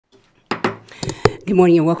Good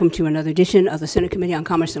morning and welcome to another edition of the Senate Committee on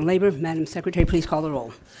Commerce and Labor. Madam Secretary, please call the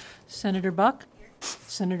roll. Senator Buck?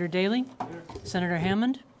 Senator Daly? Senator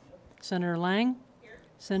Hammond? Senator Lang?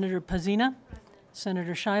 Senator Pazina?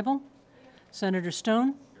 Senator Scheibel? Senator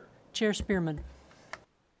Stone? Chair Spearman.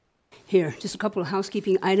 Here, just a couple of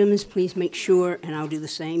housekeeping items. Please make sure, and I'll do the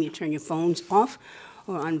same, you turn your phones off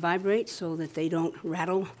or on vibrate so that they don't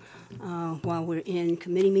rattle while we're in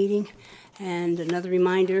committee meeting. And another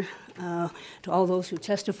reminder to all those who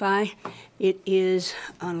testify, it is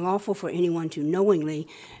unlawful for anyone to knowingly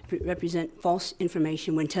represent false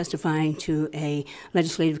information when testifying to a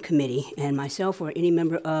legislative committee. And myself or any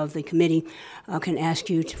member of the committee can ask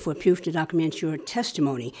you for proof to document your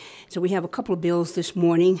testimony. So we have a couple of bills this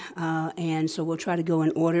morning, and so we'll try to go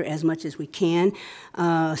in order as much as we can.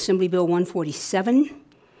 Assembly Bill 147.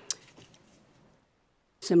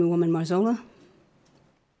 Assemblywoman Marzola.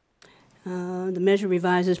 The measure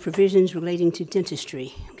revises provisions relating to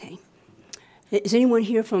dentistry. Okay. Is anyone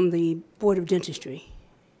here from the Board of Dentistry?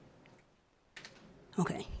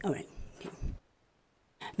 Okay, all right. Okay.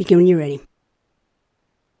 Begin when you're ready.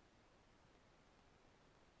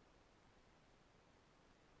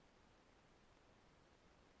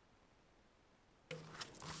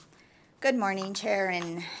 Good morning, Chair,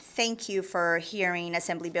 and thank you for hearing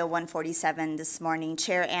Assembly Bill 147 this morning,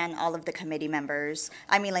 Chair, and all of the committee members.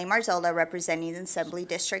 I'm Elaine Marzola, representing Assembly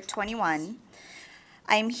District 21.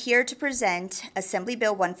 I am here to present Assembly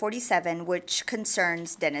Bill 147, which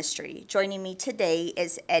concerns dentistry. Joining me today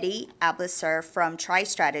is Eddie Ablisser from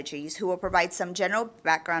Tri-Strategies, who will provide some general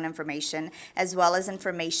background information as well as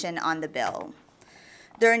information on the bill.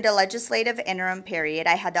 During the legislative interim period,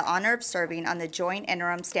 I had the honor of serving on the Joint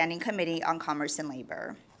Interim Standing Committee on Commerce and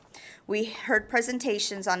Labor. We heard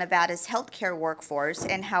presentations on Nevada's healthcare workforce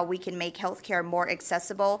and how we can make healthcare more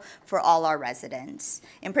accessible for all our residents.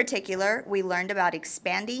 In particular, we learned about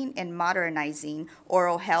expanding and modernizing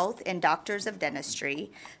oral health and doctors of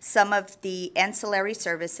dentistry, some of the ancillary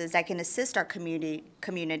services that can assist our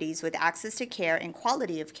communities with access to care and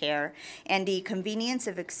quality of care, and the convenience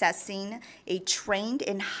of accessing a trained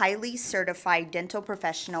and highly certified dental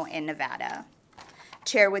professional in Nevada.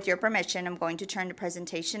 Chair, with your permission, I'm going to turn the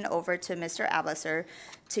presentation over to Mr. Ablisser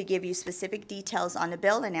to give you specific details on the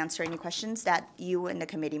bill and answer any questions that you and the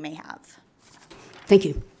committee may have. Thank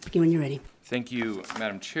you. Begin when you're ready. Thank you,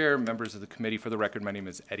 Madam Chair, members of the committee. For the record, my name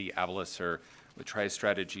is Eddie Ablisser with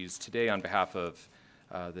Tri-Strategies. Today, on behalf of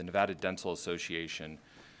the Nevada Dental Association,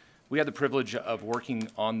 we had the privilege of working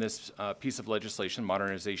on this piece of legislation,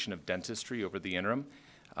 modernization of dentistry, over the interim.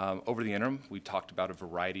 We talked about a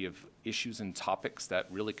variety of issues and topics that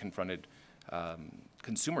really confronted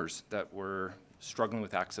consumers that were struggling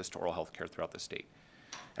with access to oral health care throughout the state.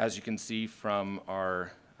 As you can see from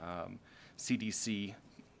our CDC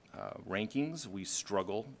rankings, we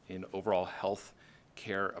struggle in overall health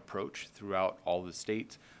care approach throughout all the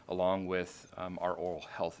state, along with our oral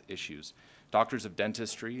health issues. Doctors of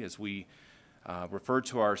dentistry, as we refer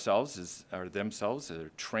to ourselves themselves, are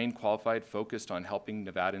trained, qualified, focused on helping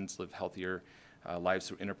Nevadans live healthier lives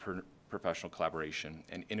through interprofessional collaboration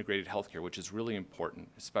and integrated healthcare, which is really important,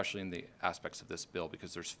 especially in the aspects of this bill,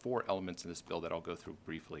 because there's 4 elements in this bill that I'll go through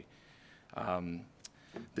briefly.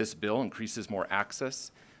 This bill increases more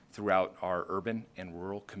access throughout our urban and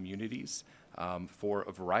rural communities for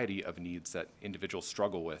a variety of needs that individuals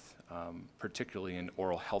struggle with, particularly in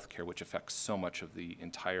oral health care, which affects so much of the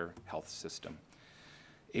entire health system.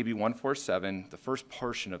 AB 147, the first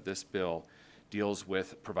portion of this bill, deals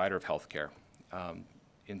with provider of health care.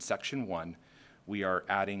 In Section 1, we are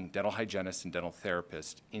adding dental hygienists and dental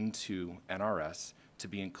therapists into NRS to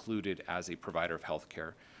be included as a provider of health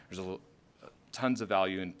care. There's tons of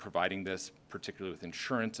value in providing this, particularly with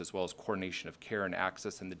insurance, as well as coordination of care and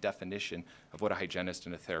access and the definition of what a hygienist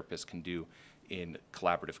and a therapist can do in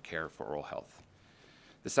collaborative care for oral health.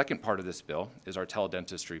 The second part of this bill is our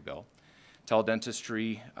teledentistry bill.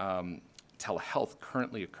 Teledentistry, telehealth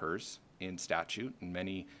currently occurs in statute, and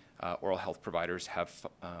many oral health providers have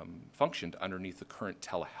functioned underneath the current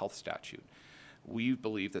telehealth statute. We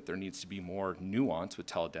believe that there needs to be more nuance with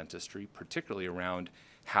teledentistry, particularly around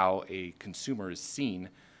how a consumer is seen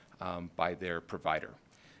by their provider.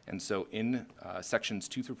 And so in sections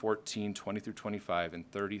 2 through 14, 20 through 25,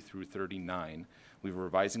 and 30 through 39, we were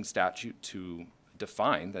revising statute to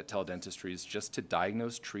define that teledentistry is just to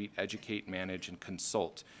diagnose, treat, educate, manage, and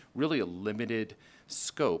consult. Really a limited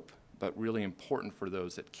scope, but really important for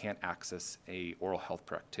those that can't access a oral health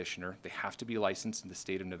practitioner. They have to be licensed in the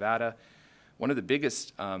state of Nevada. One of the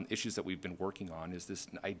biggest issues that we've been working on is this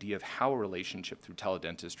idea of how a relationship through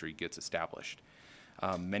teledentistry gets established.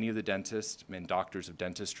 Many of the dentists and doctors of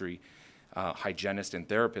dentistry hygienists and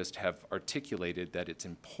therapists have articulated that it's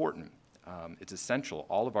important, it's essential.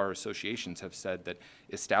 All of our associations have said that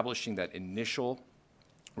establishing that initial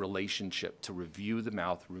relationship to review the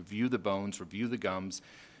mouth, review the bones, review the gums,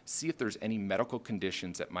 see if there's any medical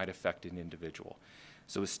conditions that might affect an individual.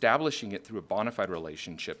 So establishing it through a bona fide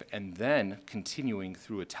relationship and then continuing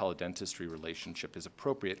through a teledentistry relationship is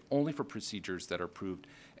appropriate only for procedures that are approved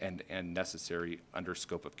and necessary under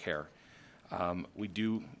scope of care. We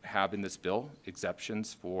do have in this bill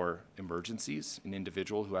exceptions for emergencies, an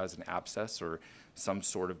individual who has an abscess or some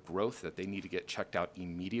sort of growth that they need to get checked out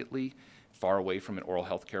immediately, far away from an oral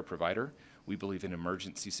health care provider. We believe an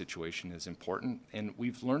emergency situation is important, and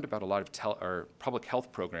we've learned about a lot of public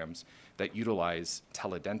health programs that utilize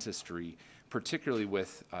teledentistry, particularly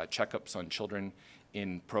with checkups on children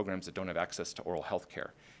in programs that don't have access to oral health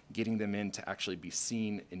care. Getting them in to actually be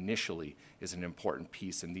seen initially is an important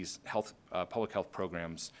piece, and these public health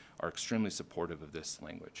programs are extremely supportive of this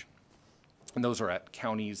language. And those are at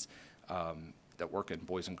counties that work in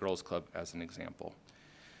Boys and Girls Club, as an example.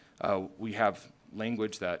 We have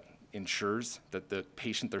language that ensures that the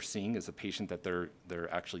patient they're seeing is a patient that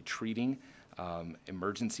they're actually treating.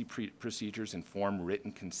 Emergency procedures inform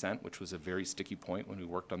written consent, which was a very sticky point when we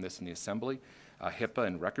worked on this in the Assembly. HIPAA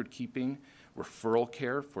and record keeping, referral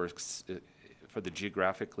care for the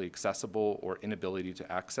geographically accessible or inability to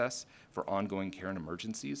access for ongoing care and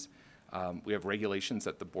emergencies. We have regulations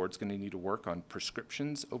that the board's going to need to work on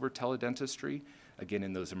prescriptions over teledentistry, again,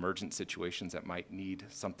 in those emergent situations that might need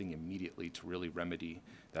something immediately to really remedy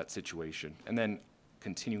that situation. And then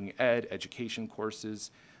continuing education courses,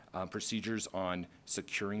 procedures on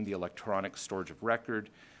securing the electronic storage of record,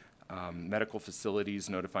 medical facilities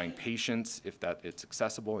notifying patients if it's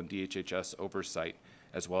accessible, and DHHS oversight,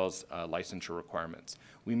 as well as licensure requirements.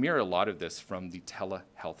 We mirror a lot of this from the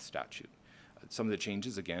telehealth statute. Some of the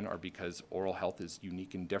changes, again, are because oral health is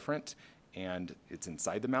unique and different, and it's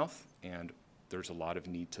inside the mouth, and there's a lot of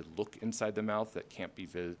need to look inside the mouth that can't be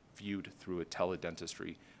viewed through a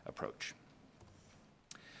teledentistry approach.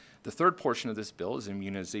 The third portion of this bill is the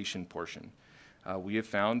immunization portion. We have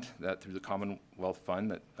found that through the Commonwealth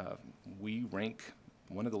Fund that we rank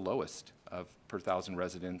one of the lowest per 1,000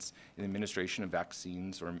 residents in the administration of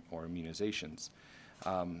vaccines or immunizations.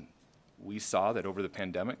 We saw that over the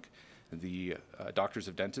pandemic, the doctors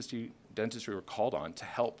of dentistry were called on to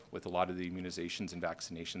help with a lot of the immunizations and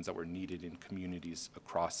vaccinations that were needed in communities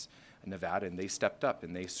across Nevada, and they stepped up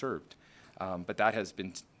and they served. But that has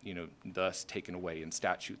been, thus taken away in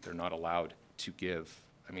statute. They're not allowed to give.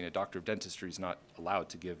 A doctor of dentistry is not allowed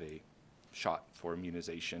to give a shot for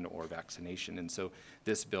immunization or vaccination, and so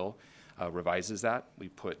this bill revises that. We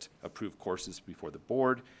put approved courses before the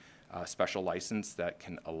board, a special license that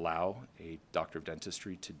can allow a doctor of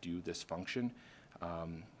dentistry to do this function,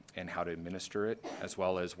 and how to administer it, as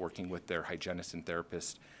well as working with their hygienists and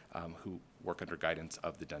therapists who work under guidance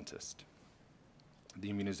of the dentist.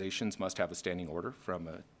 The immunizations must have a standing order from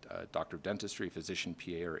a doctor of dentistry, physician,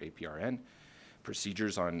 PA, or APRN.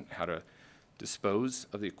 Procedures on how to dispose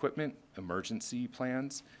of the equipment, emergency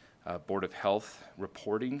plans, Board of Health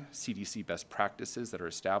reporting, CDC best practices that are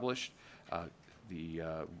established, the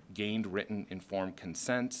gained written informed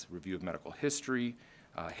consent, review of medical history,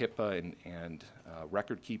 HIPAA and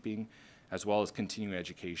record keeping, as well as continuing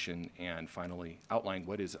education, and finally outline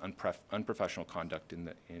what is unprofessional conduct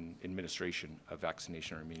in administration of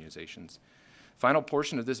vaccination or immunizations. Final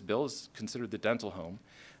portion of this bill is considered the dental home.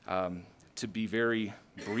 To be very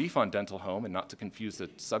brief on dental home and not to confuse the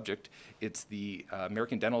subject, it's the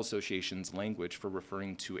American Dental Association's language for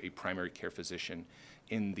referring to a primary care physician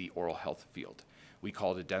in the oral health field. We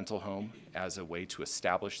call it a dental home as a way to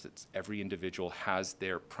establish that every individual has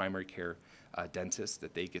their primary care dentist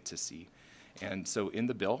that they get to see. And so in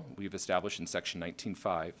the bill, we've established in Section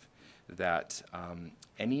 19.5 that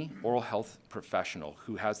any oral health professional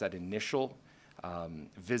who has that initial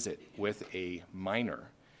visit with a minor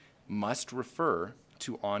must refer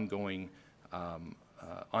to ongoing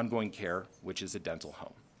care, which is a dental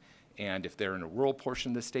home. And if they're in a rural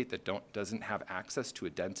portion of the state that doesn't have access to a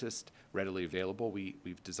dentist readily available,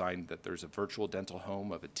 we've designed that there's a virtual dental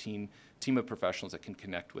home of a team of professionals that can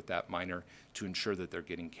connect with that minor to ensure that they're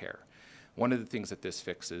getting care. One of the things that this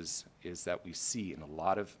fixes is that we see in a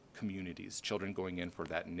lot of communities children going in for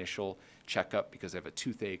that initial checkup because they have a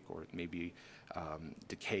toothache or maybe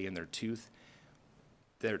decay in their tooth.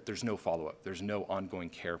 There's no follow-up. There's no ongoing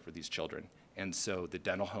care for these children. And so the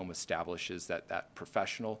dental home establishes that that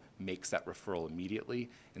professional makes that referral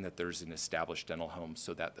immediately and that there's an established dental home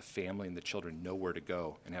so that the family and the children know where to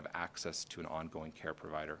go and have access to an ongoing care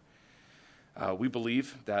provider. We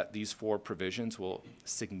believe that these 4 provisions will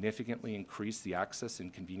significantly increase the access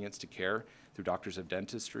and convenience to care through doctors of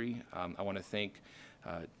dentistry. I want to thank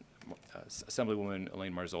Assemblywoman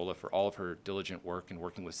Elaine Marzola for all of her diligent work in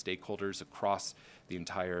working with stakeholders across the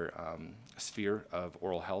entire sphere of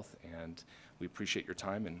oral health, and we appreciate your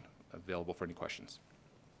time and available for any questions.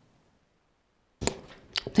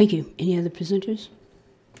 Thank you. Any other presenters?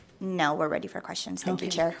 No, we're ready for questions. Thank you,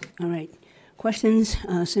 Okay. Chair. All right. Questions?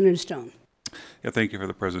 Senator Stone. Yeah, thank you for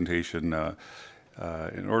the presentation.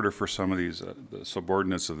 In order for some of these the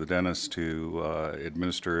subordinates of the dentist to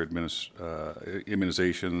administer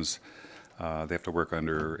immunizations, they have to work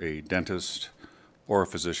under a dentist or a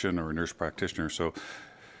physician or a nurse practitioner. So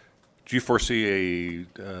do you foresee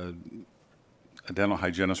a dental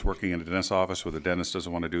hygienist working in a dentist's office where the dentist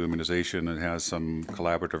doesn't want to do immunization and has some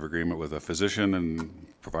collaborative agreement with a physician and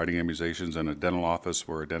providing immunizations, in a dental office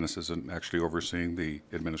where a dentist isn't actually overseeing the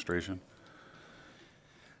administration?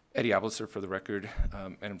 Eddie Ablisser for the record.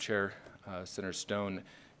 Madam Chair, Senator Stone,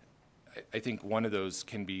 I think one of those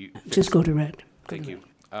can be fixed. Just go direct. Thank you.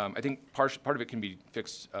 I think part of it can be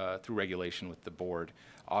fixed through regulation with the board.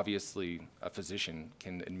 Obviously, a physician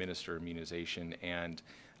can administer immunization, and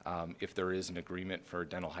if there is an agreement for a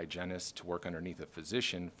dental hygienist to work underneath a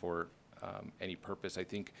physician for any purpose, I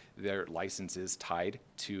think their license is tied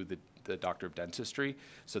to the doctor of dentistry,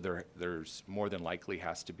 so there's more than likely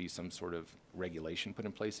has to be some sort of regulation put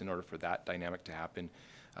in place in order for that dynamic to happen,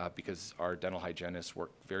 because our dental hygienists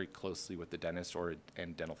work very closely with the dentist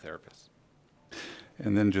and dental therapists.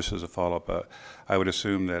 And then just as a follow-up, I would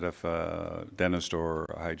assume that if a dentist or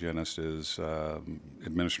a hygienist is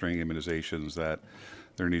administering immunizations, that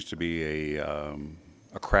there needs to be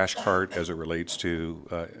a crash cart as it relates to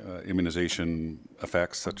immunization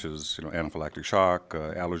effects, such as anaphylactic shock,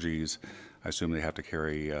 allergies. I assume they have to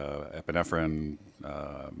carry epinephrine,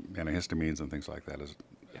 antihistamines, and things like that.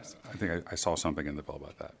 Yes. I think I saw something in the bill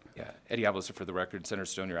about that. Yeah, Eddie Ablisser for the record. Senator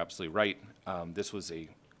Stone, you're absolutely right. This was a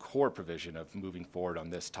core provision of moving forward on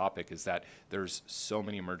this topic, is that there's so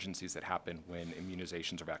many emergencies that happen when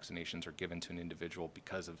immunizations or vaccinations are given to an individual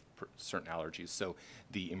because of certain allergies. So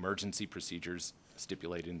the emergency procedures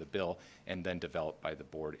stipulated in the bill and then developed by the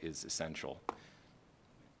board is essential.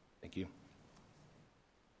 Thank you.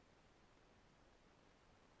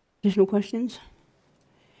 Additional questions?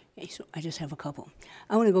 Okay, so I just have a couple.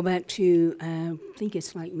 I want to go back to, I think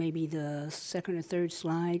it's like maybe the second or third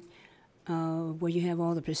slide, where you have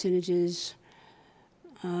all the percentages.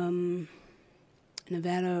 Nevada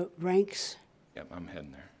ranks. Yep, I'm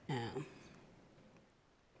heading there.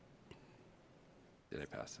 Did I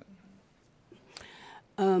pass it?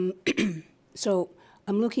 So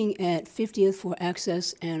I'm looking at 50th for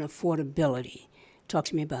access and affordability. Talk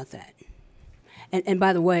to me about that. And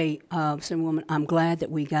by the way, Senatorwoman, I'm glad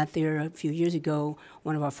that we got there a few years ago.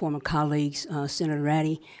 One of our former colleagues, Senator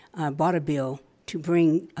Ratty, brought a bill to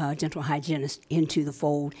bring dental hygienists into the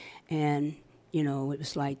fold, and it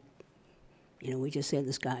was like, we just said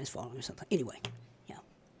the sky is falling or something. Anyway, yeah.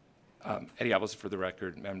 Eddie Ablisser for the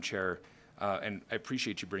record, Madam Chair, and I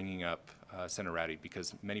appreciate you bringing up Senator Ratty,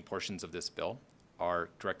 because many portions of this bill are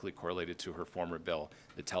directly correlated to her former bill,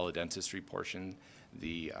 the teledentistry portion,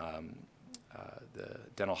 the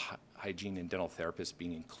dental hygiene and dental therapists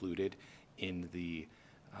being included in the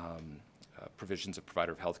provisions of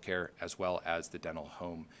provider of health care, as well as the dental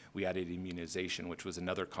home. We added immunization, which was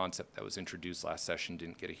another concept that was introduced last session,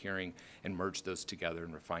 didn't get a hearing, and merged those together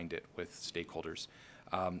and refined it with stakeholders.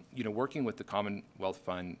 Working with the Commonwealth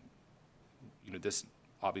Fund, this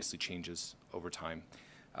obviously changes over time.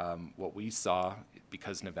 What we saw,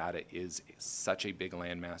 because Nevada is such a big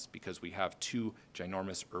landmass, because we have 2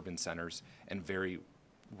 ginormous urban centers and very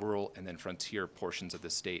rural and then frontier portions of the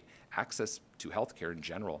state, access to healthcare in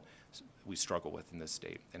general, we struggle with in this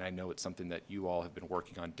state. And I know it's something that you all have been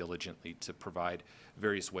working on diligently to provide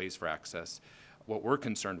various ways for access. What we're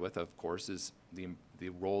concerned with, of course, is the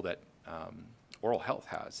role that oral health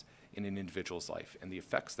has in an individual's life and the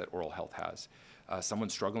effects that oral health has. Someone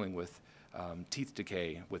struggling with teeth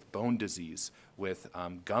decay, with bone disease, with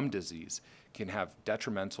gum disease, can have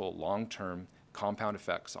detrimental long-term compound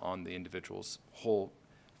effects on the individual's whole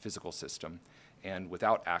physical system. And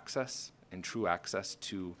without access and true access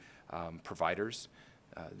to providers,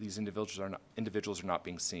 these individuals are not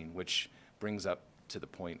being seen, which brings up to the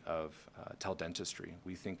point of teledentistry.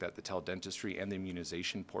 We think that the teledentistry and the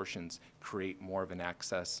immunization portions create more of an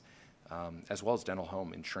access, as well as dental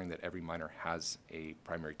home, ensuring that every minor has a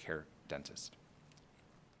primary care dentist.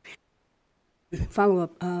 Follow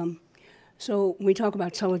up. So when we talk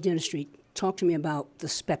about teledentistry, talk to me about the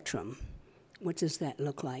spectrum. What does that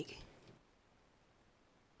look like?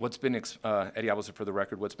 What's been, Eddie Abelson for the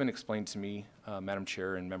record, what's been explained to me, Madam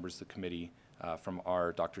Chair and members of the committee from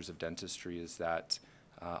our doctors of dentistry is that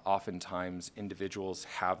oftentimes individuals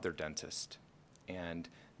have their dentist and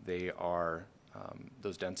they are,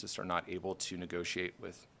 those dentists are not able to negotiate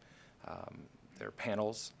with their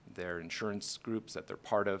panels, their insurance groups that they're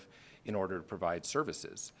part of in order to provide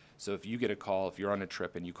services. So if you get a call, if you're on a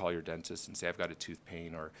trip and you call your dentist and say, I've got a tooth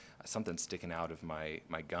pain or something sticking out of my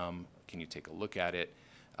gum, can you take a look at it?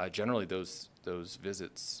 Generally, those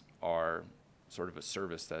visits are sort of a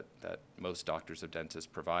service that most doctors of dentists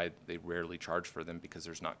provide. They rarely charge for them because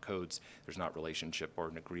there's not codes, there's not relationship or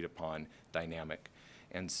an agreed upon dynamic.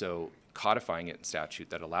 And so codifying it in statute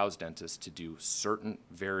that allows dentists to do certain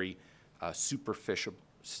very superficial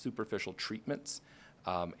treatments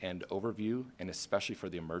and overview, and especially for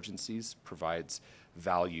the emergencies, provides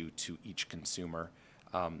value to each consumer.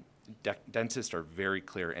 Dentists are very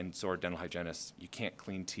clear, and so are dental hygienists. You can't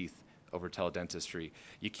clean teeth over teledentistry.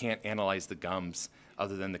 You can't analyze the gums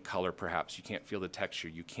other than the color, perhaps. You can't feel the texture.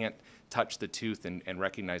 You can't touch the tooth and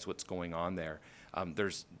recognize what's going on there.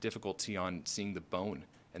 There's difficulty on seeing the bone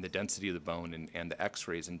and the density of the bone and the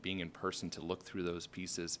x-rays and being in person to look through those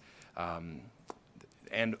pieces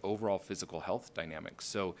and overall physical health dynamics.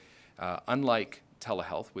 So unlike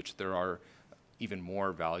telehealth, which there are even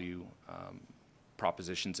more value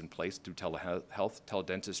propositions in place through telehealth,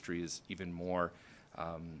 teledentistry is even more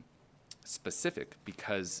specific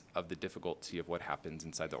because of the difficulty of what happens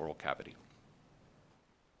inside the oral cavity.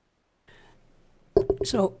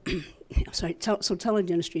 So, sorry, so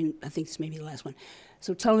teledentistry, and I think this may be the last one.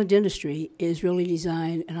 So teledentistry is really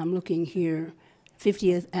designed, and I'm looking here,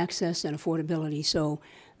 50th access and affordability. So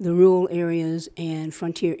the rural areas and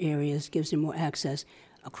frontier areas gives them more access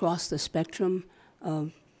across the spectrum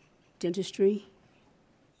of dentistry.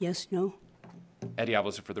 Yes, no? Eddie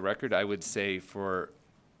Abelson for the record, I would say for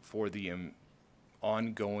the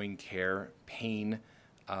ongoing care, pain,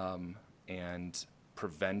 and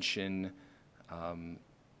prevention,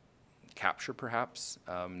 capture perhaps,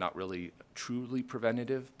 not really truly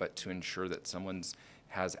preventative, but to ensure that someone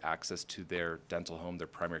has access to their dental home, their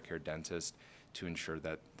primary care dentist, to ensure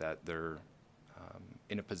that they're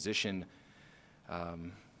in a position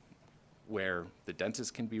where the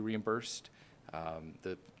dentist can be reimbursed,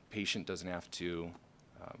 the patient doesn't have to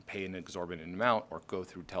pay an exorbitant amount or go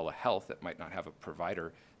through telehealth that might not have a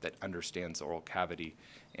provider that understands the oral cavity,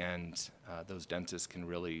 and those dentists can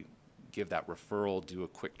really give that referral, do a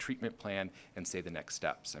quick treatment plan, and say the next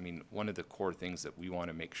steps. I mean, one of the core things that we want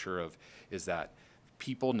to make sure of is that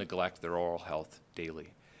people neglect their oral health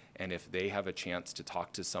daily. And if they have a chance to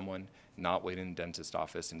talk to someone, not wait in the dentist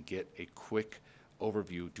office and get a quick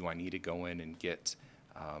overview, do I need to go in and get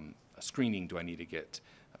a screening? Do I need to get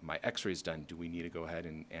my x-rays done? Do we need to go ahead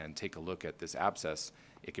and take a look at this abscess?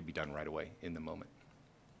 It could be done right away in the moment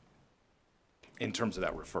in terms of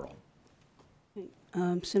that referral.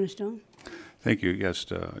 Senator Stone? Thank you. Yes,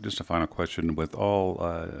 just a final question. With all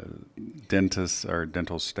dentists or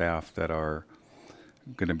dental staff that are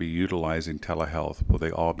going to be utilizing telehealth, will they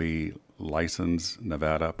all be licensed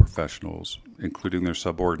Nevada professionals, including their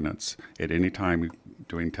subordinates, at any time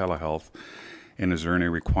doing telehealth? And is there any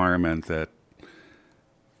requirement that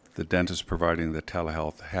the dentist providing the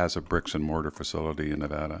telehealth has a bricks and mortar facility in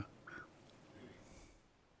Nevada?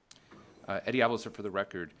 Eddie Abelson for the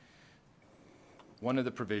record. One of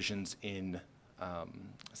the provisions in,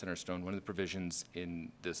 Senator Stone, one of the provisions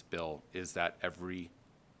in this bill is that every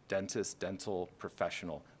dentist, dental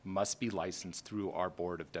professional must be licensed through our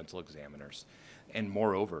board of dental examiners. And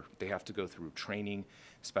moreover, they have to go through training,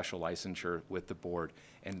 special licensure with the board,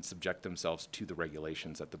 and subject themselves to the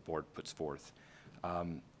regulations that the board puts forth.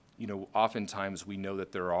 You know, oftentimes we know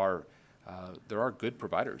that there are good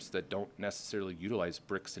providers that don't necessarily utilize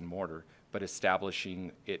bricks and mortar, but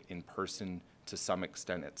establishing it in person to some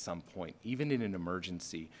extent at some point, even in an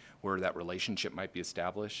emergency where that relationship might be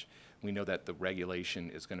established, we know that the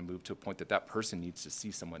regulation is going to move to a point that that person needs to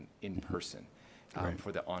see someone in person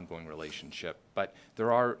for the ongoing relationship. But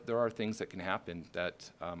there are things that can happen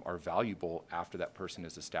that are valuable after that person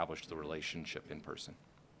has established the relationship in person.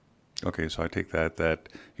 Okay, so I take that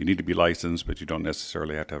you need to be licensed, but you don't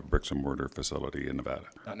necessarily have to have a bricks and mortar facility in Nevada.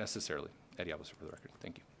 Not necessarily. Eddie Abelson for the record.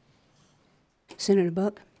 Thank you. Senator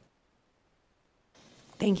Buck?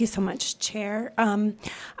 Thank you so much, Chair.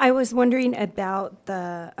 I was wondering about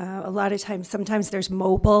the, a lot of times, sometimes there's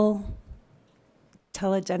mobile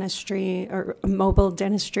teledentistry or mobile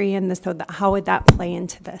dentistry, and so how would that play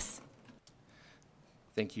into this?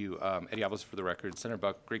 Thank you, Eddie Abelson for the record. Senator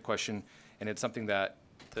Buck, great question, and it's something that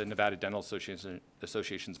the Nevada Dental Association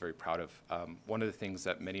is very proud of. One of the things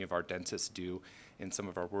that many of our dentists do in some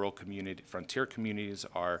of our rural community, frontier communities,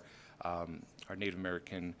 are our Native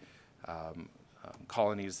American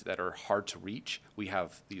colonies that are hard to reach. We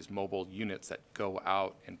have these mobile units that go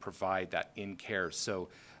out and provide that in-care. So,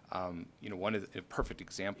 you know, one of the perfect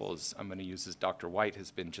examples I'm going to use is Dr. White has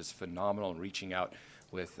been just phenomenal in reaching out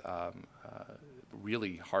with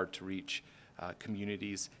really hard to reach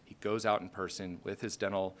communities. He goes out in person with his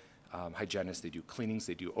dental hygienist. They do cleanings,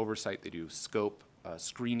 they do oversight, they do scope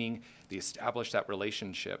screening. They establish that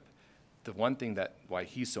relationship. The one thing that why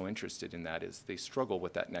he's so interested in that is they struggle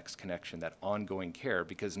with that next connection, that ongoing care,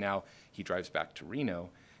 because now he drives back to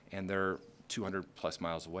Reno and they're 200 plus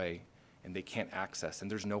miles away and they can't access,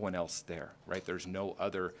 and there's no one else there, right? There's no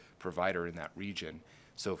other provider in that region.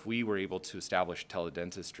 So if we were able to establish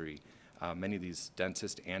teledentistry, many of these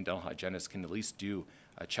dentists and dental hygienists can at least do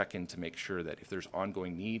a check-in to make sure that if there's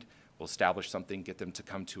ongoing need, we'll establish something, get them to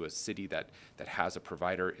come to a city that has a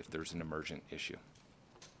provider if there's an emergent issue.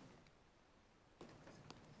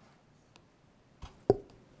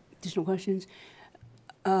 Additional questions?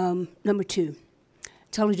 Number 2,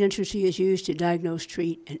 teledentistry is used to diagnose,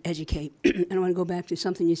 treat, and educate. And I want to go back to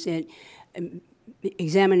something you said,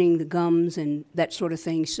 examining the gums and that sort of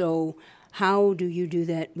thing. So how do you do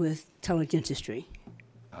that with teledentistry?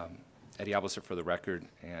 Eddie Abelser for the record,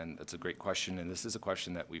 and that's a great question, and this is a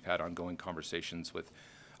question that we've had ongoing conversations with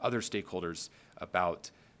other stakeholders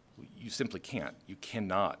about. You simply can't. You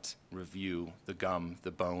cannot review the gum,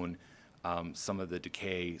 the bone, some of the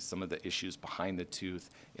decay, some of the issues behind the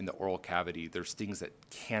tooth in the oral cavity. There's things that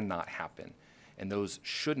cannot happen, and those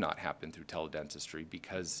should not happen through teledentistry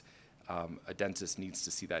because a dentist needs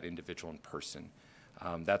to see that individual in person.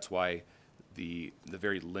 That's why the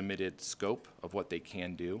very limited scope of what they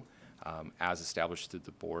can do as established through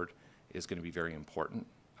the board is going to be very important.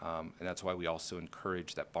 And that's why we also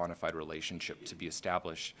encourage that bona fide relationship to be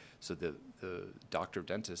established so that the doctor of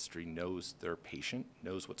dentistry knows their patient,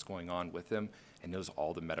 knows what's going on with them, and knows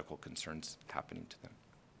all the medical concerns happening to them.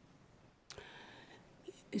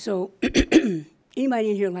 So anybody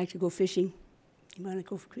in here like to go fishing? Anybody like to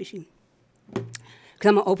go fishing? Because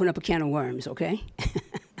I'm going to open up a can of worms, okay?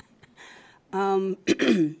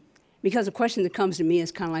 Because the question that comes to me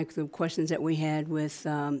is kind of like the questions that we had with,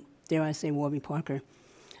 dare I say, Warby Parker.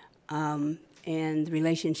 And the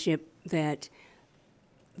relationship that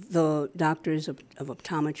the doctors of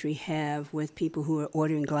optometry have with people who are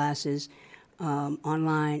ordering glasses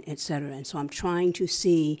online, et cetera. And so I'm trying to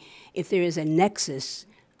see if there is a nexus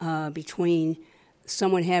between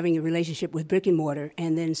someone having a relationship with brick and mortar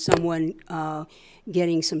and then someone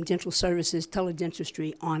getting some dental services,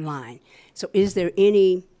 teledentistry online. So is there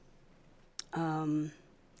any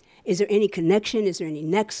connection? Is there any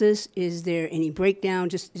nexus? Is there any breakdown?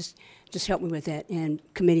 Just help me with that. And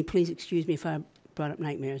committee, please excuse me if I brought up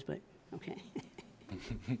nightmares, but okay.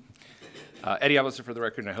 Eddie Abelser for the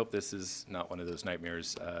record, and I hope this is not one of those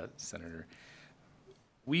nightmares, Senator.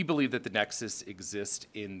 We believe that the nexus exists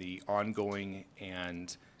in the ongoing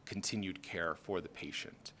and continued care for the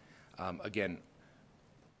patient. Again,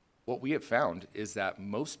 what we have found is that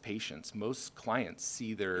most patients, most clients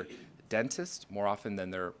see their dentist more often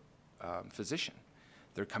than their physician.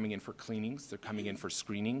 They're coming in for cleanings, they're coming in for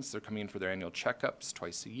screenings, they're coming in for their annual checkups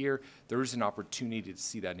twice a year. There is an opportunity to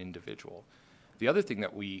see that individual. The other thing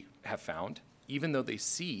that we have found, even though they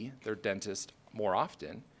see their dentist more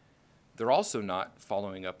often, they're also not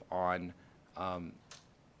following up on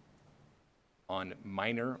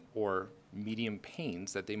minor or medium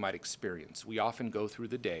pains that they might experience. We often go through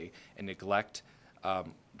the day and neglect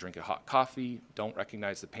drink a hot coffee, don't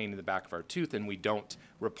recognize the pain in the back of our tooth, and we don't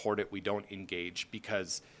report it, we don't engage,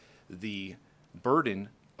 because the burden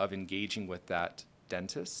of engaging with that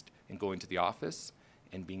dentist and going to the office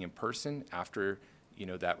and being in person after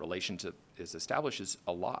that relationship is established is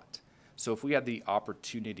a lot. So if we had the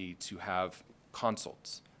opportunity to have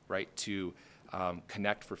consults, right, to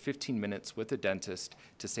connect for 15 minutes with a dentist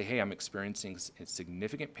to say, hey, I'm experiencing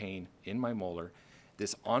significant pain in my molar,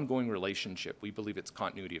 this ongoing relationship, we believe it's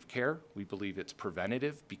continuity of care. We believe it's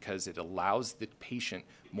preventative because it allows the patient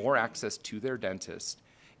more access to their dentist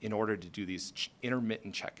in order to do these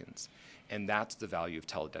intermittent check-ins. And that's the value of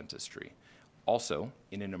teledentistry. Also,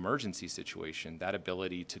 in an emergency situation, that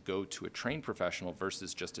ability to go to a trained professional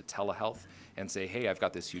versus just a telehealth and say, hey, I've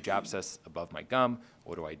got this huge abscess above my gum,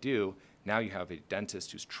 what do I do? Now you have a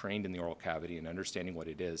dentist who's trained in the oral cavity and understanding what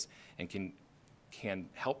it is and can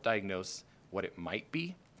help diagnose what it might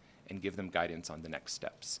be and give them guidance on the next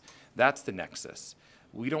steps. That's the nexus.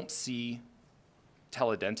 We don't see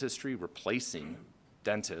teledentistry replacing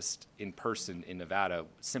dentist in person in Nevada,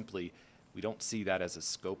 simply, we don't see that as a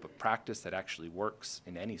scope of practice that actually works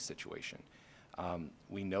in any situation.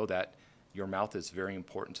 We know that your mouth is very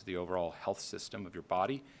important to the overall health system of your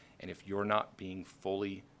body, and if you're not being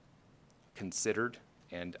fully considered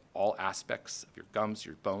and all aspects of your gums,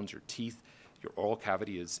 your bones, your teeth, your oral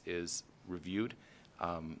cavity is reviewed,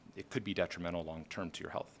 it could be detrimental long-term to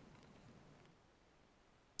your health.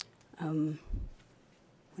 One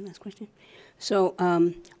last question. So,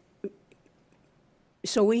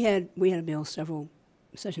 so we had a bill several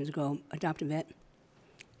sessions ago, Adopt a Vet.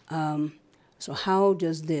 So how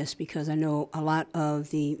does this, because I know a lot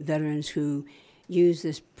of the veterans who use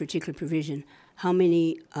this particular provision, how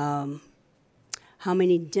many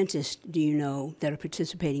dentists do you know that are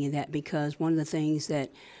participating in that? Because one of the things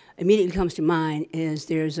that immediately comes to mind is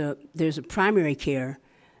there's a primary care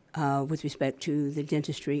with respect to the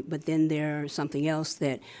dentistry, but then there's something else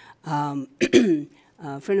that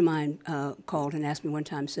a friend of mine called and asked me one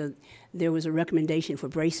time, so there was a recommendation for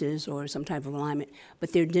braces or some type of alignment,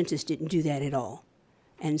 but their dentist didn't do that at all.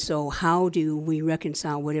 And so how do we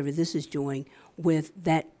reconcile whatever this is doing with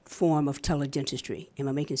that form of teledentistry? Am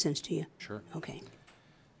I making sense to you? Sure. Okay.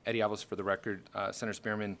 Eddie Alvis for the record. Senator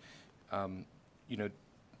Spearman, you know,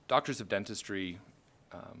 doctors of dentistry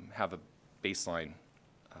have a baseline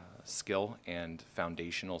skill and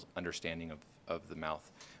foundational understanding of the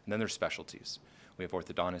mouth. And then there's specialties. We have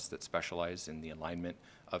orthodontists that specialize in the alignment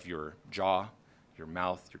of your jaw, your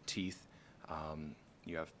mouth, your teeth.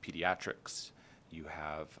 You have pediatrics. You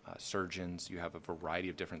have surgeons. You have a variety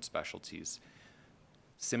of different specialties.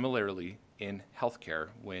 Similarly, in healthcare,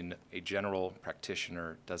 when a general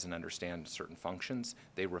practitioner doesn't understand certain functions,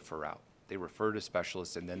 they refer out. They refer to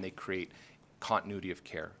specialists, and then they create continuity of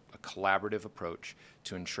care, a collaborative approach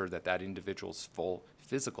to ensure that that individual's full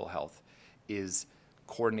physical health is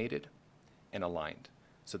coordinated and aligned.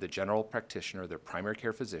 So the general practitioner, their primary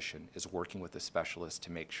care physician, is working with the specialist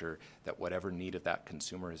to make sure that whatever need of that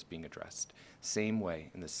consumer is being addressed. Same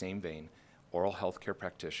way, in the same vein, oral health care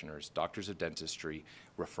practitioners, doctors of dentistry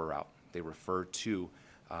refer out. They refer to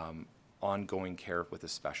ongoing care with a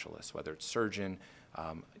specialist, whether it's surgeon,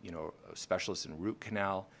 you know, a specialist in root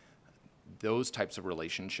canal. Those types of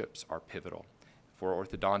relationships are pivotal. For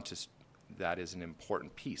orthodontists, that is an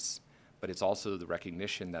important piece, but it's also the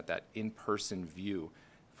recognition that that in-person view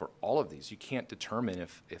for all of these, you can't determine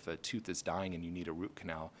if a tooth is dying and you need a root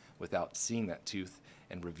canal without seeing that tooth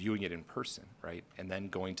and reviewing it in person, right? And then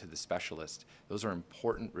going to the specialist. Those are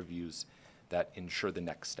important reviews that ensure the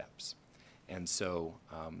next steps. And so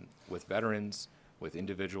with veterans, with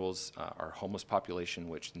individuals, our homeless population,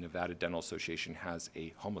 which the Nevada Dental Association has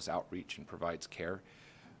a homeless outreach and provides care,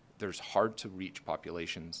 there's hard to reach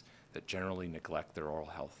populations that generally neglect their oral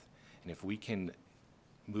health. And if we can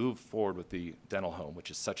move forward with the dental home,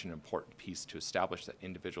 which is such an important piece to establish that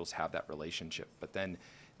individuals have that relationship, but then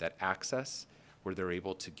that access where they're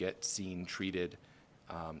able to get seen, treated,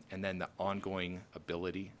 and then the ongoing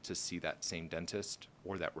ability to see that same dentist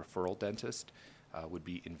or that referral dentist would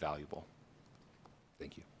be invaluable.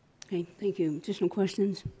 Thank you. Okay, thank you. Additional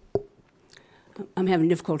questions? I'm having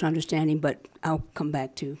difficult understanding, but I'll come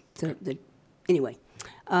back to the anyway.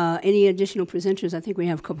 Any additional presenters? I think we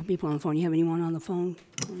have a couple people on the phone. You have anyone on the phone?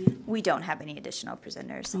 We don't have any additional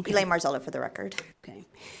presenters. Okay. Elaine Marzola for the record. Okay.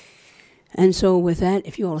 And so with that,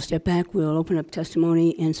 if you all step back, we'll open up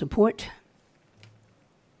testimony in support.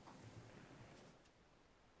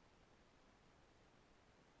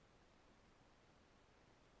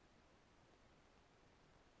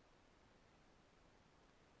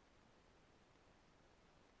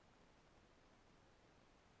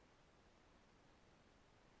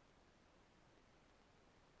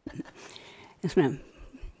 Yes, ma'am.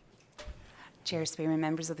 Chair Spearman,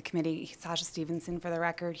 members of the committee, Sasha Stevenson for the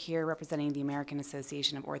record, here representing the American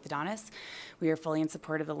Association of Orthodontists. We are fully in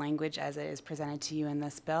support of the language as it is presented to you in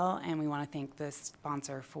this bill, and we want to thank the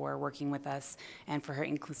sponsor for working with us and for her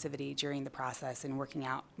inclusivity during the process and working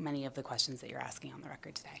out many of the questions that you're asking on the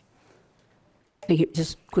record today. Thank you.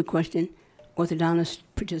 Just a quick question. Orthodontists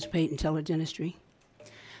participate in teledentistry?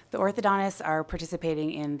 The orthodontists are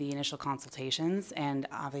participating in the initial consultations, and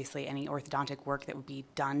obviously any orthodontic work that would be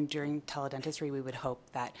done during teledentistry, we would hope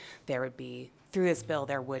that there would be, through this bill,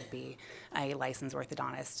 there would be a licensed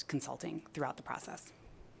orthodontist consulting throughout the process.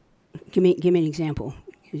 Give me an example.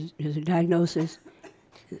 Is a diagnosis?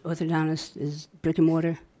 Orthodontist is brick and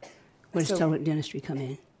mortar? Where does teledentistry come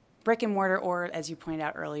in? Brick and mortar, or as you pointed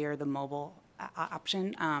out earlier, the mobile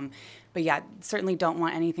option. But yeah, certainly don't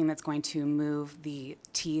want anything that's going to move the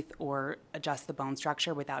teeth or adjust the bone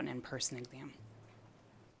structure without an in-person exam.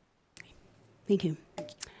 Thank you.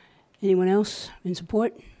 Anyone else in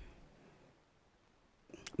support?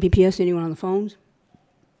 BPS, anyone on the phones?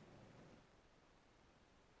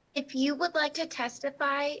 If you would like to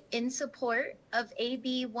testify in support of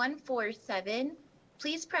AB 147,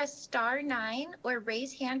 please press *9 or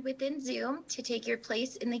raise hand within Zoom to take your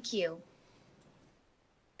place in the queue.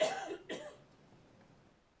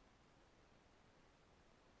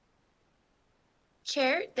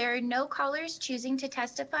 Chair, there are no callers choosing to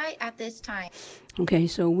testify at this time. Okay,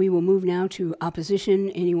 so we will move now to opposition.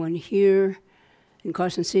 Anyone here in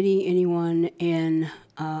Carson City? Anyone in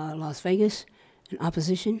Las Vegas in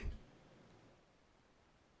opposition?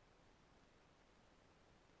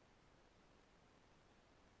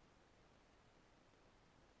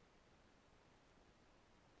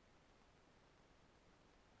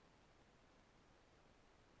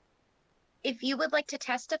 If you would like to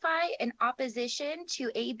testify in opposition to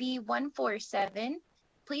AB 147,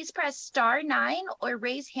 please press *9 or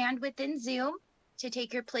raise hand within Zoom to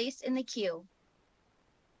take your place in the queue.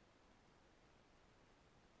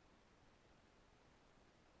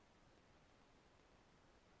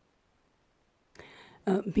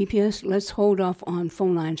 BPS, let's hold off on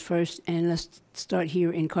phone lines first, and let's start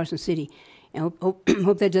here in Carson City. And hope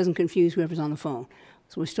that doesn't confuse whoever's on the phone.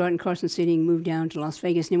 So we'll start in Carson City and move down to Las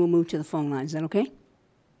Vegas, and then we'll move to the phone lines. Is that okay?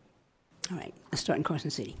 All right, let's start in Carson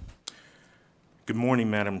City. Good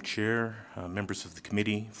morning, Madam Chair, members of the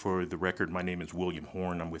committee. For the record, my name is William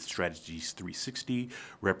Horn. I'm with Strategies 360,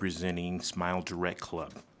 representing Smile Direct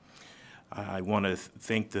Club. I want to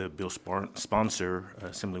thank the bill sponsor,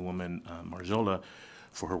 Assemblywoman Marzola,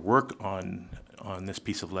 for her work on this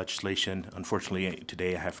piece of legislation. Unfortunately,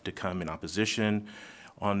 today I have to come in opposition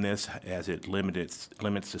on this, as it limits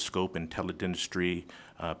the scope in teledentistry,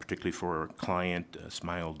 particularly for our client,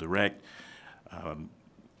 Smile Direct.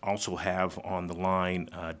 Also have on the line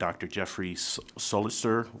Dr. Jeffrey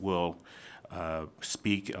Solitzer will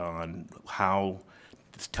speak on how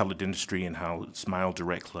this teledentistry and how Smile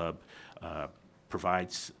Direct Club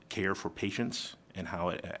provides care for patients and how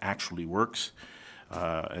it actually works,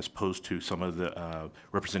 as opposed to some of the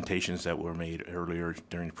representations that were made earlier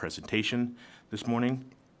during the presentation this morning.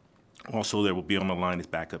 Also, there will be on the line as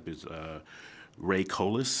backup is Ray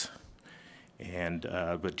Colas, and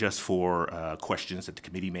but just for questions that the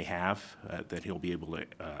committee may have that he'll be able to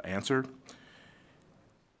answer.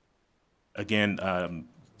 Again,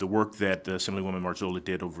 the work that Assemblywoman Marzola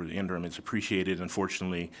did over the interim is appreciated.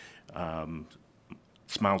 Unfortunately,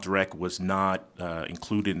 Smile Direct was not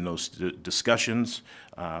included in those discussions.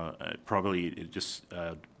 Probably it just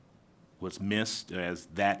was missed as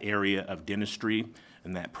that area of dentistry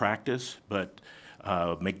and that practice, but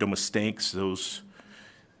make no mistakes, those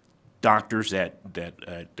doctors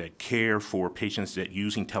that care for patients that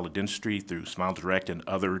using teledentistry through Smile Direct and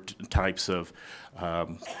other types of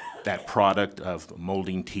that product of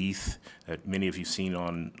molding teeth that many of you seen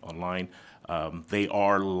online, they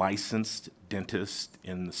are licensed dentists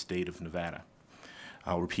in the state of Nevada.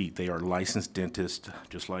 I'll repeat, they are licensed dentists,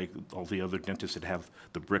 just like all the other dentists that have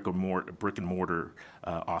the brick and mortar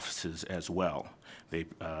offices as well. They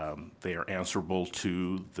are answerable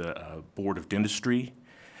to the Board of Dentistry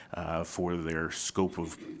for their scope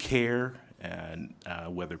of care and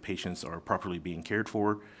whether patients are properly being cared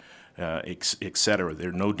for, et cetera.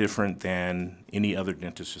 They're no different than any other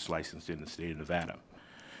dentist that's licensed in the state of Nevada.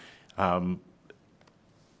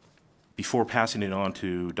 Before passing it on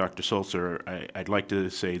to Dr. Sulzer, I'd like to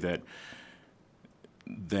say that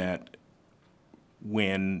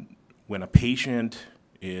when a patient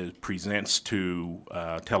presents to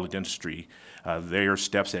teledentistry, there are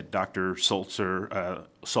steps that Dr.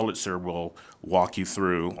 Solitzer will walk you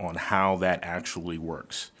through on how that actually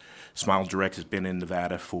works. Smile Direct has been in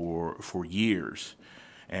Nevada for years,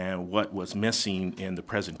 and what was missing in the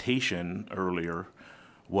presentation earlier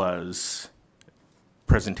was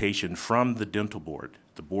presentation from the dental board,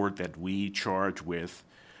 the board that we charge with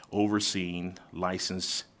overseeing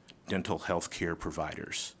licensed dental health care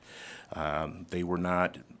providers. They were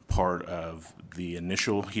not part of the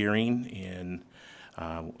initial hearing in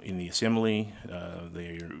the assembly.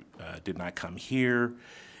 They did not come here.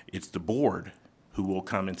 It's the board who will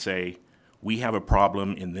come and say, we have a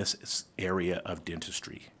problem in this area of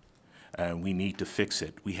dentistry, and we need to fix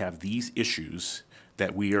it. We have these issues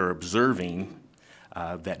that we are observing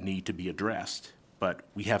that need to be addressed, but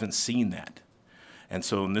we haven't seen that. And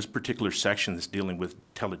so in this particular section that's dealing with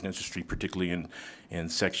teledentistry, particularly in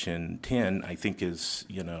section 10, I think is,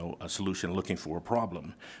 a solution looking for a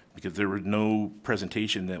problem, because there was no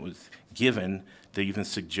presentation that was given to even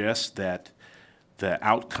suggest that the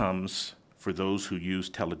outcomes for those who use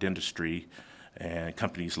teledentistry and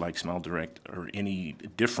companies like Smile Direct are any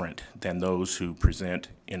different than those who present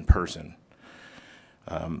in person.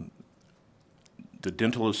 The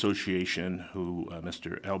Dental Association, who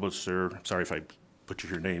Mr. Elbasser, sorry if I butchered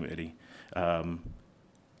your name, Eddie,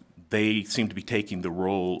 they seem to be taking the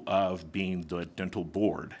role of being the dental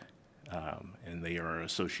board, and they are an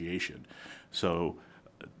association. So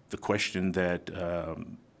the question that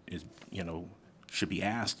is, should be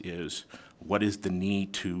asked is, what is the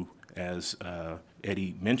need to, as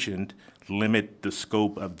Eddie mentioned, limit the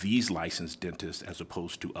scope of these licensed dentists as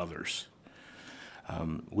opposed to others?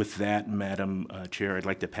 With that, Madam Chair, I'd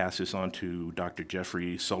like to pass this on to Dr.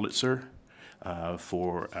 Jeffrey Solitzer.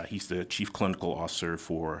 He's the Chief Clinical Officer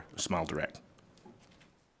for Smile Direct.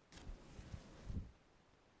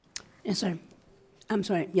 Yes, sir. I'm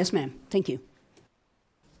sorry. Yes, ma'am. Thank you.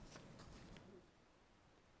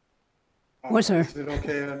 What, sir? Is it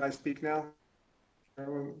okay if I speak now?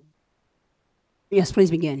 Yes, please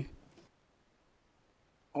begin.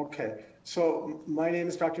 Okay. So my name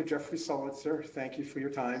is Dr. Jeffrey Solitzer. Thank you for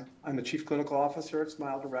your time. I'm the Chief Clinical Officer at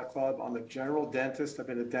Smile Direct Club. I'm a general dentist. I've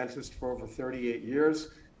been a dentist for over 38 years,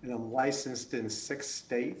 and I'm licensed in 6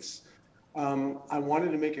 states. I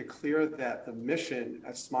wanted to make it clear that the mission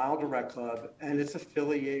at Smile Direct Club and its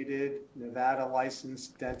affiliated Nevada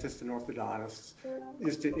licensed dentists and orthodontists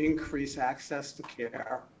is to increase access to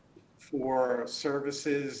care for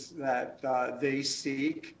services that they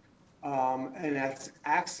seek, and that's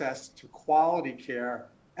access to quality care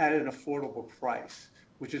at an affordable price,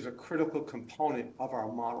 which is a critical component of our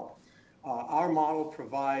model. Our model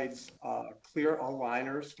provides clear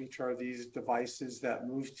aligners, which are these devices that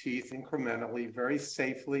move teeth incrementally, very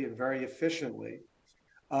safely and very efficiently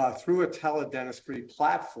through a teledentistry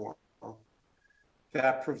platform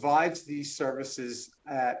that provides these services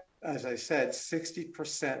at, as I said,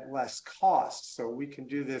 60% less cost. So we can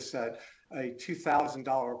do this at a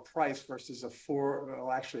 $2,000 price versus a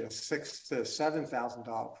 $6,000 to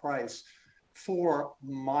 $7,000 price for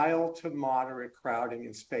mild to moderate crowding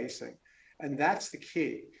and spacing. And that's the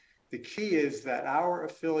key. The key is that our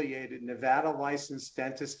affiliated Nevada licensed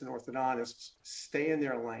dentists and orthodontists stay in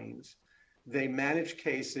their lanes. They manage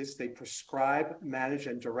cases, they prescribe, manage,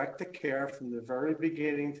 and direct the care from the very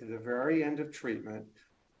beginning to the very end of treatment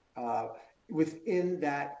within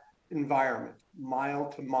that environment,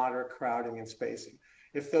 mild to moderate crowding and spacing.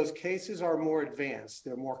 If those cases are more advanced,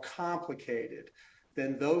 they're more complicated,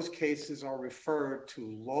 then those cases are referred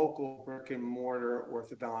to local brick and mortar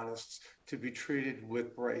orthodontists to be treated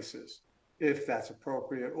with braces, if that's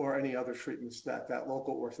appropriate, or any other treatments that that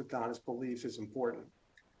local orthodontist believes is important.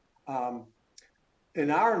 In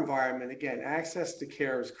our environment, again, access to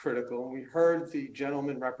care is critical. And we heard the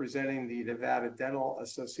gentleman representing the Nevada Dental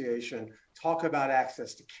Association talk about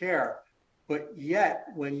access to care, but yet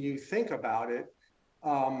when you think about it,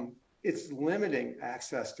 it's limiting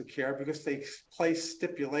access to care because they place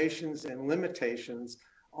stipulations and limitations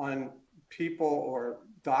on people or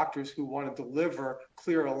doctors who want to deliver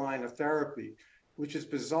clear aligner therapy, which is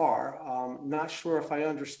bizarre. Not sure if I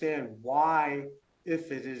understand why,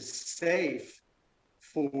 if it is safe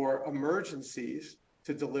for emergencies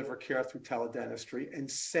to deliver care through teledentistry and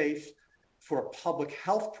safe for public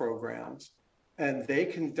health programs, and they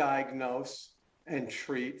can diagnose and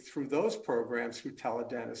treat through those programs through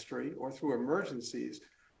teledentistry or through emergencies,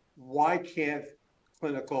 why can't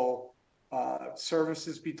clinical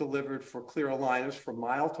services be delivered for clear aligners for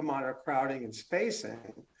mild to moderate crowding and spacing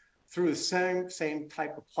through the same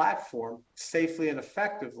type of platform safely and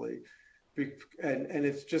effectively? And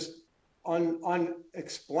it's just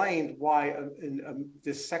unexplained why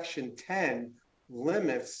this Section 10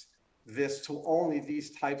 limits this to only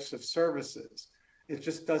these types of services. It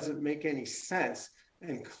just doesn't make any sense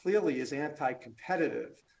and clearly is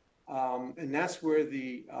anti-competitive. And that's where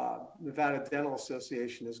the Nevada Dental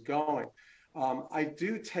Association is going. I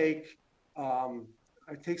take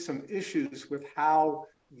some issues with how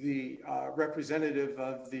the representative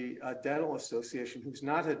of the Dental Association, who's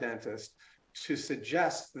not a dentist, to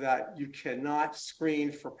suggest that you cannot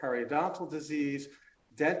screen for periodontal disease,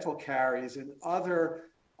 dental caries, and other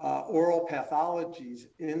oral pathologies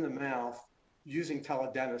in the mouth using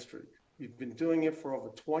teledentistry. We've been doing it for over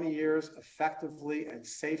 20 years effectively and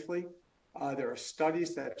safely. There are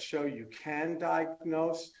studies that show you can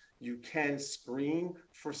diagnose, you can screen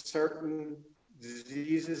for certain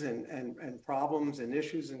diseases and problems and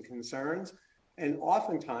issues and concerns. And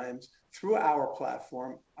oftentimes, through our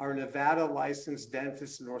platform, our Nevada licensed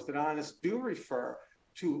dentists and orthodontists do refer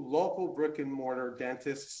to local brick and mortar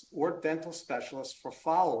dentists or dental specialists for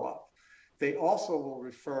follow-up. They also will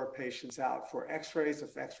refer patients out for x-rays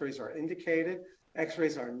if x-rays are indicated.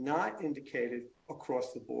 X-rays are not indicated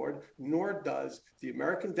across the board, nor does the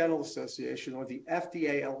American Dental Association or the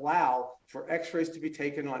FDA allow for X-rays to be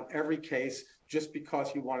taken on every case just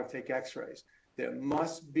because you want to take X-rays. There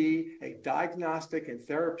must be a diagnostic and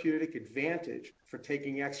therapeutic advantage for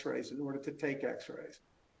taking X-rays in order to take X-rays.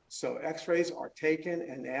 So X-rays are taken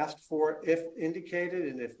and asked for if indicated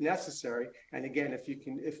and if necessary. And again, if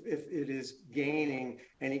it is gaining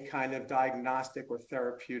any kind of diagnostic or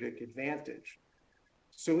therapeutic advantage.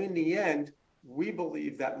 So in the end, we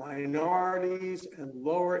believe that minorities and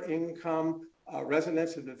lower income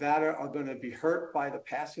residents of Nevada are going to be hurt by the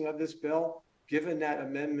passing of this bill, given that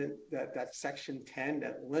amendment, that section 10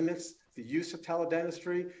 that limits the use of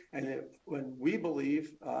teledentistry. And when we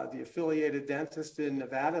believe, the affiliated dentists in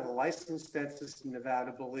Nevada, the licensed dentists in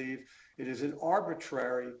Nevada believe it is an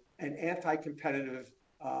arbitrary and anti-competitive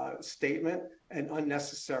statement and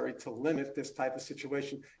unnecessary to limit this type of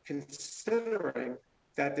situation, considering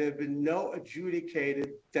that there have been no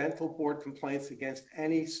adjudicated dental board complaints against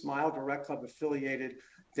any Smile Direct Club affiliated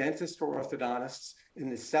dentists or orthodontists in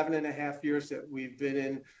the 7.5 years that we've been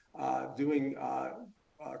in doing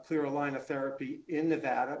clear aligner therapy in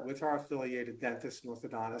Nevada with our affiliated dentists and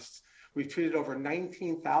orthodontists. We've treated over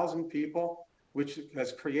 19,000 people, which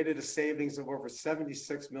has created a savings of over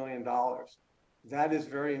 $76 million. That is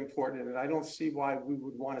very important, and I don't see why we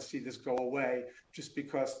would want to see this go away just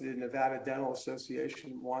because the Nevada Dental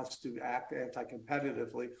Association wants to act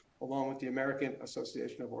anti-competitively along with the American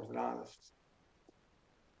Association of Orthodontists.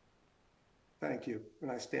 Thank you,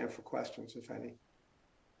 and I stand for questions, if any.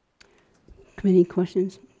 Committee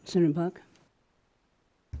questions? Senator Buck?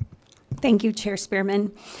 Thank you, Chair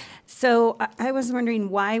Spearman. So I was wondering,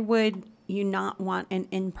 why would you not want an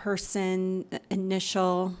in-person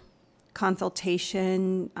initial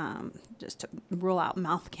consultation just to rule out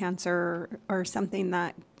mouth cancer or something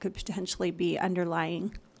that could potentially be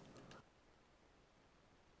underlying?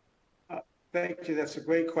 Thank you. That's a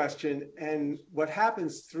great question. And what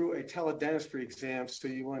happens through a teledentistry exam, so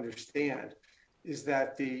you understand, is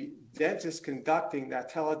that the dentist conducting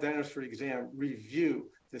that teledentistry exam review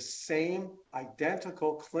the same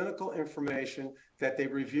identical clinical information that they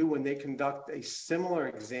review when they conduct a similar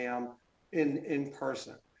exam in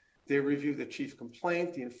person. They review the chief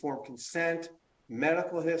complaint, the informed consent,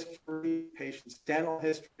 medical history, patient's dental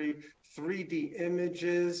history, 3D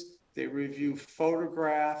images. They review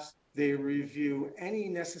photographs. They review any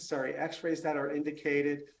necessary x-rays that are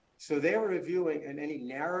indicated. So they are reviewing any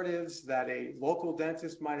narratives that a local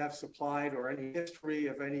dentist might have supplied or any history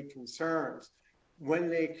of any concerns when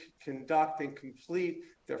they conduct and complete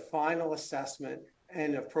their final assessment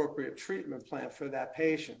and appropriate treatment plan for that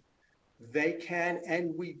patient. They can,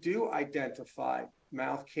 and we do identify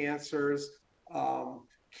mouth cancers,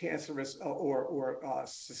 cancerous or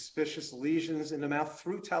suspicious lesions in the mouth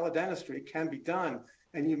through teledentistry. It can be done.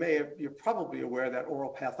 And you're probably aware that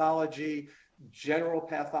oral pathology, general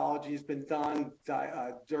pathology has been done,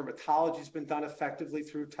 dermatology has been done effectively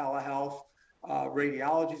through telehealth,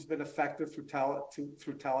 radiology has been effective through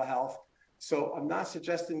telehealth. So I'm not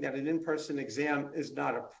suggesting that an in-person exam is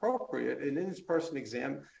not appropriate. An in-person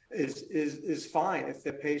exam is fine if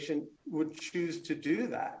the patient would choose to do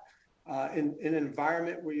that. In an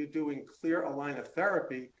environment where you're doing clear aligner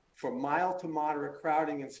therapy for mild to moderate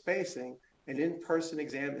crowding and spacing, an in-person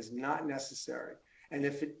exam is not necessary. And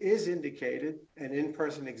if it is indicated, an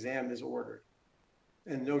in-person exam is ordered.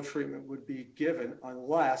 And no treatment would be given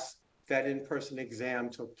unless that in-person exam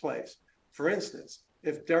took place. For instance,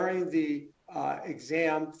 if during the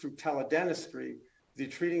exam through teledentistry, the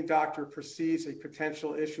treating doctor perceives a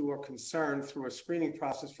potential issue or concern through a screening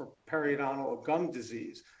process for periodontal or gum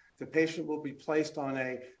disease, the patient will be placed on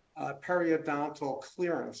a periodontal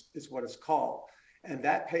clearance, is what it's called. And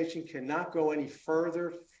that patient cannot go any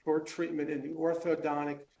further for treatment in the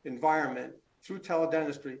orthodontic environment through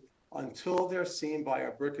teledentistry until they're seen by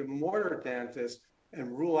a brick and mortar dentist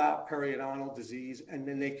and rule out periodontal disease, and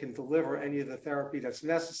then they can deliver any of the therapy that's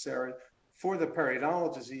necessary for the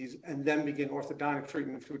periodontal disease and then begin orthodontic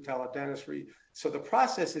treatment through teledentistry. So the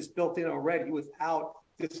process is built in already without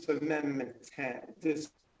this amendment 10,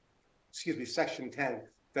 section 10,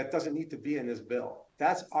 that doesn't need to be in this bill.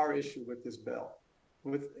 That's our issue with this bill.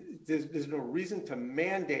 There's no reason to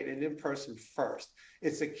mandate an in-person first.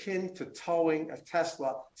 It's akin to towing a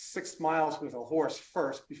Tesla 6 miles with a horse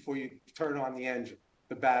first before you turn on the engine,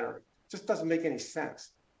 the battery. It just doesn't make any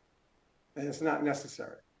sense, and it's not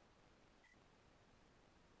necessary.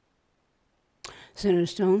 Senator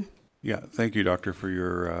Stone? Yeah, thank you, Doctor, for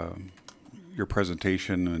your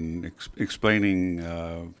presentation and explaining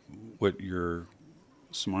what your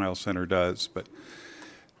Smile Center does. But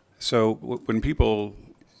So when people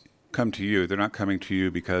come to you, they're not coming to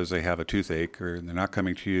you because they have a toothache, or they're not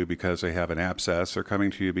coming to you because they have an abscess. They're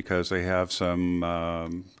coming to you because they have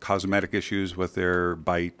some cosmetic issues with their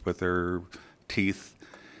bite, with their teeth,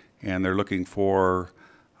 and they're looking for,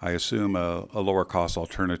 I assume, a lower cost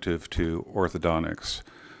alternative to orthodontics.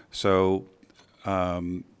 So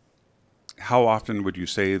how often would you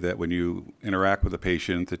say that when you interact with a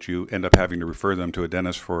patient that you end up having to refer them to a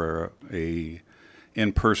dentist for a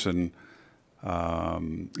in-person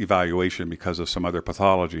evaluation because of some other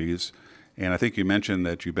pathologies? And I think you mentioned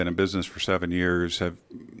that you've been in business for 7 years. Have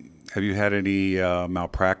you had any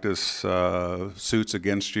malpractice suits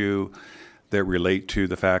against you that relate to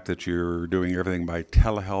the fact that you're doing everything by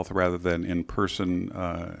telehealth rather than in-person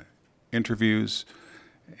interviews?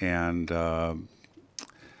 And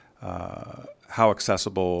how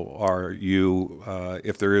accessible are you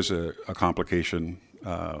if there is a complication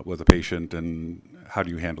with a patient, and how do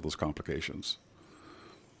you handle those complications?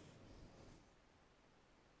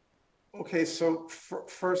 Okay, so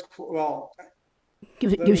first, well,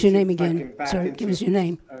 Give us your name again. Sorry, give us your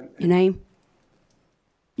name. Your name?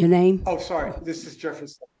 Your name? Oh, sorry. This is Jeffrey.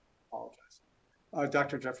 I apologize.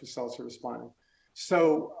 Dr. Jeffrey Seltzer responding.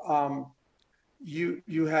 So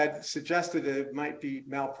you had suggested that it might be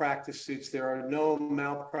malpractice suits. There are no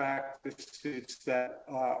malpractice suits that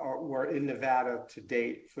were in Nevada to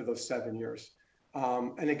date for those 7 years.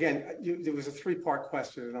 And again, there was a three-part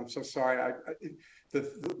question, and I'm so sorry.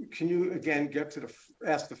 Can you again get to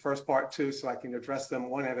ask the first part too, so I can address them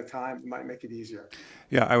one at a time? It might make it easier.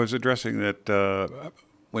 Yeah, I was addressing that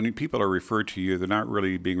when people are referred to you, they're not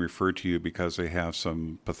really being referred to you because they have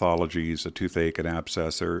some pathologies, a toothache, an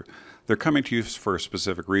abscess. They're coming to you for a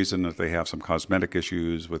specific reason. If they have some cosmetic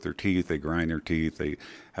issues with their teeth, they grind their teeth, they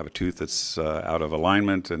have a tooth that's out of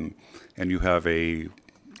alignment, and you have a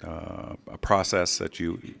process that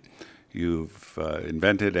you've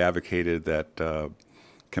invented, advocated, that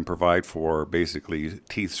can provide for basically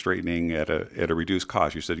teeth straightening at a reduced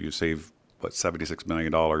cost. You said you save $76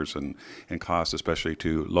 million in costs, especially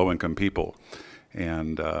to low-income people,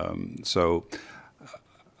 and so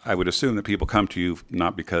I would assume that people come to you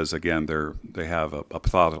not because, again, they have a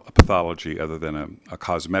pathology other than a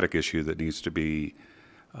cosmetic issue that needs to be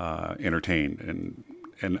entertained.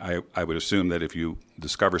 And I would assume that if you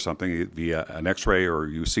discover something via an X-ray, or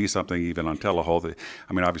you see something even on telehealth,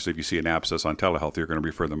 I mean, obviously, if you see an abscess on telehealth, you're going to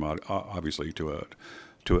refer them obviously to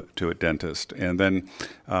a dentist. And then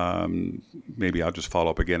maybe I'll just follow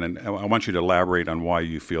up again, and I want you to elaborate on why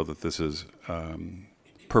you feel that this is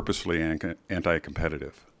purposely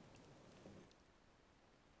anti-competitive.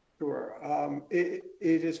 Sure. It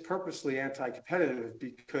is purposely anti-competitive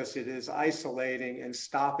because it is isolating and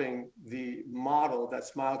stopping the model that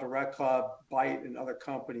Smile Direct Club, Bite, and other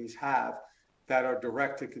companies have that are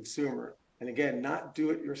direct to consumer. And again, not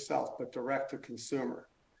do it yourself, but direct to consumer.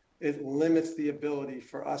 It limits the ability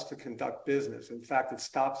for us to conduct business. In fact, it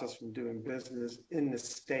stops us from doing business in the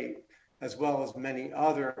state, as well as many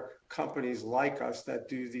other companies like us that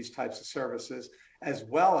do these types of services, as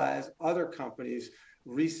well as other companies,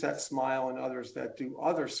 Reset Smile and others, that do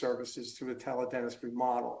other services through a teledentistry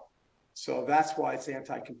model. So that's why it's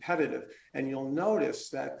anti-competitive. And you'll notice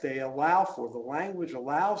that the language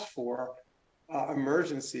allows for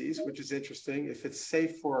emergencies, which is interesting. If it's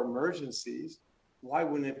safe for emergencies, why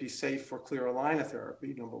wouldn't it be safe for clear aligner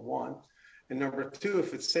therapy, number one? And number two,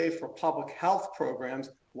 if it's safe for public health programs,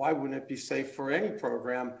 why wouldn't it be safe for any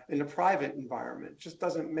program in a private environment? It just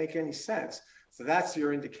doesn't make any sense. So that's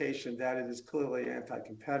your indication that it is clearly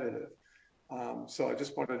anti-competitive. So I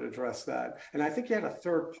just wanted to address that. And I think you had a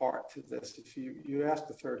third part to this. If you asked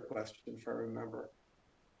the third question, if I remember.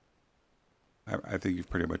 I think you've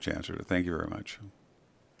pretty much answered it. Thank you very much.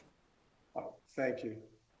 Oh, thank you.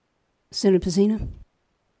 Senator Pezzina?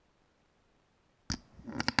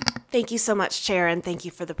 Thank you so much, Chair, and thank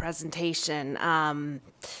you for the presentation. I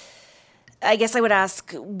guess I would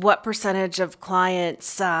ask, what percentage of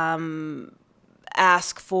clients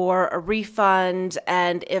ask for a refund,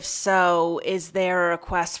 and if so, is there a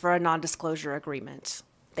request for a non-disclosure agreement?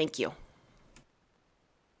 Thank you.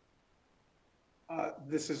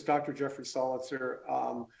 This is Dr. Jeffrey Solitzer.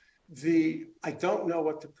 I don't know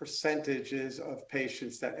what the percentage is of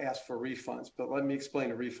patients that ask for refunds, but let me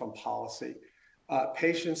explain a refund policy.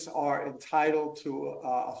 Patients are entitled to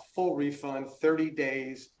a full refund 30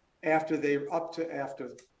 days after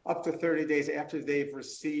up to 30 days after they've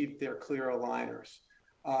received their clear aligners.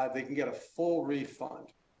 They can get a full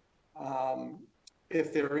refund.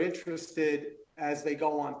 If they're interested, as they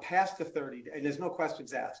go on past the 30 days, and there's no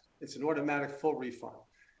questions asked, it's an automatic full refund.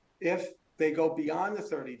 If they go beyond the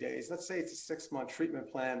 30 days, let's say it's a 6-month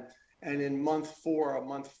treatment plan, and in month 4 or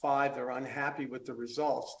month 5, they're unhappy with the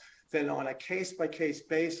results, then on a case-by-case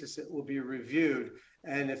basis, it will be reviewed.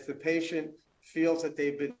 And if the patient feels that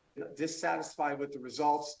they've been dissatisfied with the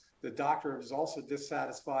results, the doctor is also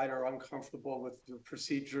dissatisfied or uncomfortable with the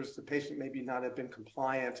procedures, the patient maybe not have been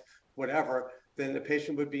compliant, whatever, then the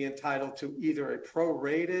patient would be entitled to either a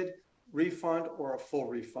prorated refund or a full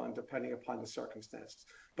refund, depending upon the circumstances.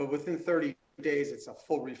 But within 30 days, it's a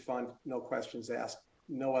full refund, no questions asked,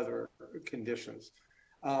 no other conditions.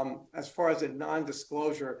 As far as a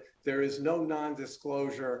non-disclosure, there is no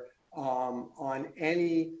non-disclosure on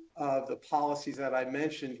any of the policies that I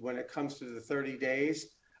mentioned when it comes to the 30 days.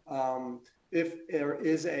 If there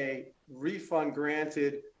is a refund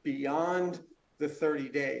granted beyond the 30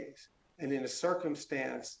 days, and in a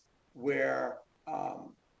circumstance where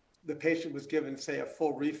the patient was given, say, a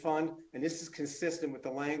full refund, and this is consistent with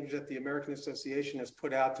the language that the American Association has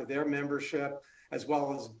put out to their membership, as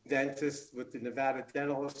well as dentists with the Nevada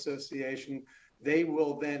Dental Association, they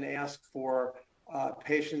will then ask for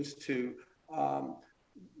patients to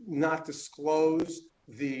not disclose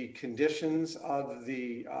the conditions of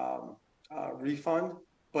the refund,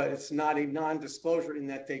 but it's not a non-disclosure in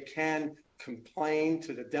that they can complain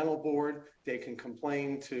to the dental board, they can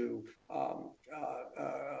complain to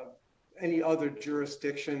any other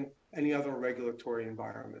jurisdiction, any other regulatory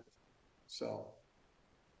environment. So.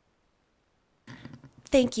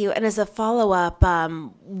 Thank you. And as a follow-up,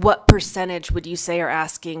 what percentage would you say are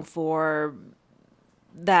asking for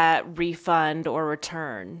that refund or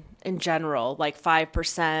return in general, like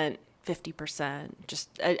 5%, 50%,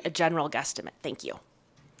 just a general guesstimate? Thank you.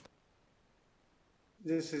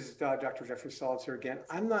 This is Dr. Jeffrey Solitzer again.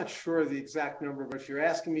 I'm not sure the exact number, but if you're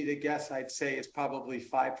asking me to guess, I'd say it's probably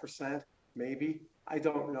 5%, maybe. I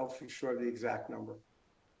don't know for sure the exact number.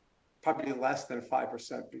 Probably less than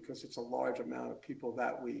 5% because it's a large amount of people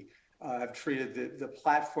that we have treated. The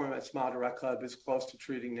platform at Smile Direct Club is close to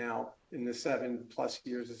treating now in the 7+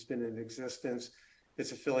 years it's been in existence.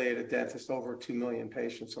 It's affiliated dentists, over 2 million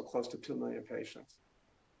patients, so close to 2 million patients.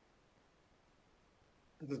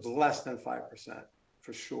 It's less than 5%,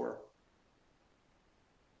 for sure.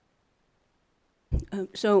 I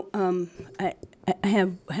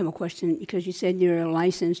have a question, because you said you're a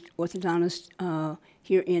licensed orthodontist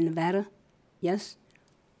here in Nevada, yes?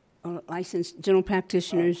 Or licensed general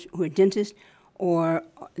practitioners who are dentists, or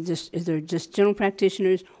is there just general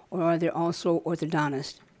practitioners, or are there also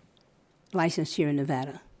orthodontists licensed here in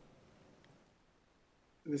Nevada?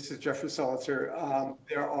 This is Jeffrey Solitzer.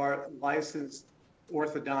 There are licensed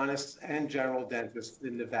orthodontists and general dentists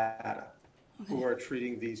in Nevada who are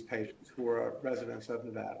treating these patients who are residents of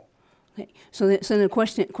Nevada. Okay. So the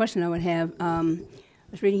question I would have, I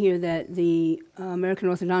was reading here that the American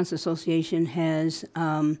Orthodontist Association has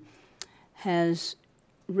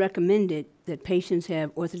recommended that patients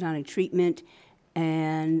have orthodontic treatment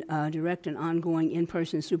and direct and ongoing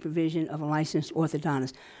in-person supervision of a licensed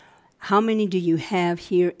orthodontist. How many do you have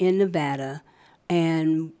here in Nevada,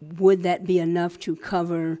 and would that be enough to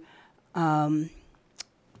cover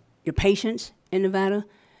your patients in Nevada?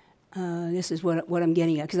 This is what I'm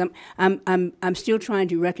getting at, because I'm still trying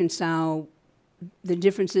to reconcile the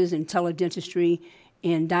differences in teledentistry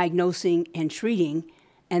in diagnosing and treating,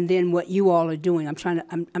 and then what you all are doing. I'm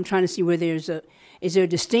trying to see where is there a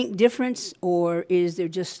distinct difference, or is there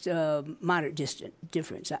just a moderate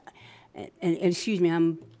difference? And excuse me,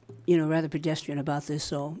 I'm rather pedestrian about this,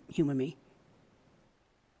 so humor me.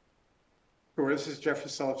 Sure, this is Jeffrey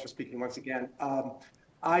Solitzer speaking once again.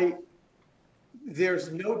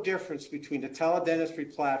 There's no difference between the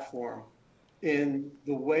teledentistry platform in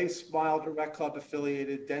the way Smile Direct Club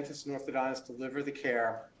affiliated dentists and orthodontists deliver the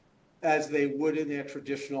care as they would in their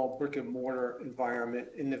traditional brick and mortar environment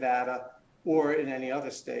in Nevada or in any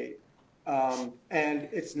other state. And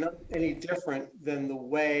it's not any different than the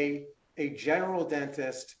way a general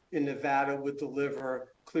dentist in Nevada would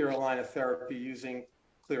deliver clear aligner therapy using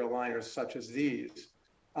clear aligners such as these.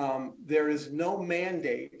 There is no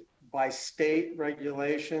mandate by state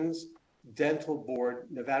regulations, dental board,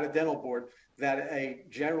 Nevada Dental Board, that a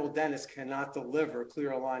general dentist cannot deliver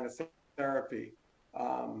clear aligner therapy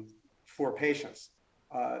for patients.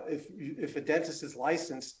 If a dentist is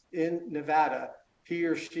licensed in Nevada, he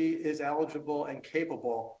or she is eligible and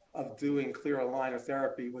capable of doing clear aligner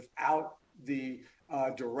therapy without the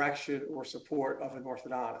direction or support of an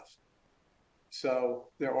orthodontist. So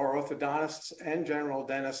there are orthodontists and general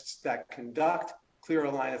dentists that conduct clear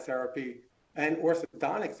aligner therapy and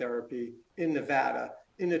orthodontic therapy in Nevada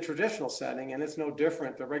in a traditional setting, and it's no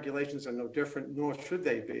different. The regulations are no different, nor should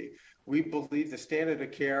they be. We believe the standard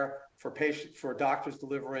of care for doctors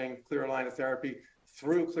delivering clear aligner therapy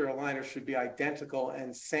through clear aligners should be identical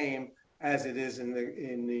and same as it is in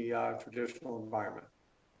the traditional environment.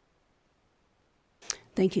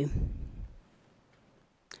 Thank you.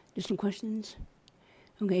 Just some questions?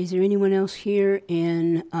 Okay, is there anyone else here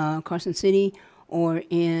in Carson City or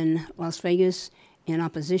in Las Vegas in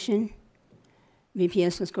opposition?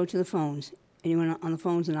 VPS, let's go to the phones. Anyone on the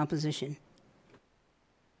phones in opposition?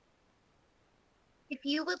 If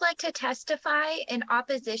you would like to testify in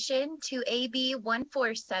opposition to AB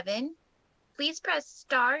 147, please press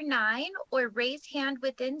 *9 or raise hand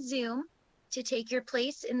within Zoom to take your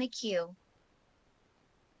place in the queue.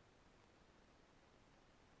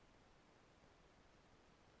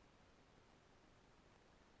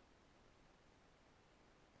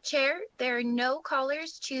 Chair, there are no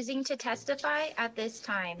callers choosing to testify at this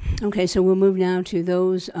time. Okay, so we'll move now to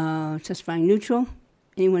those testifying neutral.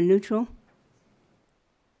 Anyone neutral?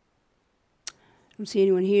 Don't see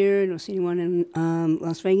anyone here. Don't see anyone in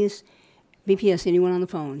Las Vegas. BPS, anyone on the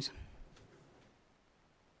phones?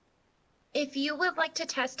 If you would like to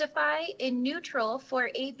testify in neutral for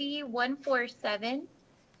AB 147,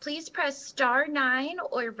 please press *9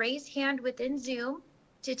 or raise hand within Zoom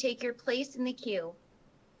to take your place in the queue.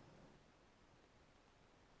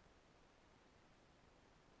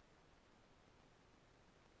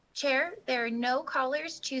 Chair, there are no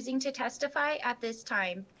callers choosing to testify at this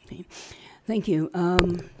time. Okay. Thank you.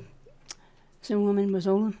 Senatorwoman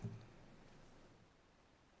Mazzola?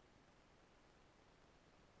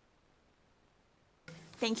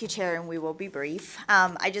 Thank you, Chair, and we will be brief.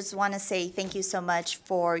 I just want to say thank you so much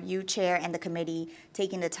for you, Chair, and the committee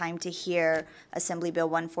taking the time to hear Assembly Bill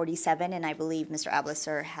 147, and I believe Mr.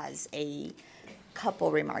 Ablisser has a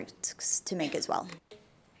couple remarks to make as well.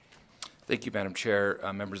 Thank you, Madam Chair,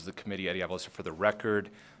 members of the committee, Eddie Ablisser for the record.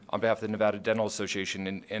 On behalf of the Nevada Dental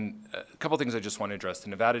Association, and a couple things I just want to address. The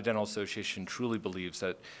Nevada Dental Association truly believes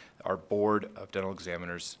that our board of dental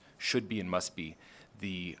examiners should be and must be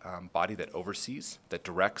the body that oversees, that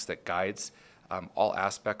directs, that guides all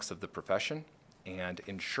aspects of the profession and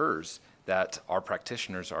ensures that our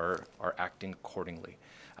practitioners are acting accordingly.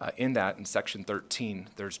 In that, in Section 13,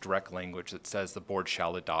 there's direct language that says the board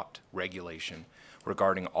shall adopt regulation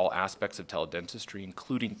regarding all aspects of teledentistry,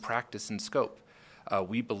 including practice and scope.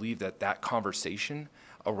 We believe that that conversation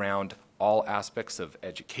around all aspects of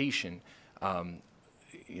education,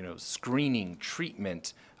 screening,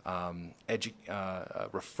 treatment,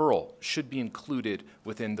 referral should be included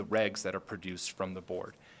within the regs that are produced from the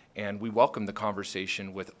board. And we welcome the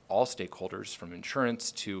conversation with all stakeholders, from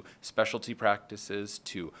insurance to specialty practices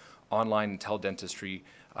to online teledentistry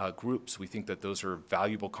groups. We think that those are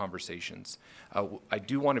valuable conversations. I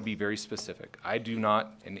do want to be very specific. I do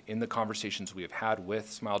not, and in the conversations we have had with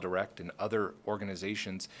Smile Direct and other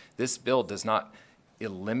organizations, this bill does not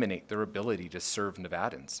eliminate their ability to serve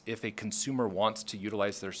Nevadans. If a consumer wants to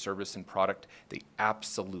utilize their service and product, they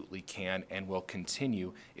absolutely can and will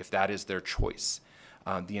continue if that is their choice.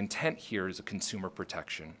 The intent here is a consumer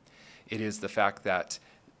protection. It is the fact that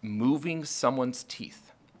moving someone's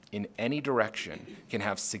teeth in any direction can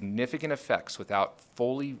have significant effects without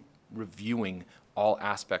fully reviewing all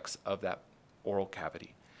aspects of that oral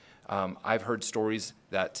cavity. I've heard stories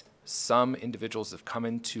that some individuals have come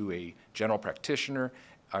into a general practitioner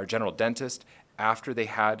or general dentist after they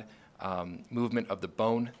had movement of the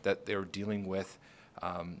bone that they were dealing with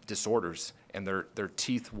disorders, and their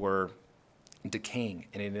teeth were decaying,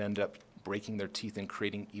 and it ended up breaking their teeth and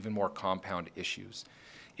creating even more compound issues.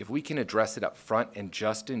 If we can address it up front and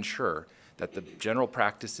just ensure that the general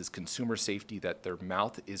practice is consumer safety, that their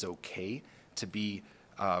mouth is okay to be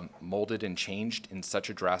molded and changed in such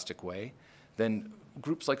a drastic way, then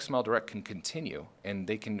groups like Smile Direct can continue, and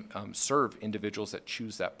they can serve individuals that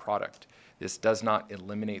choose that product. This does not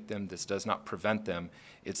eliminate them. This does not prevent them.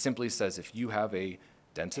 It simply says if you have a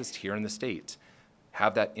dentist here in the state,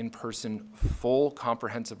 have that in-person full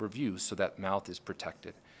comprehensive review so that mouth is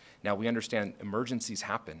protected. Now, we understand emergencies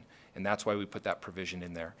happen, and that's why we put that provision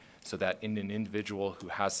in there, so that an individual who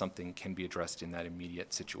has something can be addressed in that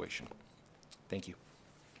immediate situation. Thank you.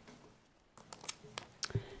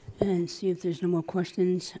 And see if there's no more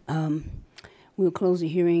questions. We'll close the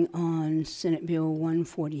hearing on Senate Bill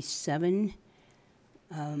 147.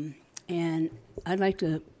 And I'd like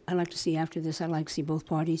to see after this, I'd like to see both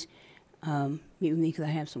parties meet with me because I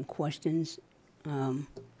have some questions.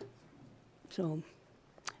 So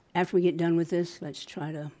after we get done with this, let's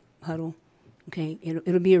try to huddle. Okay,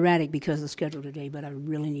 it'll be erratic because of the schedule today, but I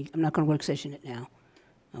really need, I'm not going to work session it now.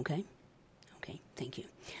 Okay? Okay, thank you.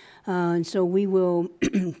 And so we will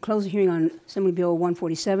close the hearing on Assembly Bill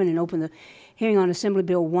 147 and open the hearing on Assembly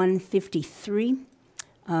Bill 153,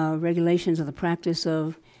 regulations of the practice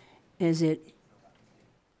of, is it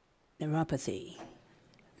neuropathy?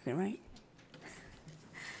 Is that right?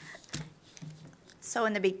 So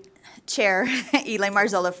in the Chair, Elaine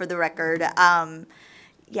Marzola for the record.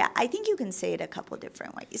 Yeah, I think you can say it a couple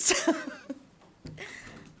different ways.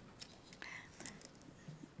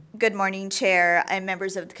 Good morning, Chair and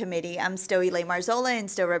members of the committee. I'm still Elaine Marzola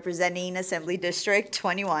and still representing Assembly District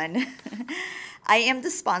 21. I am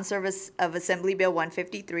the sponsor of Assembly Bill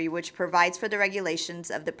 153, which provides for the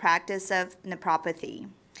regulations of the practice of nephropathy.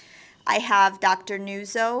 I have Dr.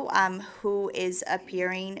 Nuzzo, who is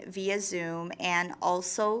appearing via Zoom, and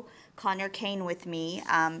also Connor Kane with me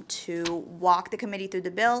to walk the committee through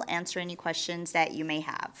the bill, answer any questions that you may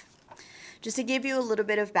have. Just to give you a little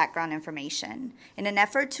bit of background information, in an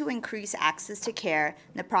effort to increase access to care,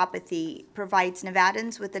 nephropathy provides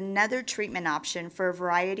Nevadans with another treatment option for a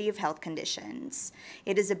variety of health conditions.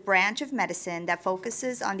 It is a branch of medicine that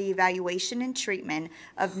focuses on the evaluation and treatment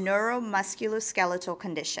of neuromusculoskeletal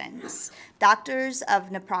conditions. Doctors of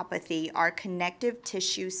nephropathy are connective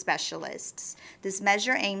tissue specialists. This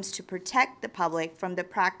measure aims to protect the public from the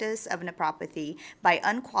practice of nephropathy by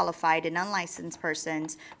unqualified and unlicensed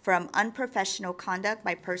persons from unprofessional conduct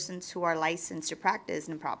by persons who are licensed to practice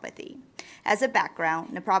nephropathy. As a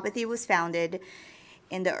background, nephropathy was founded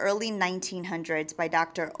in the early 1900s by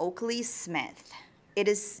Dr. Oakley Smith. It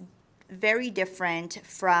is very different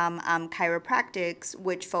from chiropractics,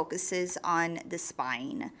 which focuses on the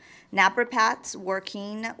spine. Napropaths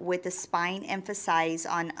working with the spine emphasize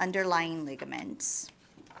on underlying ligaments.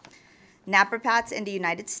 Napropaths in the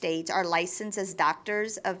United States are licensed as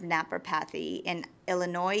doctors of naturopathy in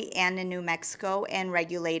Illinois and in New Mexico and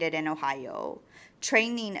regulated in Ohio.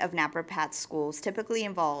 Training of napropath schools typically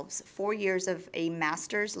involves 4 years of a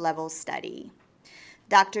master's level study.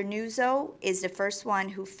 Dr. Nuzzo is the first one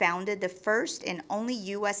who founded the first and only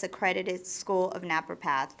U.S. accredited school of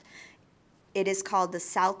napropath. It is called the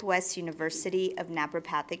Southwest University of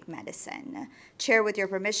Naturopathic Medicine. Chair, with your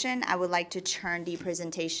permission, I would like to turn the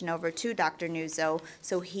presentation over to Dr. Nuzzo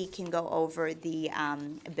so he can go over the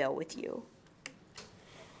bill with you.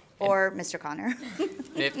 Or Mr. Connor.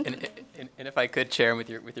 and if I could, Chair, with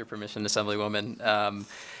your permission, Assemblywoman.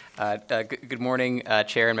 Good morning,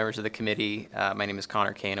 Chair and members of the committee. My name is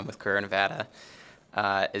Connor Kane. I'm with Carrera, Nevada.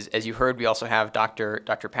 As you heard, we also have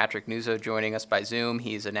Dr. Patrick Nuzzo joining us by Zoom.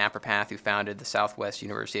 He's a napropath who founded the Southwest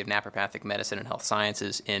University of Naturopathic Medicine and Health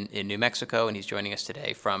Sciences in New Mexico, and he's joining us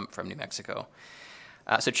today from New Mexico.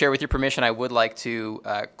 So, Chair, with your permission, I would like to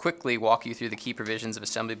quickly walk you through the key provisions of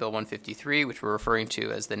Assembly Bill 153, which we're referring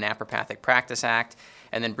to as the Naturopathic Practice Act,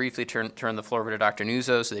 and then briefly turn the floor over to Dr.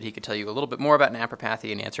 Nuzzo so that he could tell you a little bit more about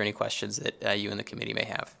naturopathy and answer any questions that you and the committee may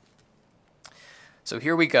have. So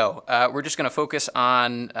here we go. We're just going to focus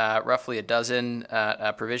on roughly a dozen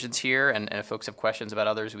provisions here, and if folks have questions about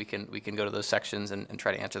others, we can go to those sections and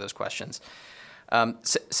try to answer those questions.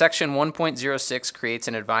 Section 1.06 creates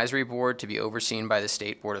an advisory board to be overseen by the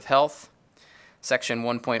State Board of Health. Section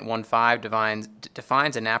 1.15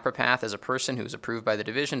 defines a napropath as a person who is approved by the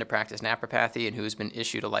division to practice naturopathy and who has been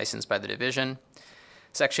issued a license by the division.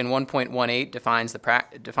 Section 1.18 defines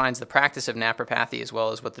the practice of naturopathy as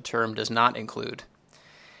well as what the term does not include.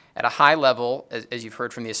 At a high level, as you've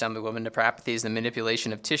heard from the Assemblywoman, naturopathy is the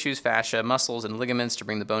manipulation of tissues, fascia, muscles, and ligaments to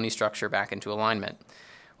bring the bony structure back into alignment.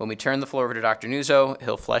 When we turn the floor over to Dr. Nuzzo,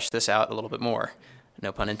 he'll flesh this out a little bit more.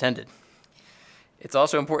 No pun intended. It's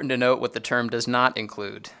also important to note what the term does not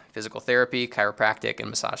include: physical therapy, chiropractic, and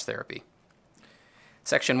massage therapy.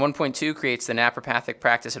 Section 1.2 creates the Naturopathic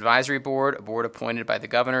Practice Advisory Board, a board appointed by the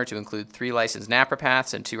governor to include 3 licensed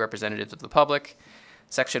naturopaths and 2 representatives of the public.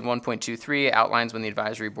 Section 1.23 outlines when the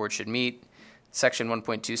advisory board should meet. Section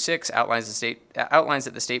 1.26 outlines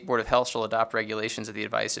that the State Board of Health shall adopt regulations at the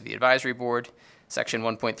advice of the advisory board. Section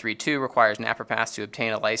 1.32 requires naturopaths to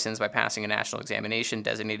obtain a license by passing a national examination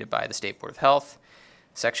designated by the State Board of Health.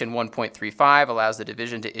 Section 1.35 allows the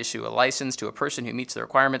division to issue a license to a person who meets the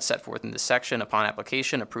requirements set forth in this section upon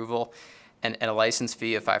application, approval, and a license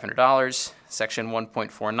fee of $500. Section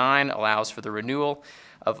 1.49 allows for the renewal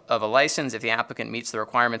of a license if the applicant meets the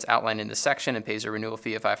requirements outlined in this section and pays a renewal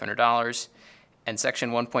fee of $500. And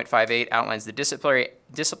Section 1.58 outlines the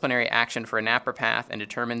disciplinary action for a napropath and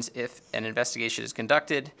determines if an investigation is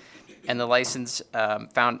conducted and the license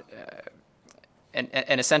found.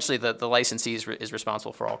 And essentially, the licensee is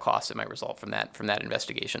responsible for all costs that might result from that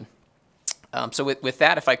investigation. So with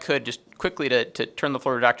that, if I could just quickly to turn the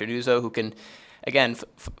floor to Dr. Nuzzo, who can again,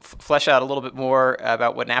 flesh out a little bit more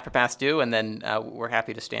about what naturopaths do, and then we're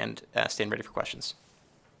happy to stand ready for questions.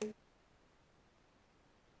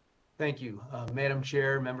 Thank you, Madam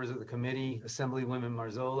Chair, members of the committee, Assemblywoman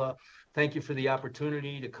Marzola. Thank you for the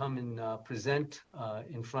opportunity to come and present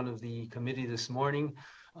in front of the committee this morning.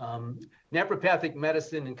 Naturopathic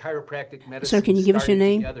medicine and chiropractic medicine. Sir, can you give us your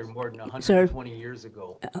name? Together more than 120 Sir, years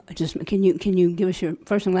ago. Just can you give us your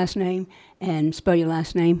first and last name and spell your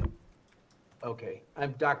last name? Okay,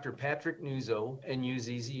 I'm Dr. Patrick Nuzzo,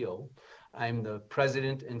 N-U-Z-Z-O. I'm the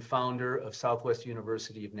president and founder of Southwest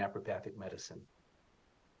University of Naturopathic Medicine.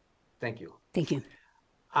 Thank you. Thank you.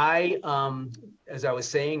 As I was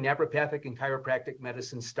saying, naturopathic and chiropractic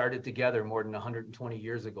medicine started together more than 120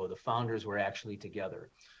 years ago. The founders were actually together.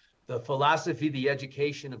 The philosophy, the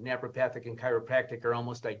education of naturopathic and chiropractic are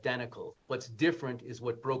almost identical. What's different is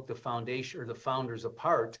what broke the foundation or the founders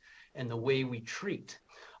apart and the way we treat.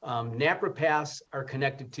 Naturopaths are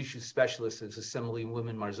connective tissue specialists, as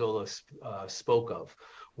Assemblywoman Marzola spoke of.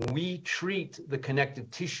 We treat the connective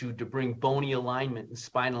tissue to bring bony alignment and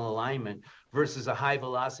spinal alignment versus a high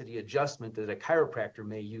velocity adjustment that a chiropractor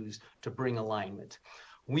may use to bring alignment.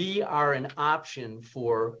 We are an option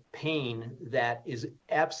for pain that is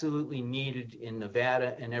absolutely needed in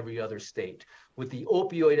Nevada and every other state. With the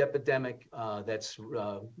opioid epidemic that's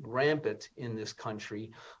rampant in this country,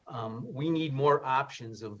 we need more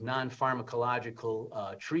options of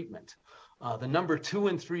non-pharmacological treatment. The number 2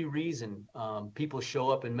 and 3 reason people show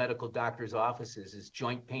up in medical doctors' offices is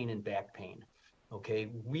joint pain and back pain. Okay,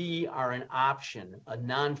 we are an option, a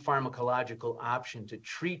non-pharmacological option to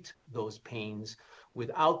treat those pains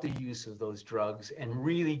without the use of those drugs and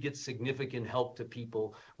really get significant help to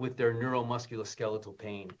people with their neuromusculoskeletal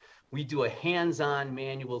pain. We do a hands-on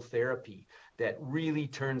manual therapy that really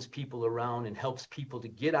turns people around and helps people to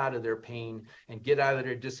get out of their pain and get out of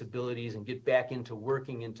their disabilities and get back into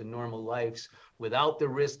working into normal lives without the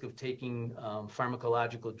risk of taking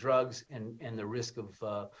pharmacological drugs and the risk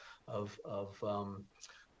of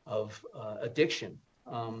addiction.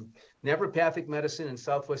 Naturopathic medicine and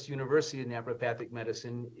Southwest University of Naturopathic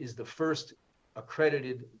Medicine is the first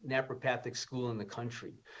accredited naturopathic school in the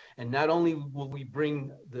country. And not only will we bring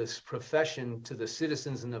this profession to the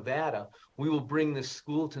citizens of Nevada, we will bring this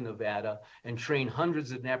school to Nevada and train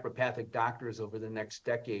hundreds of naturopathic doctors over the next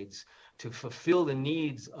decades to fulfill the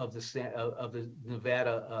needs of the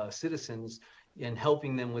Nevada citizens in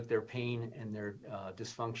helping them with their pain and their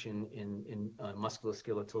dysfunction in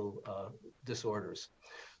musculoskeletal disorders.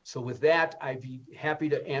 So with that, I'd be happy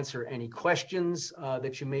to answer any questions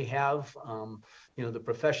that you may have. You know, the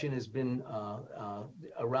profession has been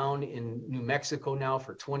around in New Mexico now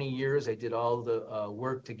for 20 years. I did all the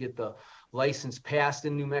work to get the license passed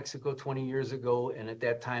in New Mexico 20 years ago. And at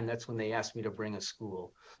that time, that's when they asked me to bring a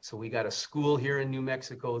school. So we got a school here in New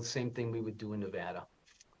Mexico, the same thing we would do in Nevada.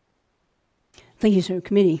 Thank you, sir.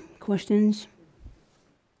 Committee, questions?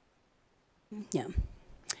 Yeah.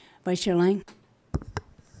 Vice Chair Lang.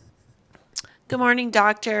 Good morning,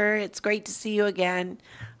 doctor. It's great to see you again.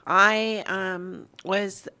 I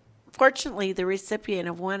was fortunately the recipient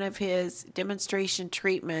of one of his demonstration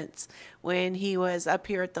treatments when he was up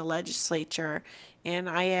here at the legislature, and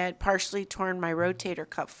I had partially torn my rotator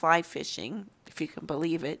cuff fly fishing, if you can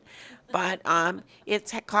believe it. But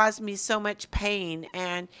it's caused me so much pain,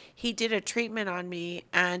 and he did a treatment on me,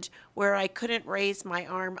 and where I couldn't raise my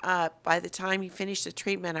arm up, by the time he finished the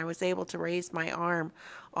treatment, I was able to raise my arm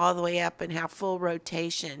all the way up and have full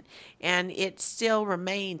rotation, and it still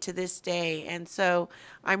remained to this day. And so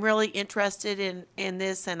I'm really interested in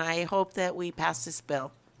this, and I hope that we pass this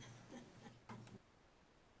bill.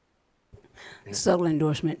 Subtle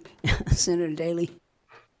endorsement. Senator Daley.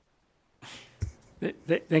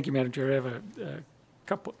 Thank you, Madam Chair. I have a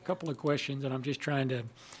couple of questions, and I'm just trying to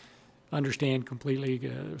understand completely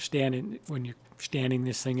when you're standing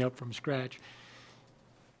this thing up from scratch.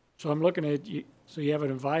 So I'm looking at you. So you have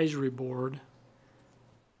an advisory board,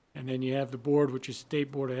 and then you have the board, which is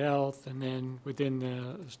State Board of Health, and then within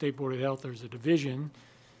the State Board of Health, there's a division,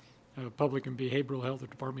 Public and Behavioral Health, or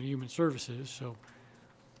Department of Human Services. So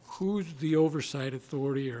who's the oversight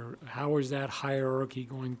authority, or how is that hierarchy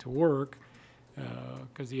going to work?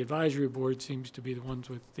 Because the advisory board seems to be the ones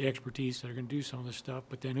with the expertise that are going to do some of this stuff,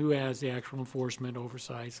 but then who has the actual enforcement,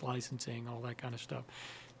 oversight, licensing, all that kind of stuff?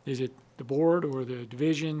 Is it the board or the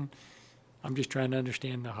division? I'm just trying to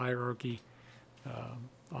understand the hierarchy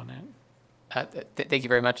on that. Thank you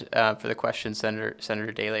very much for the question,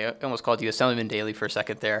 Senator Daley. I almost called you Assemblyman Daley for a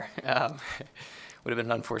second there. Would have been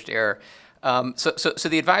an unforced error. So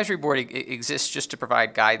the advisory board exists just to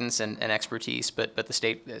provide guidance and expertise, but the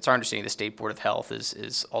state, it's our understanding the State Board of Health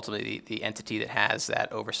is ultimately the entity that has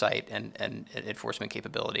that oversight and enforcement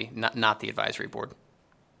capability, not the advisory board.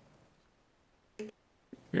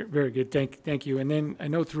 Very good, thank you. And then I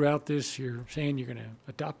know throughout this, you're saying you're gonna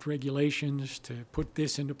adopt regulations to put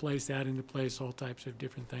this into place, that into place, all types of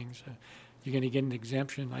different things. You're going to get an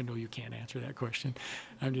exemption? I know you can't answer that question.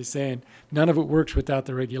 I'm just saying none of it works without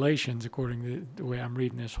the regulations, according to the way I'm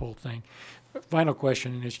reading this whole thing. Final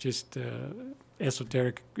question, and it's just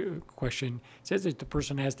esoteric question. It says that the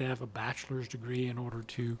person has to have a bachelor's degree in order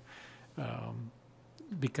to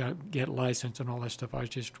get licensed and all that stuff. I was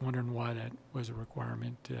just wondering why that was a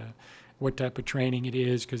requirement, what type of training it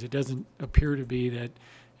is, because it doesn't appear to be that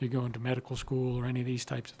you're going to medical school or any of these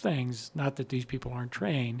types of things. Not that these people aren't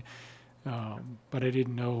trained, but I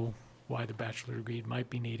didn't know why the bachelor degree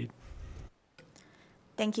might be needed.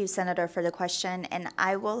 Thank you, Senator, for the question. And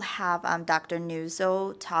I will have Dr.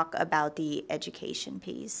 Nuzzo talk about the education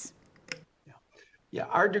piece. Yeah,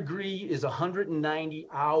 our degree is 190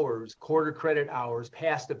 hours, quarter credit hours,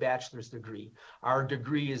 past a bachelor's degree. Our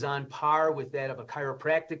degree is on par with that of a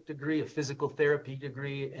chiropractic degree, a physical therapy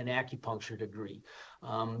degree, an acupuncture degree.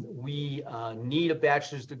 We need a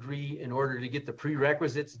bachelor's degree in order to get the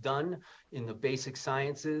prerequisites done in the basic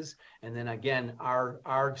sciences. And then again,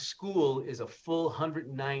 our school is a full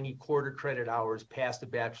 190 quarter credit hours past a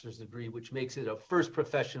bachelor's degree, which makes it a first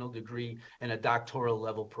professional degree and a doctoral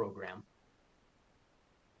level program.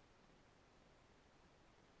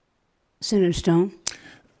 Senator Stone.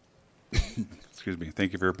 Excuse me.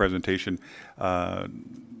 Thank you for your presentation.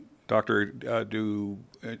 Doctor, do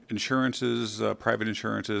insurances, private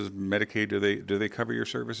insurances, Medicaid, do they cover your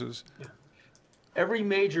services? Yeah. Every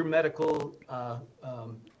major medical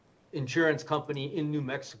insurance company in New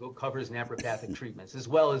Mexico covers naturopathic treatments, as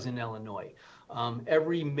well as in Illinois.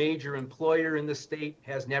 Every major employer in the state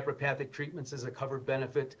has naturopathic treatments as a covered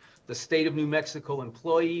benefit. The state of New Mexico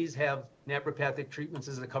employees have naturopathic treatments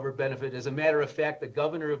as a covered benefit. As a matter of fact, the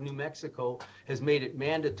governor of New Mexico has made it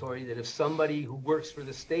mandatory that if somebody who works for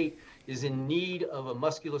the state is in need of a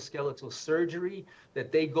musculoskeletal surgery,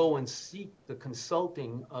 that they go and seek the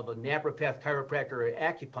consulting of a naturopath, chiropractor, or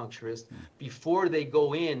acupuncturist before they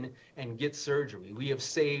go in and get surgery. We have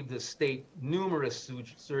saved the state numerous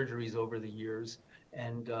surgeries over the years,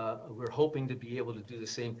 and we're hoping to be able to do the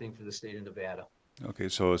same thing for the state of Nevada. Okay,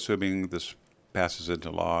 so assuming this passes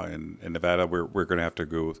into law in Nevada, we're going to have to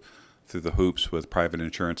go through the hoops with private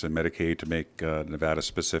insurance and Medicaid to make Nevada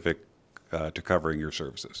specific to covering your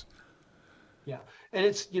services. Yeah, and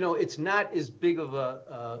it's not as big of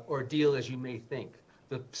a ordeal as you may think.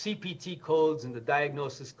 The CPT codes and the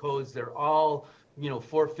diagnosis codes, they're all,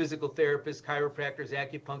 for physical therapists, chiropractors,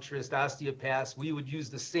 acupuncturists, osteopaths. We would use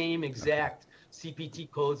the same exact CPT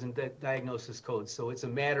codes and diagnosis codes. So it's a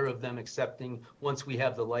matter of them accepting once we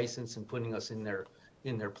have the license and putting us in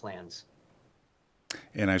their plans.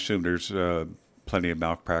 And I assume there's plenty of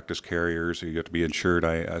malpractice carriers. You have to be insured,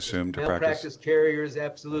 I assume, to practice. Malpractice carriers,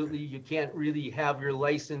 absolutely. You can't really have your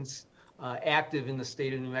license active in the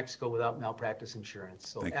state of New Mexico without malpractice insurance.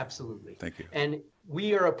 So absolutely. Thank you. And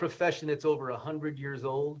we are a profession that's over 100 years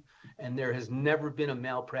old, and there has never been a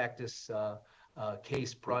malpractice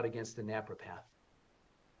case brought against a naturopath.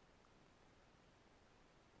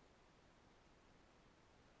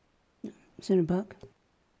 Senator Buck.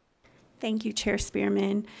 Thank you, Chair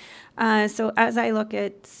Spearman. So as I look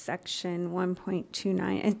at section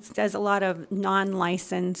 1.29, it says a lot of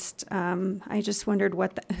non-licensed. I just wondered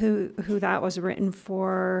who that was written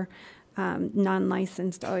for.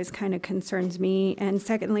 Non-licensed always kind of concerns me. And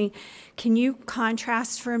secondly, can you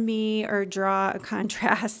contrast for me or draw a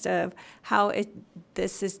contrast of how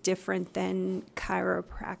this is different than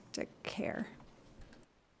chiropractic care?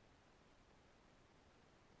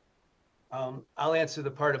 I'll answer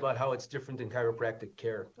the part about how it's different than chiropractic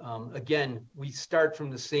care. Again, we start from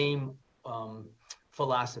the same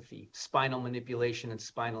philosophy, spinal manipulation and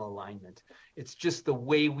spinal alignment. It's just the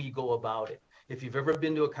way we go about it. If you've ever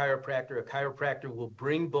been to a chiropractor will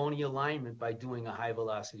bring bony alignment by doing a high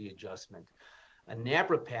velocity adjustment. A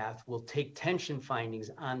naturopath will take tension findings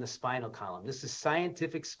on the spinal column. This is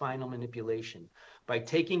scientific spinal manipulation. By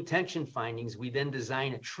taking tension findings, we then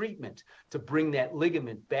design a treatment to bring that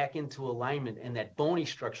ligament back into alignment and that bony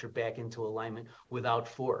structure back into alignment without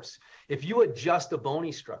force. If you adjust a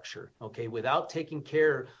bony structure, okay, without taking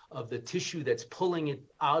care of the tissue that's pulling it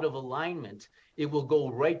out of alignment, it will go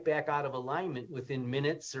right back out of alignment within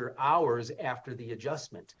minutes or hours after the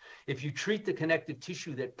adjustment. If you treat the connective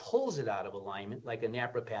tissue that pulls it out of alignment, like a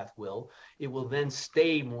naturopath will, it will then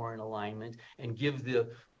stay more in alignment and give the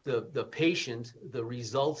the patient the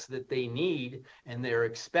results that they need and they're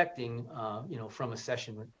expecting, from a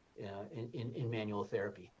session in manual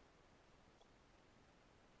therapy.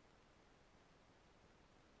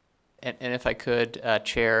 And if I could,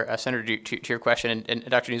 Chair, Senator, to your question, and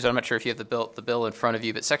Dr. Nuzzo, I'm not sure if you have the bill in front of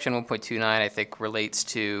you, but Section 1.29, I think, relates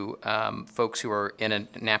to folks who are in a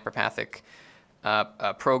naturopathic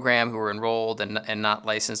program who are enrolled and not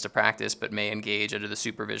licensed to practice, but may engage under the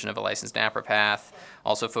supervision of a licensed naturopath.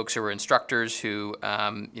 Also, folks who are instructors who,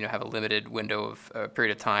 have a limited window of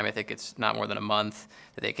period of time. I think it's not more than a month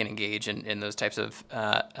that they can engage in those types of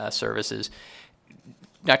services.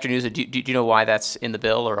 Dr. Nuzzo, do you know why that's in the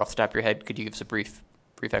bill, or off the top of your head, could you give us a brief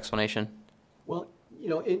explanation? Well,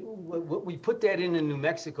 what we put that in New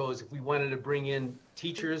Mexico is if we wanted to bring in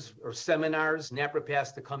teachers or seminars,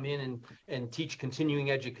 naturopaths to come in and teach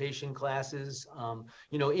continuing education classes.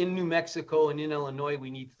 In New Mexico and in Illinois,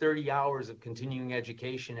 we need 30 hours of continuing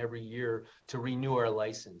education every year to renew our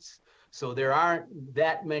license. So there aren't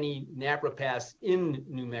that many naturopaths in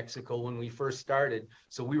New Mexico when we first started.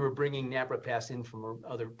 So we were bringing naturopaths in from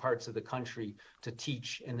other parts of the country to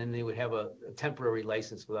teach, and then they would have a temporary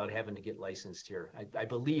license without having to get licensed here. I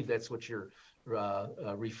believe that's what you're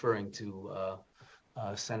referring to,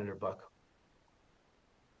 Senator Buck.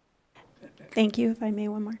 Thank you, if I may,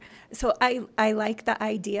 one more. So I like the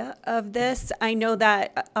idea of this. I know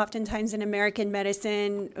that oftentimes in American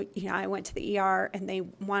medicine, I went to the ER and they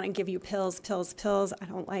want to give you pills. I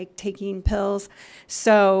don't like taking pills.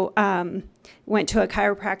 So went to a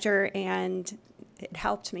chiropractor and it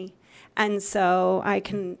helped me. And so I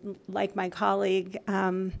can, like my colleague,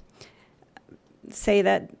 say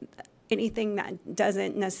that anything that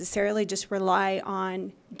doesn't necessarily just rely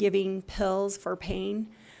on giving pills for pain,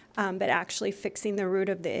 but actually fixing the root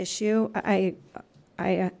of the issue, I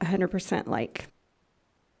 100% like.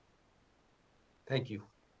 Thank you.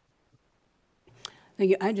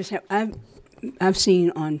 Thank you. I've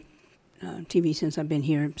seen on TV since I've been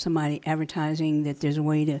here somebody advertising that there's a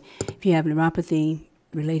way to, if you have neuropathy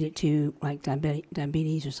related to like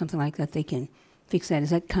diabetes or something like that, they can fix that. Is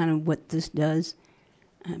that kind of what this does?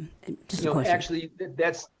 Just a question. Actually,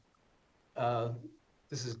 that's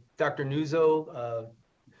this is Dr. Nuzzo.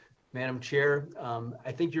 Madam Chair,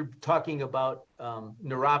 I think you're talking about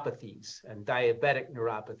neuropathies and diabetic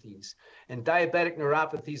neuropathies. And diabetic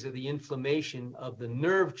neuropathies are the inflammation of the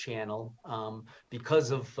nerve channel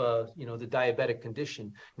because of the diabetic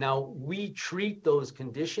condition. Now, we treat those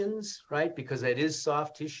conditions, right, because that is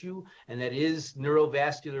soft tissue and that is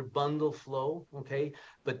neurovascular bundle flow, okay?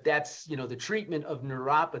 But that's, the treatment of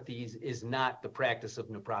neuropathies is not the practice of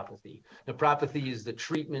nephropathy. Nephropathy is the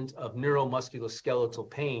treatment of neuromusculoskeletal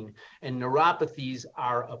pain, and neuropathies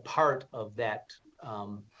are a part of that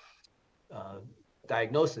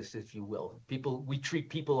diagnosis, if you will. We treat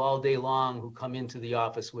people all day long who come into the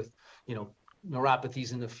office with,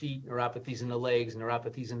 neuropathies in the feet, neuropathies in the legs,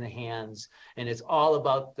 neuropathies in the hands. And it's all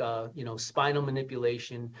about, spinal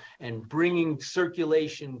manipulation and bringing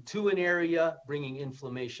circulation to an area, bringing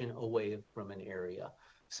inflammation away from an area.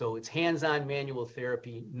 So it's hands-on manual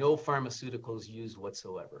therapy, no pharmaceuticals used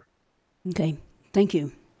whatsoever. Okay, thank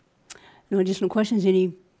you. No additional questions?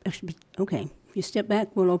 Okay, if you step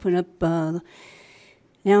back, we'll open up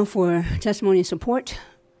now for testimony and support.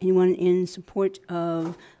 Anyone in support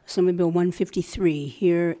of Assembly Bill 153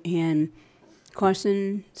 here in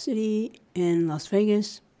Carson City and Las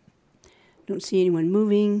Vegas? Don't see anyone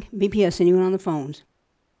moving. BPS, anyone on the phones?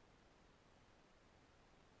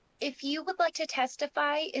 If you would like to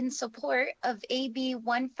testify in support of AB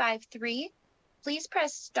 153, please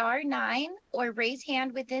press star 9 or raise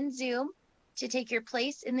hand within Zoom to take your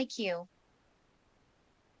place in the queue.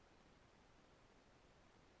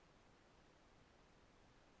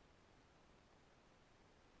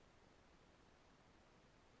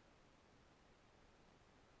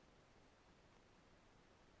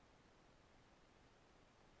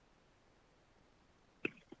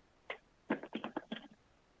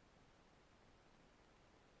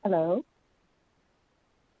 Hello.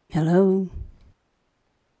 Hello.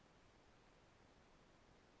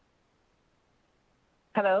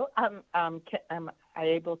 Hello. Am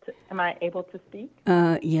I able to speak?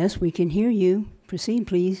 Yes, we can hear you. Proceed,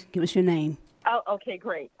 please. Give us your name. Oh, okay,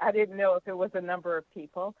 great. I didn't know if it was a number of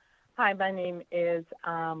people. Hi, my name is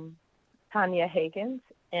Tanya Hagans,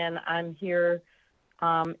 and I'm here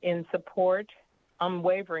in support,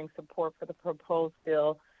 unwavering support for the proposed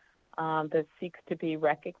bill that seeks to be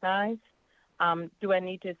recognized. Do I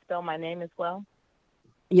need to spell my name as well?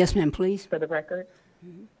 Yes, ma'am, please. For the record?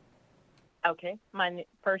 Mm-hmm. Okay. My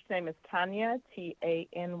first name is Tanya,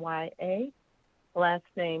 Tanya, last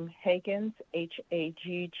name Haggins,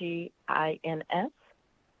 Haggins.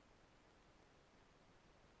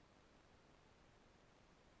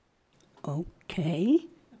 Okay.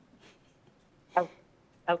 Oh,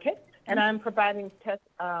 okay. And I'm providing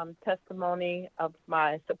testimony of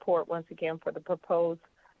my support once again for the proposed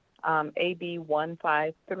AB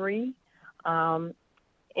 153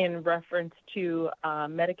 in reference to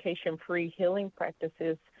medication-free healing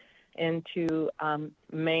practices into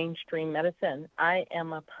mainstream medicine. I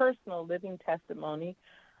am a personal living testimony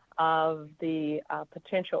of the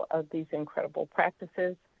potential of these incredible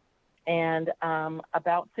practices. And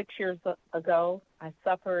about 6 years ago, I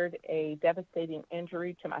suffered a devastating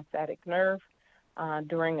injury to my sciatic nerve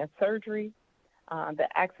during a surgery. The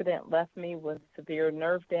accident left me with severe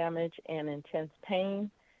nerve damage and intense pain.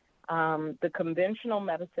 The conventional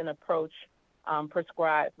medicine approach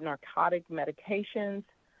prescribed narcotic medications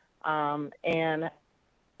and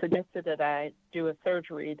suggested that I do a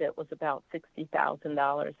surgery that was about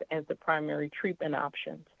 $60,000 as the primary treatment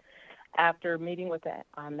options. After meeting with a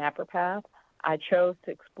naturopath, I chose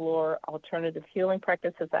to explore alternative healing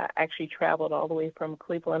practices. I actually traveled all the way from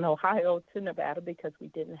Cleveland, Ohio to Nevada because we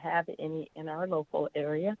didn't have any in our local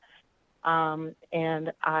area.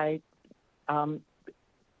 And I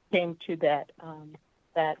came to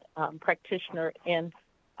that practitioner in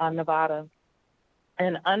Nevada.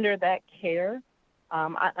 And under that care,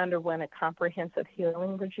 I underwent a comprehensive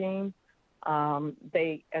healing regime.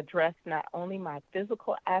 They addressed not only my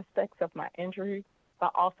physical aspects of my injury,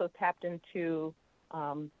 but also tapped into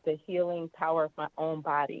the healing power of my own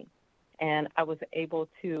body. And I was able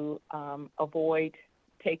to avoid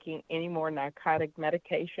taking any more narcotic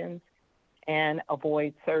medications and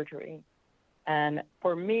avoid surgery. And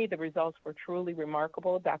for me, the results were truly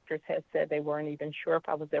remarkable. Doctors had said they weren't even sure if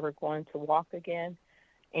I was ever going to walk again.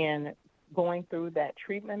 And going through that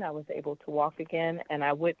treatment, I was able to walk again, and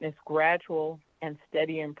I witnessed gradual and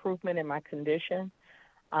steady improvement in my condition.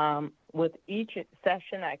 With each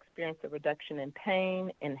session, I experienced a reduction in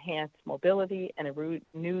pain, enhanced mobility, and a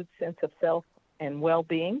renewed sense of self and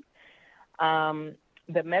well-being.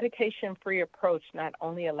 The medication-free approach not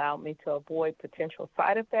only allowed me to avoid potential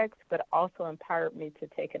side effects, but also empowered me to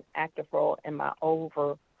take an active role in my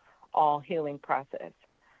overall healing process.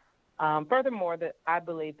 Furthermore, I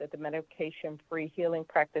believe that the medication-free healing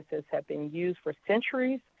practices have been used for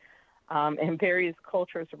centuries in various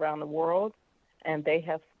cultures around the world, and they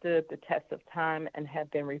have stood the test of time and have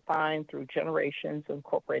been refined through generations,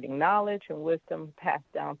 incorporating knowledge and wisdom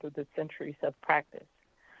passed down through the centuries of practice.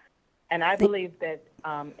 And I believe that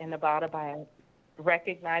in Nevada, by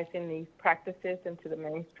recognizing these practices into the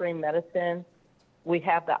mainstream medicine, we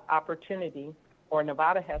have the opportunity, or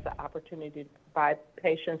Nevada has the opportunity, to provide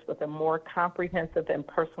patients with a more comprehensive and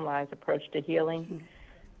personalized approach to healing.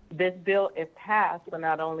 This bill, if passed, will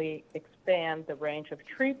not only expand the range of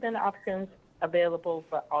treatment options available,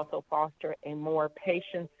 but also foster a more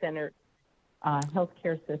patient-centered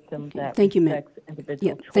healthcare system that respects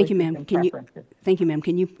individual choices thank you, ma'am. and Can you, preferences. thank you, ma'am.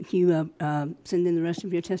 Can you send in the rest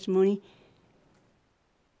of your testimony?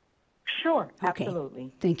 Sure, Okay.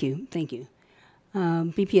 absolutely. Thank you, thank you.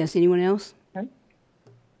 BPS, anyone else?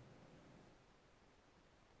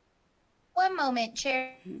 One moment,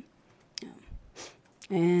 Chair.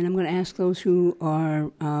 And I'm going to ask those who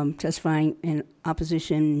are testifying in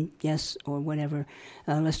opposition, yes, or whatever.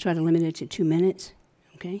 Let's try to limit it to 2 minutes,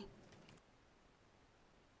 okay?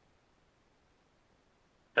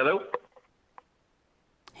 Hello?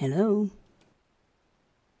 Hello?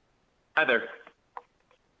 Hi there.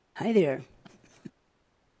 Hi there.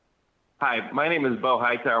 Hi, my name is Bo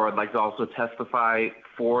Hightower. I'd like to also testify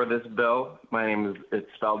for this bill. My name is, it's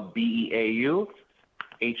spelled BEAUHIGHTOWER.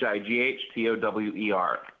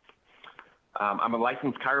 I'm a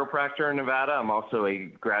licensed chiropractor in Nevada. I'm also a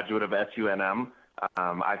graduate of SUNM.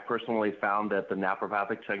 I've personally found that the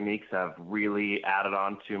naturopathic techniques have really added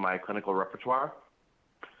on to my clinical repertoire.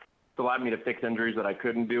 It's allowed me to fix injuries that I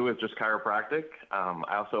couldn't do with just chiropractic.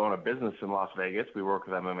 I also own a business in Las Vegas. We work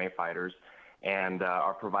with MMA fighters, and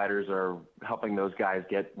our providers are helping those guys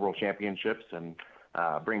get world championships and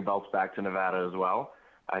bring belts back to Nevada as well.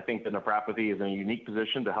 I think that naturopathy is in a unique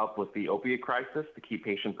position to help with the opiate crisis, to keep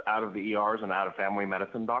patients out of the ERs and out of family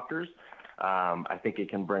medicine doctors. I think it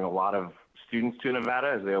can bring a lot of students to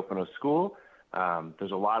Nevada as they open a school.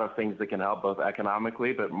 There's a lot of things that can help both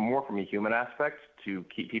economically, but more from a human aspect, to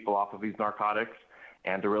keep people off of these narcotics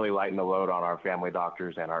and to really lighten the load on our family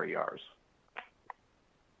doctors and our ERs.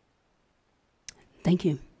 Thank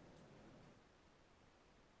you.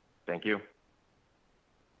 Thank you.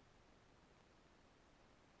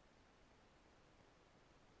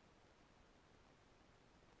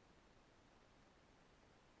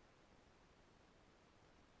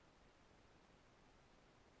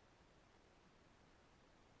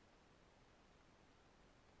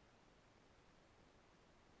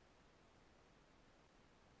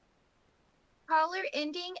 Caller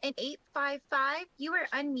ending in 855, you are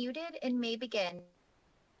unmuted and may begin.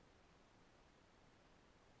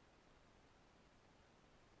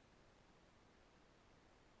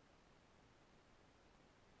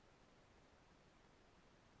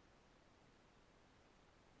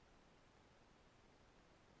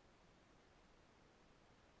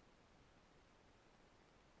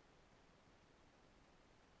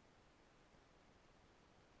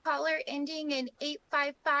 Caller ending in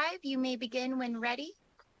 855, you may begin when ready.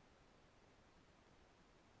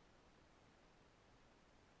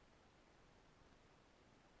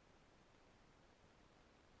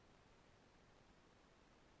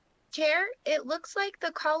 Chair, it looks like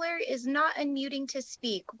the caller is not unmuting to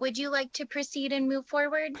speak. Would you like to proceed and move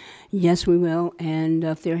forward? Yes, we will. And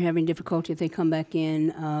if they're having difficulty, if they come back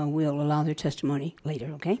in, we'll allow their testimony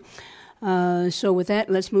later, okay? So with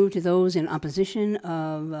that, let's move to those in opposition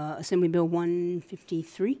of Assembly Bill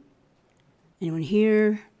 153. Anyone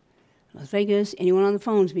here? Las Vegas? Anyone on the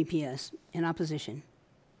phones, BPS, in opposition?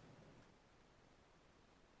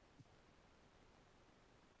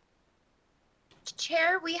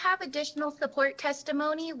 Chair, we have additional support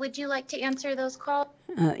testimony. Would you like to answer those calls?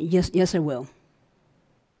 Yes, I will.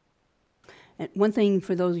 And one thing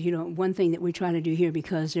for those of you, one thing that we try to do here,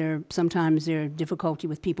 because sometimes there's difficulty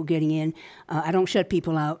with people getting in, I don't shut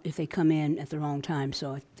people out if they come in at the wrong time,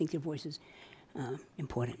 so I think their voice is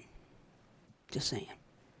important. Just saying.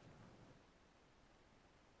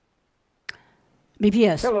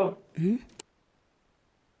 BPS. Hello. Mm-hmm.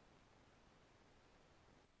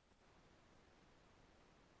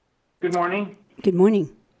 Good morning. Good morning.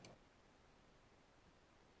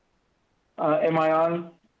 Am I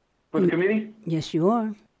on for the committee? Yes, you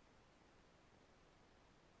are.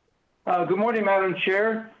 Good morning, Madam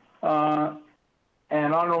Chair, and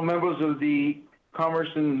honorable members of the Commerce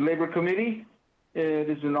and Labor Committee. It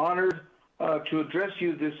is an honor to address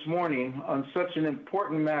you this morning on such an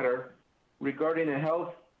important matter regarding the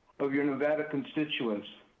health of your Nevada constituents.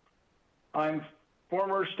 I'm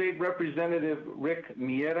former State Representative Rick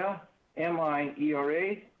Miera,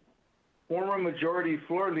 M-I-E-R-A, former Majority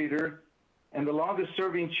Floor Leader, and the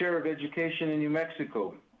longest-serving Chair of Education in New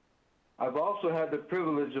Mexico. I've also had the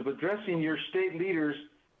privilege of addressing your state leaders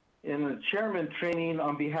in the chairman training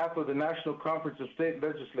on behalf of the National Conference of State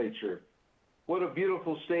Legislature. What a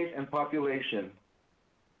beautiful state and population.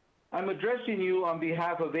 I'm addressing you on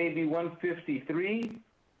behalf of AB 153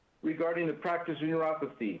 regarding the practice of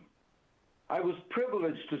neuropathy. I was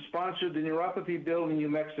privileged to sponsor the neuropathy bill in New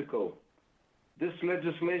Mexico. This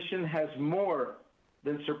legislation has more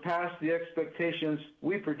than surpassed the expectations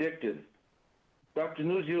we predicted. Dr.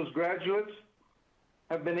 Nuzio's graduates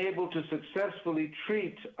have been able to successfully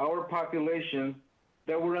treat our population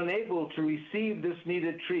that were unable to receive this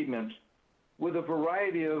needed treatment with a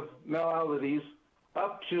variety of maladies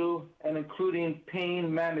up to and including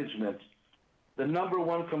pain management, the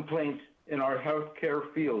 #1 complaint in our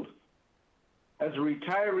healthcare field. As a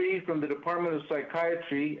retiree from the Department of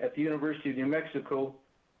Psychiatry at the University of New Mexico,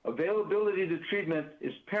 availability to treatment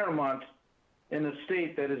is paramount in a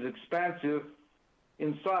state that is expansive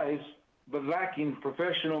in size but lacking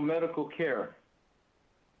professional medical care.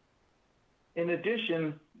 In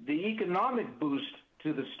addition, the economic boost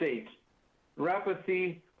to the state,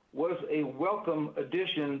 neuropathy was a welcome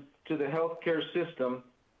addition to the healthcare system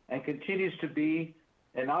and continues to be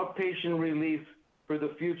an outpatient relief for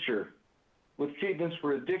the future, with treatments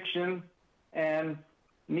for addiction and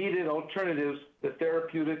needed alternatives to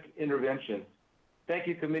therapeutic intervention. Thank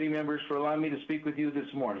you, committee members, for allowing me to speak with you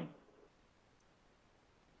this morning.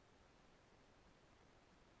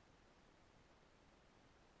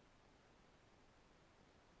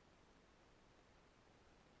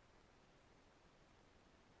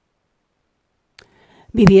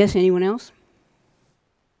 BBS, anyone else?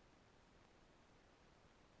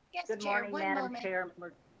 Yes, Good Chair, morning, one Madam moment. Chair.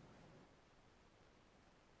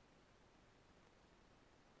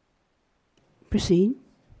 Proceed.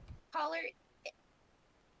 Caller,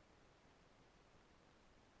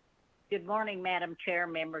 Good morning, Madam Chair,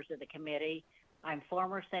 members of the committee. I'm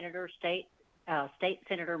former State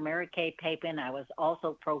Senator Mary Kay Papin. I was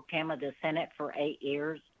also pro tem of the Senate for 8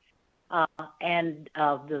 years. And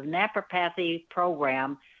the naturopathy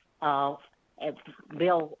program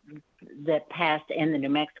bill that passed in the New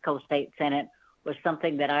Mexico State Senate was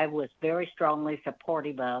something that I was very strongly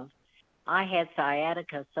supportive of. I had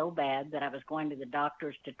sciatica so bad that I was going to the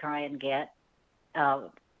doctors to try and get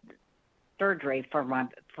surgery for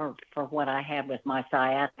what I had with my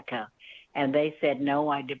sciatica. And they said, no,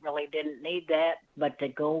 I really didn't need that, but to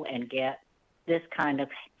go and get this kind of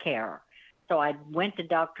care. So I went to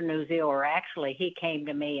Dr. Nuzio, or actually he came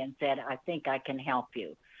to me and said, I think I can help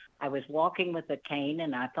you. I was walking with a cane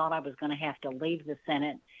and I thought I was going to have to leave the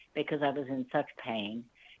Senate because I was in such pain.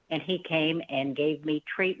 And he came and gave me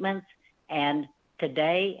treatments. And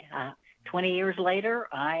today, 20 years later,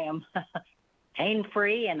 I am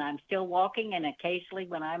pain-free and I'm still walking. And occasionally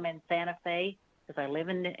when I'm in Santa Fe, because I live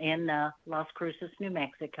in Las Cruces, New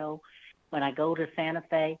Mexico, when I go to Santa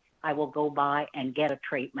Fe, I will go by and get a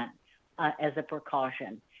treatment as a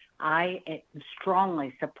precaution. I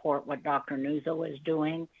strongly support what Dr. Nuzzo is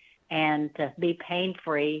doing, and to be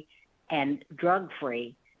pain-free and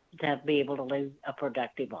drug-free to be able to live a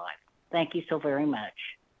productive life. Thank you so very much.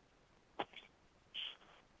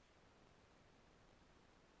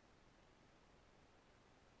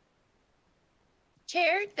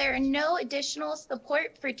 Chair, there are no additional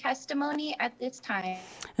support for testimony at this time.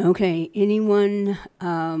 Okay, anyone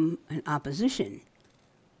in opposition?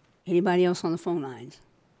 Anybody else on the phone lines?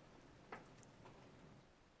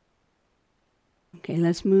 Okay,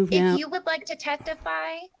 let's move now. If you would like to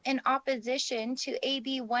testify in opposition to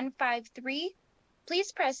AB 153,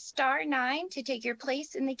 please press star 9 to take your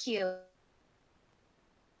place in the queue.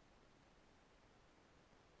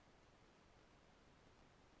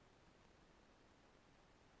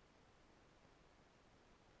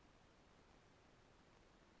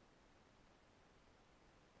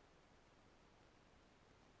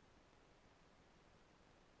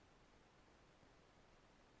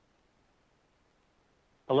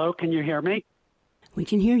 Hello, can you hear me? We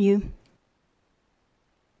can hear you.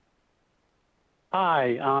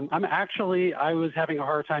 Hi, I was having a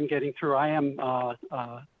hard time getting through. I am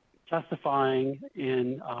testifying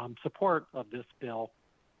in support of this bill,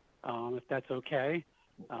 if that's okay.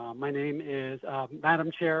 My name is Madam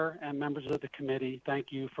Chair and members of the committee.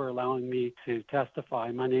 Thank you for allowing me to testify.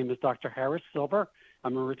 My name is Dr. Harris Silver.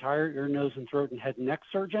 I'm a retired ear, nose, and throat and head and neck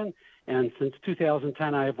surgeon. And since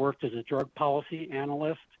 2010, I have worked as a drug policy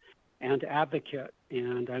analyst and advocate.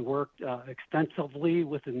 And I worked extensively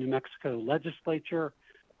with the New Mexico Legislature,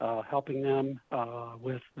 helping them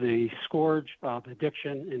with the scourge of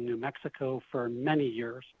addiction in New Mexico for many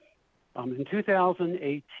years. In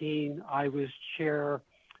 2018, I was chair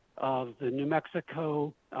of the New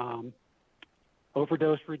Mexico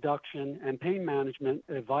Overdose Reduction and Pain Management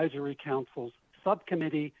Advisory Council's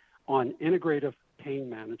subcommittee on integrative pain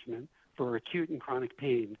management for acute and chronic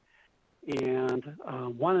pain. And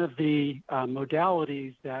one of the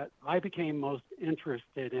modalities that I became most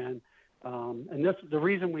interested in, and the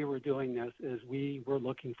reason we were doing this is we were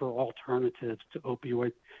looking for alternatives to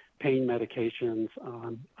opioid pain medications.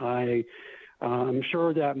 I'm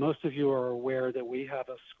sure that most of you are aware that we have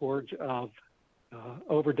a scourge of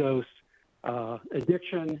overdose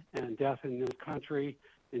addiction and death in this country.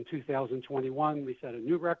 In 2021, we set a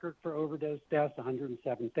new record for overdose deaths,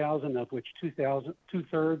 107,000, of which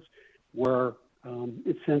two-thirds were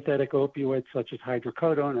synthetic opioids such as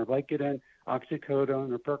hydrocodone or Vicodin,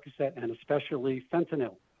 oxycodone or Percocet, and especially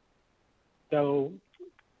fentanyl. So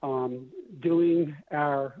during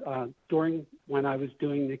when I was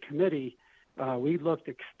doing the committee, we looked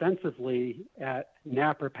extensively at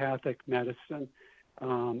naturopathic medicine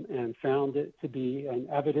and found it to be an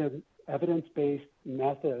evidence-based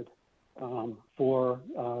method for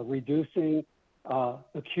reducing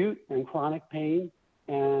acute and chronic pain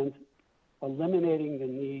and eliminating the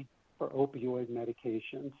need for opioid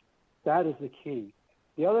medications. That is the key.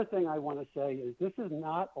 The other thing I want to say is this is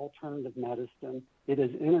not alternative medicine. It is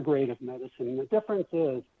integrative medicine. The difference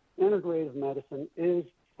is integrative medicine is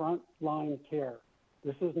frontline care.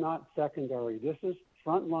 This is not secondary. This is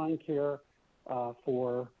frontline care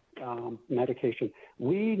for medication.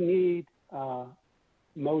 We need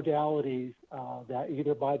modalities that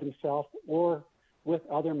either by themselves or with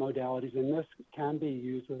other modalities, and this can be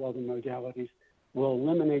used with other modalities, will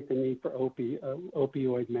eliminate the need for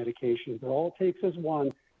opioid medications. But all it takes is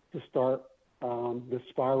one to start the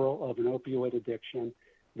spiral of an opioid addiction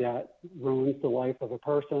that ruins the life of a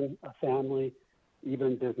person, a family,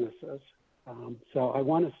 even businesses. So I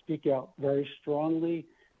want to speak out very strongly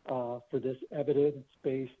for this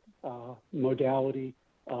evidence-based modality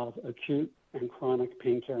of acute and chronic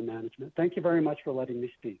pain care management. Thank you very much for letting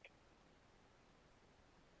me speak.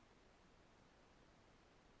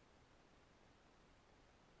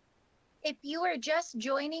 If you are just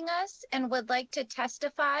joining us and would like to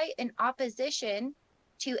testify in opposition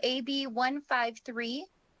to AB 153,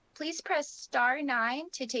 please press star 9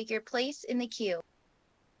 to take your place in the queue.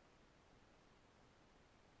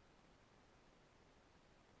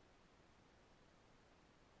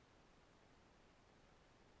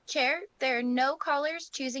 Chair, there are no callers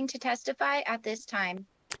choosing to testify at this time.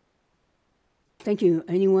 Thank you.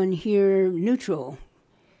 Anyone here neutral?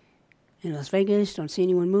 In Las Vegas, don't see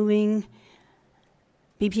anyone moving.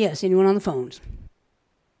 BPS, anyone on the phones?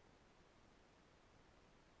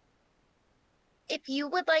 If you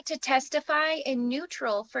would like to testify in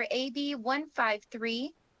neutral for AB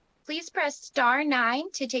 153, please press star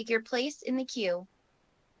 9 to take your place in the queue.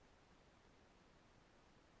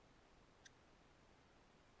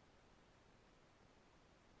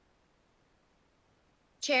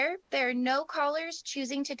 Chair, there are no callers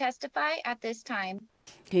choosing to testify at this time.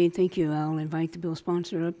 Okay, thank you. I'll invite the bill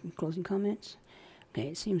sponsor up. Closing comments? Okay,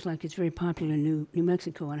 it seems like it's very popular in New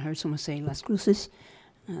Mexico. I heard someone say Las Cruces,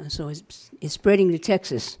 so it's spreading to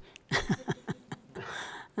Texas.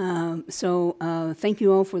 Thank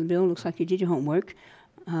you all for the bill. Looks like you did your homework.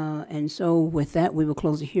 And so with that, we will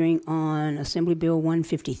close the hearing on Assembly Bill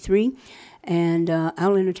 153. And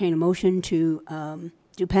I'll entertain a motion to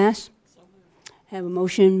pass. Have a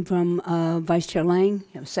motion from Vice Chair Lang.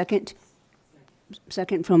 Have a second.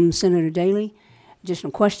 Second from Senator Daly.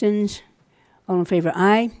 Additional questions? All in favor,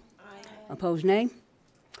 aye. Aye. Opposed, nay.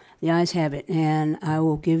 The ayes have it. And I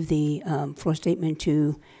will give the floor statement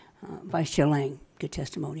to Vice Chair Lang. Good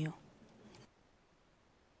testimonial.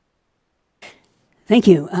 Thank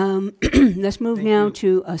you. Let's move now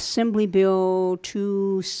to Assembly Bill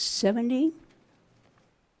 270.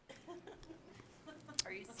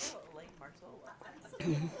 Are you still late, Marzola?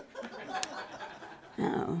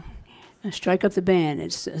 Strike up the band.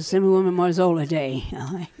 It's Assemblywoman Marzola Day.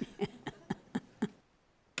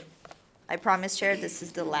 I promise, Chair, this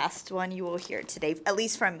is the last one you will hear today, at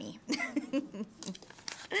least from me.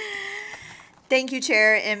 Thank you,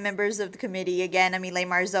 Chair and members of the committee. Again, I'm Elaine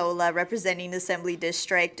Marzola, representing Assembly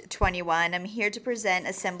District 21. I'm here to present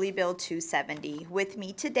Assembly Bill 270. With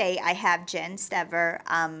me today, I have Jen Stever.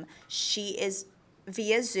 She is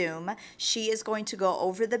via Zoom. She is going to go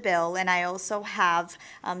over the bill, and I also have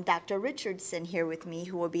Dr. Richardson here with me,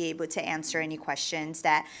 who will be able to answer any questions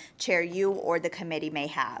that Chair, you or the committee may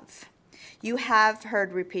have. You have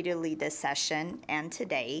heard repeatedly this session and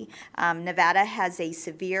today, Nevada has a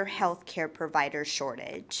severe health care provider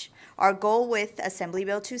shortage. Our goal with Assembly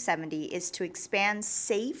Bill 270 is to expand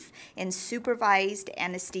safe and supervised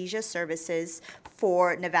anesthesia services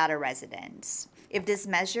for Nevada residents. If this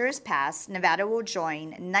measure is passed, Nevada will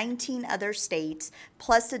join 19 other states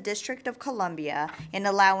plus the District of Columbia in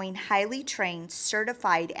allowing highly trained,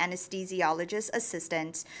 certified anesthesiologist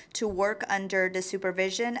assistants to work under the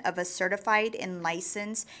supervision of a certified and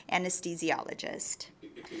licensed anesthesiologist.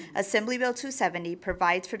 Assembly Bill 270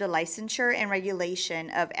 provides for the licensure and regulation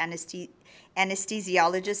of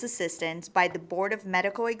anesthesiologist assistants by the Board of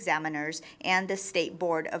Medical Examiners and the State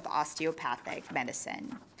Board of Osteopathic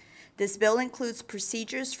Medicine. This bill includes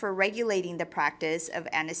procedures for regulating the practice of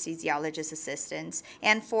anesthesiologist assistants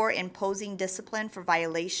and for imposing discipline for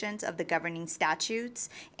violations of the governing statutes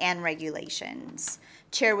and regulations.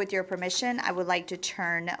 Chair, with your permission, I would like to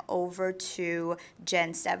turn over to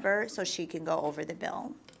Jen Stever so she can go over the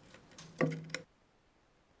bill.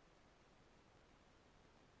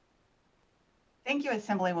 Thank you,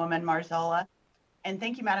 Assemblywoman Marzola, and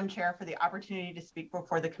thank you, Madam Chair, for the opportunity to speak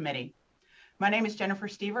before the committee. My name is Jennifer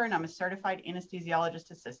Stever, and I'm a certified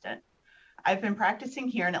anesthesiologist assistant. I've been practicing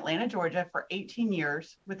here in Atlanta, Georgia for 18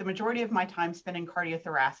 years, with the majority of my time spent in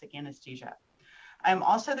cardiothoracic anesthesia. I am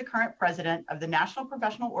also the current president of the national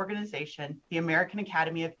professional organization, the American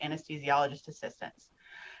Academy of Anesthesiologist Assistants.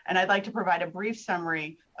 And I'd like to provide a brief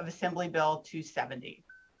summary of Assembly Bill 270.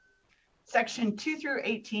 Section 2 through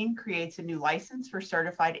 18 creates a new license for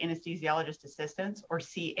certified anesthesiologist assistants, or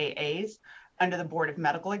CAAs, under the Board of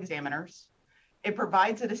Medical Examiners. It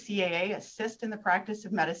provides that a CAA assist in the practice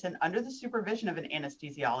of medicine under the supervision of an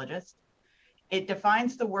anesthesiologist. It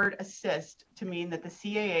defines the word assist to mean that the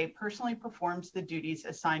CAA personally performs the duties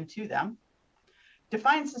assigned to them.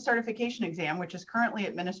 Defines the certification exam, which is currently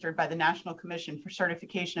administered by the National Commission for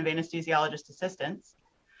Certification of Anesthesiologist Assistants.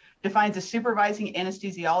 Defines a supervising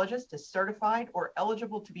anesthesiologist as certified or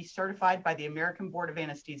eligible to be certified by the American Board of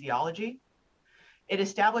Anesthesiology. It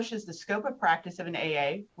establishes the scope of practice of an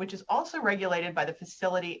AA, which is also regulated by the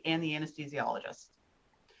facility and the anesthesiologist.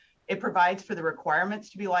 It provides for the requirements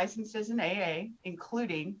to be licensed as an AA,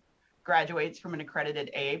 including graduates from an accredited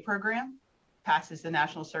AA program, passes the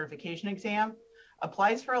national certification exam,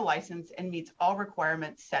 applies for a license, and meets all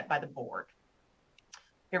requirements set by the board.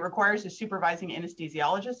 It requires a supervising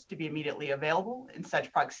anesthesiologist to be immediately available in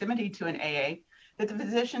such proximity to an AA that the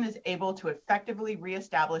physician is able to effectively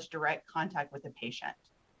reestablish direct contact with the patient.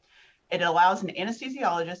 It allows an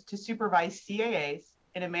anesthesiologist to supervise CAAs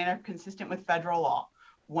in a manner consistent with federal law,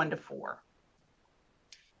 1 to 4.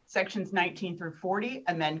 Sections 19 through 40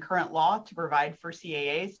 amend current law to provide for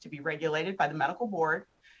CAAs to be regulated by the medical board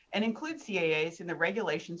and include CAAs in the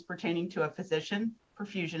regulations pertaining to a physician,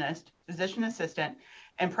 perfusionist, physician assistant,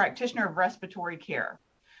 and practitioner of respiratory care.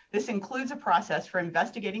 This includes a process for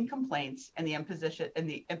investigating complaints and the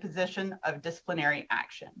imposition of disciplinary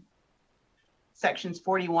action. Sections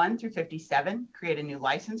 41 through 57 create a new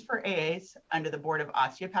license for AAs under the Board of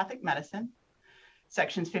Osteopathic Medicine.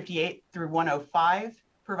 Sections 58 through 105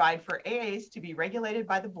 provide for AAs to be regulated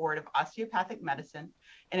by the Board of Osteopathic Medicine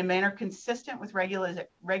in a manner consistent with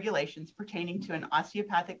regulations pertaining to an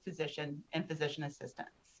osteopathic physician and physician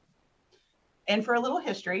assistants. And for a little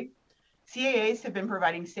history, CAAs have been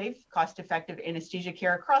providing safe, cost-effective anesthesia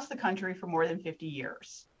care across the country for more than 50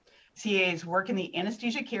 years. CAAs work in the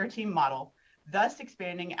anesthesia care team model, thus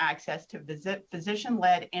expanding access to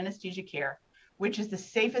physician-led anesthesia care, which is the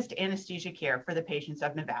safest anesthesia care for the patients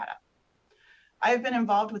of Nevada. I have been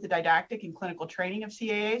involved with the didactic and clinical training of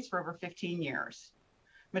CAAs for over 15 years.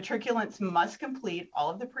 Matriculants must complete all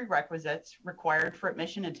of the prerequisites required for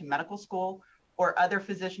admission into medical school or other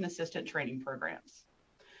physician assistant training programs.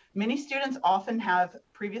 Many students often have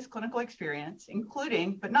previous clinical experience,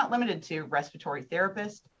 including, but not limited to, respiratory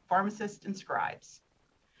therapists, pharmacists, and scribes.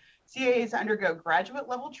 CAAs undergo graduate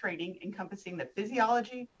level training encompassing the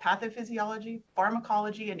physiology, pathophysiology,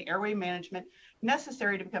 pharmacology, and airway management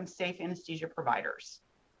necessary to become safe anesthesia providers.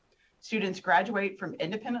 Students graduate from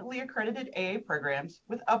independently accredited AA programs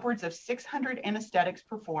with upwards of 600 anesthetics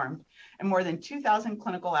performed and more than 2,000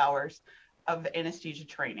 clinical hours of anesthesia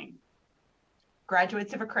training.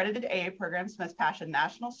 Graduates of accredited AA programs must pass a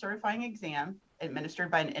national certifying exam administered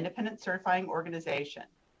by an independent certifying organization.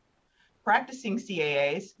 Practicing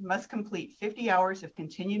CAAs must complete 50 hours of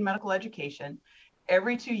continued medical education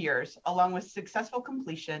every 2 years, along with successful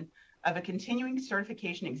completion of a continuing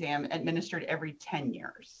certification exam administered every 10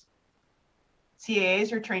 years.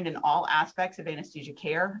 CAAs are trained in all aspects of anesthesia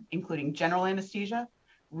care, including general anesthesia,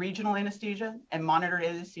 regional anesthesia, and monitored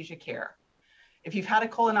anesthesia care. If you've had a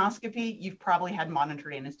colonoscopy, you've probably had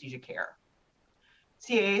monitored anesthesia care.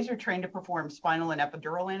 CAAs are trained to perform spinal and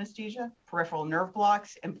epidural anesthesia, peripheral nerve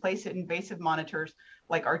blocks, and place invasive monitors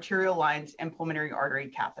like arterial lines and pulmonary artery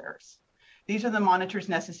catheters. These are the monitors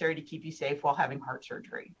necessary to keep you safe while having heart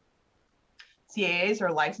surgery. CAAs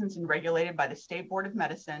are licensed and regulated by the State Board of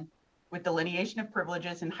Medicine with delineation of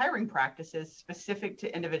privileges and hiring practices specific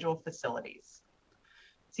to individual facilities.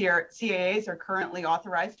 CAAs are currently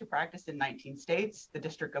authorized to practice in 19 states, the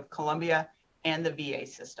District of Columbia, and the VA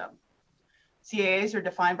system. CAAs are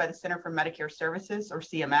defined by the Center for Medicare Services, or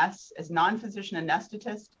CMS, as non-physician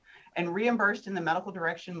anesthetist and reimbursed in the medical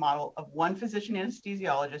direction model of one physician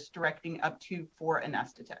anesthesiologist directing up to 4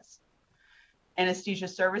 anesthetists. Anesthesia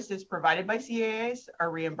services provided by CAAs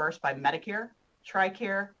are reimbursed by Medicare,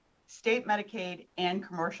 TRICARE, state Medicaid, and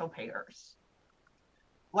commercial payers.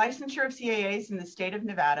 Licensure of CAAs in the state of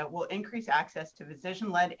Nevada will increase access to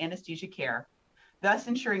physician-led anesthesia care, thus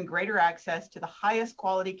ensuring greater access to the highest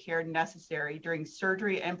quality care necessary during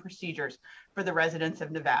surgery and procedures for the residents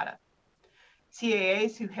of Nevada.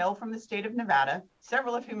 CAAs who hail from the state of Nevada,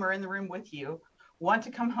 several of whom are in the room with you, want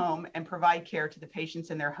to come home and provide care to the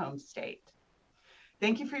patients in their home state.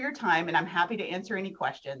 Thank you for your time, and I'm happy to answer any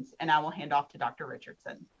questions, and I will hand off to Dr.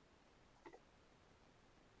 Richardson.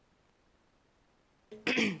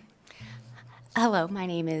 Hello, my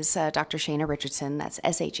name is Dr. Shana Richardson. That's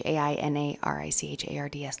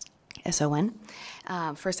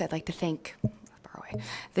ShainaRichardson. First, I'd like to thank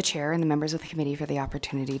the chair and the members of the committee for the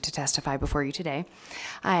opportunity to testify before you today.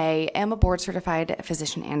 I am a board-certified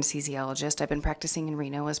physician anesthesiologist. I've been practicing in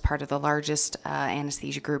Reno as part of the largest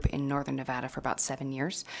anesthesia group in northern Nevada for about 7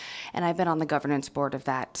 years, and I've been on the governance board of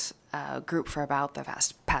that group for about the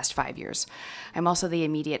past 5 years. I'm also the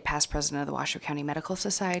immediate past president of the Washoe County Medical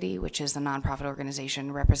Society, which is the nonprofit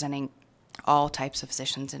organization representing all types of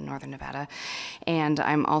physicians in northern Nevada, and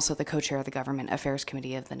I'm also the co-chair of the Government Affairs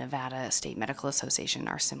Committee of the Nevada State Medical Association,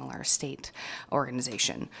 our similar state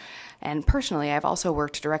organization. And personally, I've also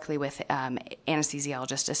worked directly with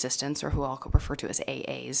anesthesiologist assistants, or who I'll refer to as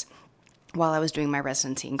AAs, while I was doing my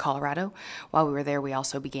residency in Colorado. While we were there, we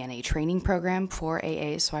also began a training program for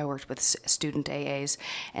AAs, so I worked with student AAs,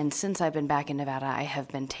 and since I've been back in Nevada, I have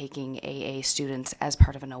been taking AA students as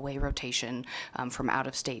part of an away rotation from out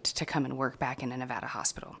of state to come and work back in a Nevada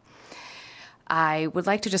hospital. I would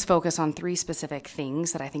like to just focus on 3 specific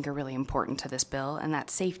things that I think are really important to this bill, and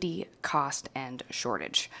that's safety, cost, and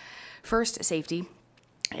shortage. First, safety.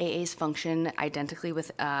 AAs function identically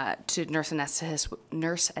with to nurse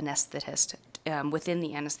anesthetist within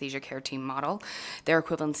the anesthesia care team model. Their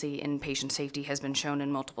equivalency in patient safety has been shown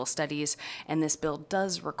in multiple studies, and this bill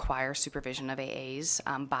does require supervision of AAs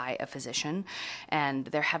by a physician. And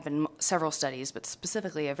there have been several studies, but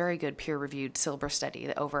specifically a very good peer-reviewed Silber study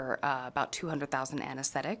that over about 200,000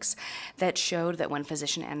 anesthetics that showed that when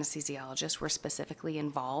physician anesthesiologists were specifically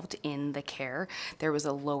involved in the care, there was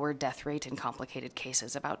a lower death rate in complicated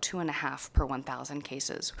cases, about 2.5 per 1,000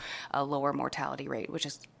 cases, a lower mortality rate, which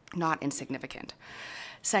is not insignificant.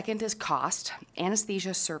 Second is cost.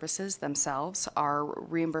 Anesthesia services themselves are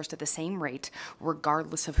reimbursed at the same rate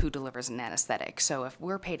regardless of who delivers an anesthetic. So if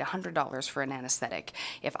we're paid $100 for an anesthetic,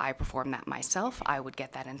 if I perform that myself, I would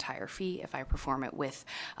get that entire fee. If I perform it with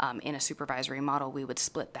in a supervisory model, we would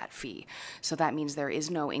split that fee. So that means there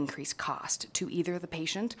is no increased cost to either the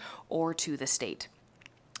patient or to the state.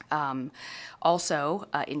 Also,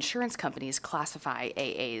 insurance companies classify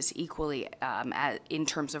AAs equally in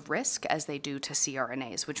terms of risk as they do to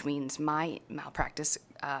CRNAs, which means my malpractice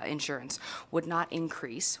insurance would not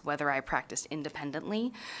increase whether I practiced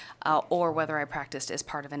independently or whether I practiced as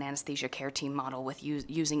part of an anesthesia care team model with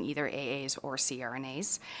using either AAs or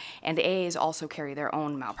CRNAs. And AAs also carry their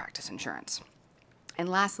own malpractice insurance. And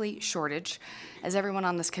lastly, shortage. As everyone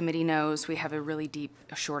on this committee knows, we have a really deep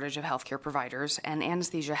shortage of healthcare providers, and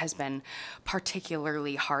anesthesia has been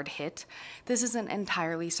particularly hard hit. This isn't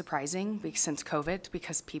entirely surprising since COVID,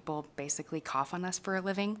 because people basically cough on us for a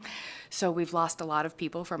living. So we've lost a lot of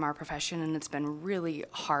people from our profession, and it's been really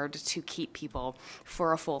hard to keep people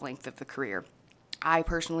for a full length of the career. I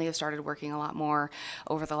personally have started working a lot more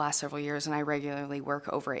over the last several years, and I regularly work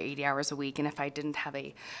over 80 hours a week. And if I didn't have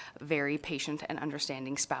a very patient and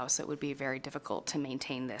understanding spouse, it would be very difficult to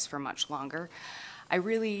maintain this for much longer. I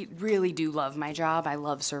really, really do love my job. I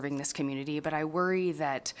love serving this community, but I worry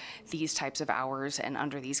that these types of hours and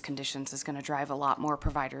under these conditions is going to drive a lot more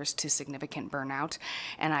providers to significant burnout.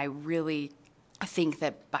 And I really think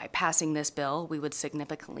that by passing this bill, we would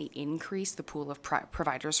significantly increase the pool of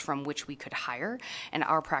providers from which we could hire, and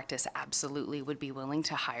our practice absolutely would be willing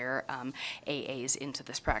to hire AAs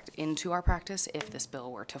into our practice if this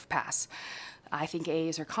bill were to pass. I think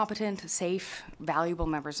AAs are competent, safe, valuable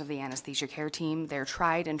members of the anesthesia care team. They're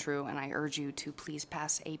tried and true, and I urge you to please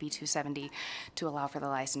pass AB 270 to allow for the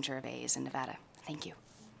licensure of AAs in Nevada. Thank you.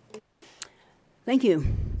 Thank you.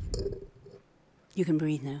 You can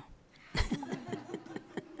breathe now.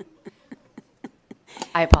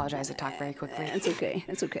 I apologize, I talk very quickly. That's okay,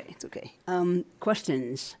 that's okay, it's okay.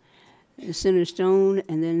 Questions? Senator Stone,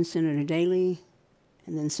 and then Senator Daly,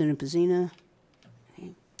 and then Senator Pezzina.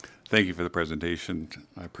 Thank you for the presentation.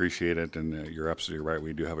 I appreciate it, and you're absolutely right.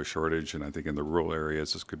 We do have a shortage, and I think in the rural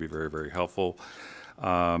areas this could be very, very helpful.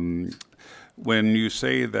 When you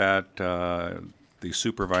say that the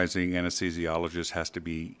supervising anesthesiologist has to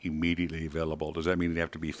be immediately available, does that mean they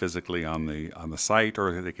have to be physically on the site,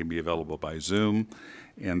 or they can be available by Zoom?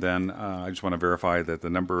 And then I just want to verify that the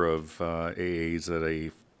number of AAs that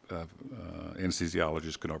a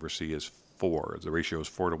anesthesiologist can oversee is 4. The ratio is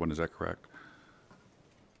 4 to 1. Is that correct?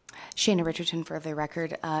 Shana Richardson for the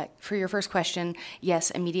record. For your first question,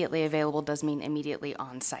 yes, immediately available does mean immediately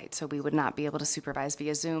on site. So we would not be able to supervise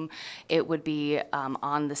via Zoom. It would be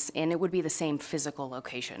on this, and it would be the same physical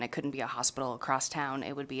location. It couldn't be a hospital across town.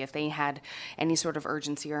 It would be if they had any sort of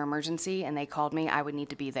urgency or emergency and they called me, I would need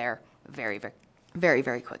to be there very,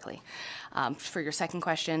 very quickly. For your second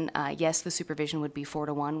question, yes, the supervision would be 4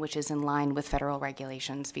 to 1, which is in line with federal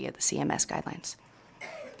regulations via the CMS guidelines.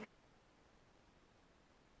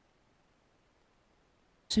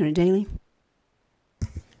 Senator Daly?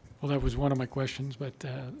 Well, that was one of my questions, but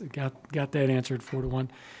got that answered 4 to 1.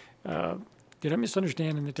 Did I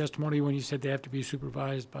misunderstand in the testimony when you said they have to be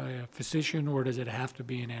supervised by a physician, or does it have to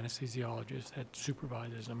be an anesthesiologist that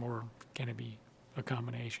supervises them, or can it be a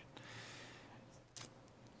combination?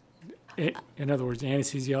 In other words,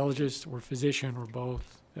 anesthesiologist or physician or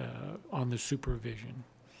both on the supervision?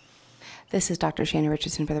 This is Dr. Shana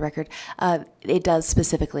Richardson for the record. It does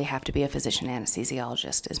specifically have to be a physician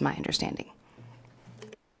anesthesiologist, is my understanding.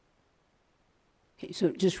 Okay,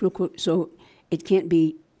 so just real quick, so it can't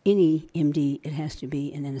be any MD, it has to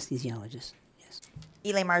be an anesthesiologist. Yes.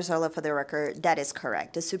 Elaine Marzola for the record, that is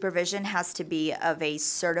correct. The supervision has to be of a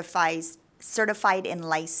certified and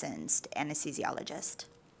licensed anesthesiologist.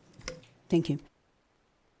 Thank you.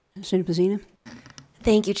 Senator Pezzina?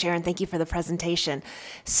 Thank you, Chair, and thank you for the presentation.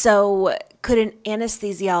 So could an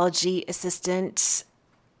anesthesiology assistant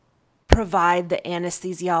provide the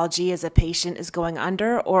anesthesiology as a patient is going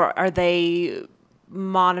under, or are they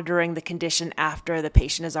monitoring the condition after the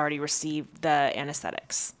patient has already received the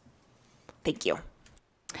anesthetics? Thank you.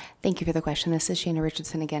 Thank you for the question. This is Shana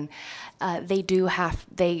Richardson again.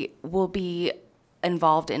 They will be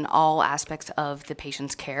involved in all aspects of the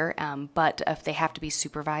patient's care, but if they have to be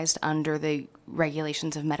supervised under the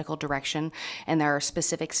regulations of medical direction, and there are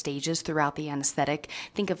specific stages throughout the anesthetic.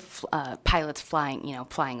 Think of pilots flying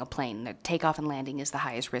a plane. The takeoff and landing is the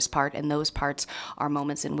highest risk part, and those parts are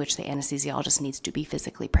moments in which the anesthesiologist needs to be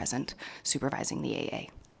physically present, supervising the AA.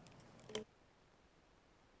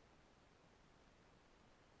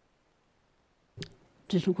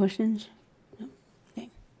 Additional questions? No? Okay.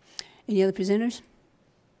 Any other presenters?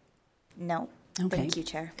 No. Okay. Thank you,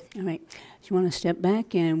 Chair. All right. So you want to step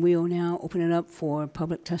back, and we'll now open it up for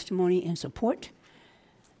public testimony and support.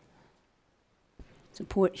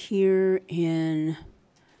 Support here in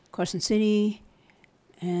Carson City,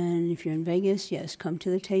 and if you're in Vegas, yes, come to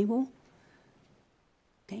the table.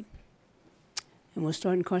 Okay. And we'll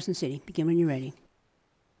start in Carson City. Begin when you're ready.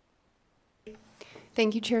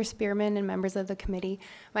 Thank you, Chair Spearman and members of the committee.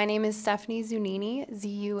 My name is Stephanie Zunini,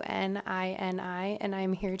 Zunini, and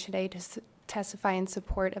I'm here today to testify in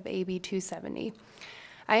support of AB 270.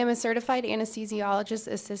 I am a certified anesthesiologist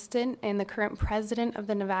assistant and the current president of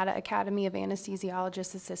the Nevada Academy of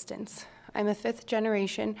Anesthesiologist Assistants. I'm a fifth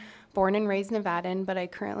generation, born and raised Nevadan, but I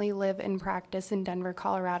currently live and practice in Denver,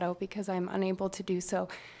 Colorado because I'm unable to do so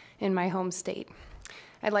in my home state.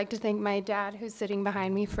 I'd like to thank my dad, who's sitting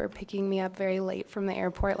behind me, for picking me up very late from the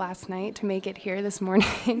airport last night to make it here this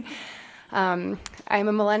morning. I'm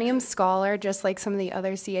a Millennium Scholar, just like some of the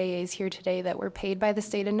other CAAs here today that were paid by the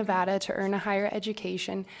state of Nevada to earn a higher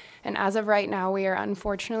education. And as of right now, we are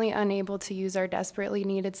unfortunately unable to use our desperately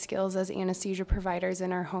needed skills as anesthesia providers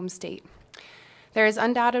in our home state. There is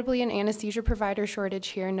undoubtedly an anesthesia provider shortage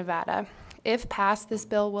here in Nevada. If passed, this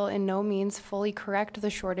bill will in no means fully correct the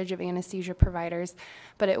shortage of anesthesia providers,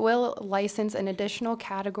 but it will license an additional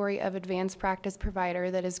category of advanced practice provider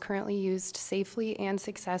that is currently used safely and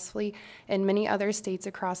successfully in many other states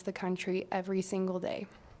across the country every single day.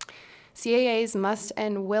 CAAs must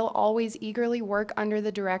and will always eagerly work under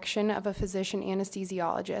the direction of a physician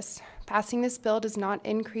anesthesiologist. Passing this bill does not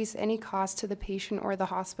increase any cost to the patient or the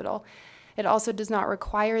hospital. It also does not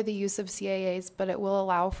require the use of CAAs, but it will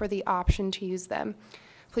allow for the option to use them.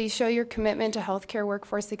 Please show your commitment to healthcare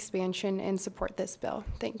workforce expansion and support this bill.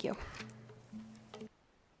 Thank you.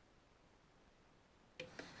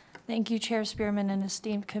 Thank you, Chair Spearman and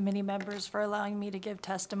esteemed committee members, for allowing me to give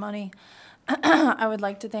testimony. I would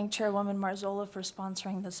like to thank Chairwoman Marzola for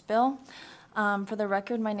sponsoring this bill. For the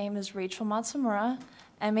record, my name is Rachel Matsumura,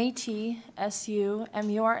 Matsumura,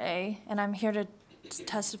 and I'm here to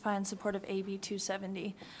testify in support of AB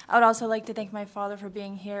 270. I would also like to thank my father for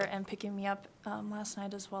being here and picking me up last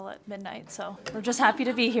night as well at midnight, so we're just happy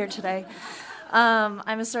to be here today.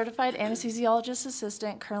 I'm a certified anesthesiologist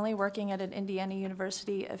assistant currently working at an Indiana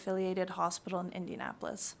University affiliated hospital in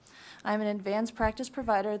Indianapolis. I'm an advanced practice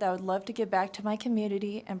provider that would love to give back to my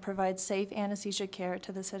community and provide safe anesthesia care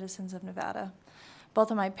to the citizens of Nevada. Both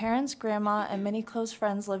of my parents, grandma, and many close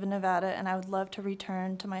friends live in Nevada, and I would love to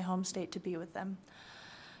return to my home state to be with them.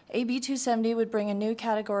 AB 270 would bring a new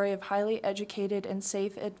category of highly educated and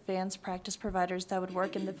safe advanced practice providers that would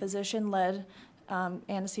work in the physician-led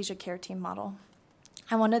anesthesia care team model.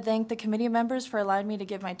 I want to thank the committee members for allowing me to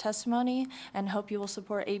give my testimony and hope you will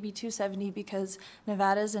support AB 270 because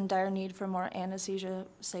Nevada is in dire need for more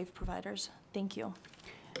anesthesia-safe providers. Thank you.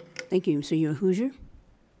 Thank you. So you're a Hoosier?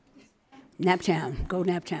 Naptown. Go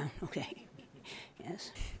Naptown. Okay.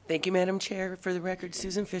 Yes. Thank you, Madam Chair. For the record,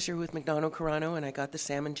 Susan Fisher with McDonald Carano, and I got the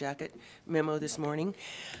salmon jacket memo this morning.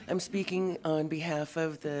 I'm speaking on behalf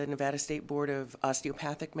of the Nevada State Board of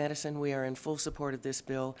Osteopathic Medicine. We are in full support of this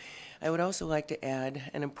bill. I would also like to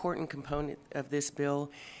add an important component of this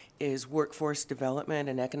bill is workforce development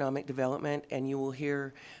and economic development, and you will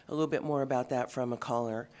hear a little bit more about that from a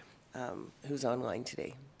caller who's online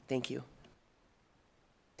today. Thank you.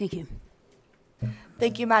 Thank you.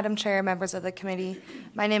 Thank you, Madam Chair, members of the committee.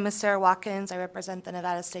 My name is Sarah Watkins. I represent the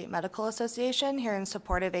Nevada State Medical Association here in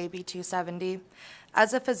support of AB 270.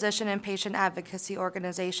 As a physician and patient advocacy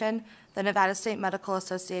organization, the Nevada State Medical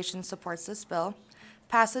Association supports this bill.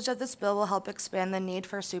 Passage of this bill will help expand the need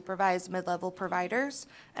for supervised mid-level providers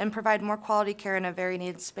and provide more quality care in a very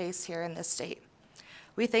needed space here in this state.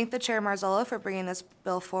 We thank the Chair Marzola for bringing this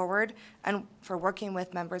bill forward and for working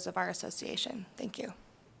with members of our association. Thank you.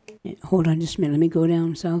 Hold on just a minute. Let me go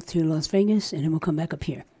down south to Las Vegas, and then we'll come back up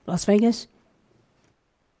here. Las Vegas?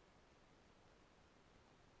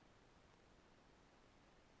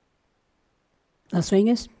 Las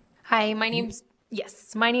Vegas? Hi, my name's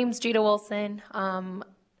Yes, my name's Jada Wilson,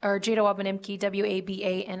 or Jada Wabanimke,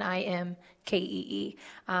 Wabanimkee.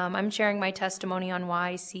 I'm sharing my testimony on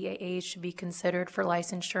why CAAs should be considered for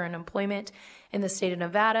licensure and employment in the state of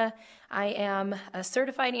Nevada. I am a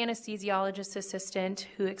certified anesthesiologist assistant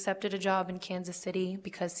who accepted a job in Kansas City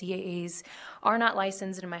because CAAs are not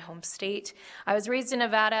licensed in my home state. I was raised in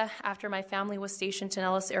Nevada after my family was stationed in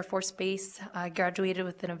Ellis Air Force Base. I graduated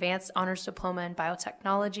with an advanced honors diploma in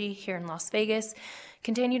biotechnology here in Las Vegas,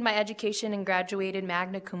 continued my education and graduated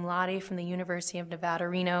magna cum laude from the University of Nevada,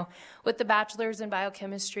 Reno, with a bachelor's in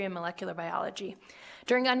biochemistry and molecular biology.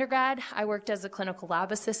 During undergrad, I worked as a clinical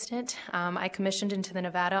lab assistant. I commissioned into the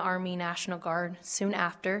Nevada Army National Guard soon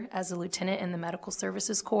after as a lieutenant in the Medical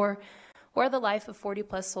Services Corps, where the life of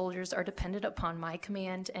 40-plus soldiers are dependent upon my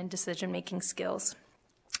command and decision-making skills.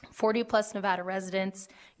 40-plus Nevada residents,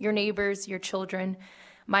 your neighbors, your children,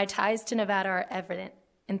 my ties to Nevada are evident.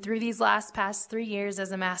 And through these past 3 years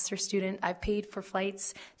as a master's student, I've paid for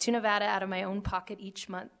flights to Nevada out of my own pocket each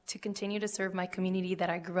month to continue to serve my community that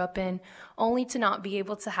I grew up in, only to not be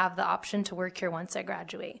able to have the option to work here once I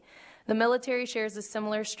graduate. The military shares a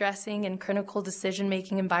similar stressing and critical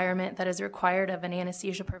decision-making environment that is required of an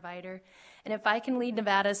anesthesia provider. And if I can lead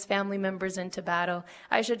Nevada's family members into battle,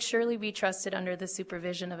 I should surely be trusted under the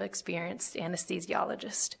supervision of an experienced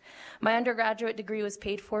anesthesiologist. My undergraduate degree was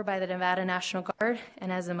paid for by the Nevada National Guard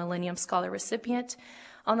and as a Millennium Scholar recipient.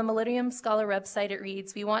 On the Millennium Scholar website, it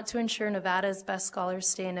reads, "We want to ensure Nevada's best scholars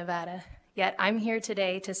stay in Nevada." Yet I'm here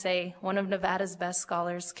today to say one of Nevada's best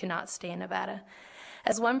scholars cannot stay in Nevada.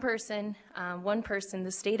 As one person,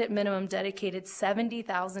 the state at minimum dedicated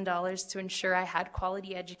 $70,000 to ensure I had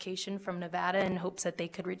quality education from Nevada in hopes that they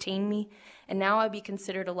could retain me. And now I'd be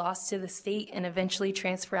considered a loss to the state and eventually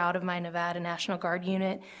transfer out of my Nevada National Guard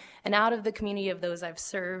unit and out of the community of those I've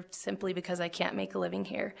served simply because I can't make a living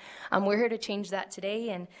here. We're here to change that today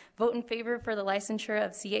and vote in favor for the licensure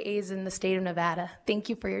of CAAs in the state of Nevada. Thank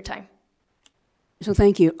you for your time. So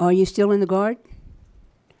thank you. Are you still in the Guard?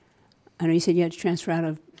 I know you said you had to transfer out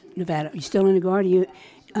of Nevada. Are you still in the Guard?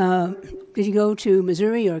 Did you go to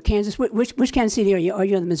Missouri or Kansas? Which Kansas City are you? Are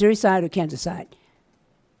you on the Missouri side or Kansas side?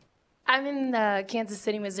 I'm in Kansas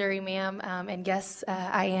City, Missouri, ma'am, and yes,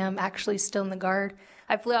 I am actually still in the Guard.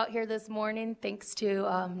 I flew out here this morning thanks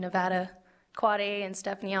to Nevada Quad A and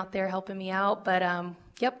Stephanie out there helping me out, but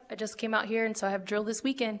yep, I just came out here, and so I have drill this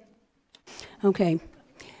weekend. Okay.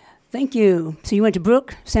 Thank you. So you went to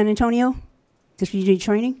Brooke, San Antonio? Just you did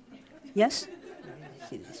training? Yes?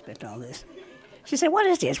 She didn't expect all this. She said, what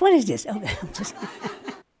is this? What is this? Okay.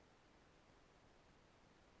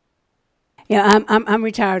 Yeah, I'm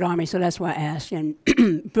retired Army, so that's why I asked. And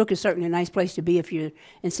Brooke is certainly a nice place to be if you're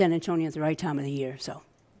in San Antonio at the right time of the year. So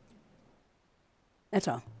that's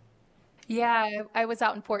all. Yeah, I was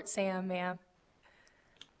out in Fort Sam, ma'am.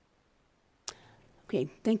 Okay,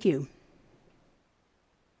 thank you.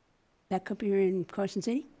 Back up here in Carson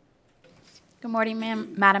City. Good morning,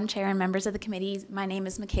 Madam Chair and members of the committee. My name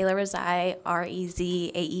is Michaela Rezai,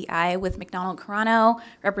 R-E-Z-A-E-I, with McDonald-Carano,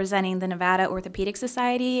 representing the Nevada Orthopedic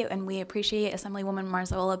Society, and we appreciate Assemblywoman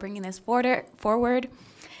Marzola bringing this forward.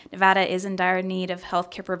 Nevada is in dire need of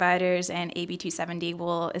healthcare providers, and AB 270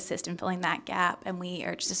 will assist in filling that gap, and we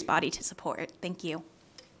urge this body to support. Thank you.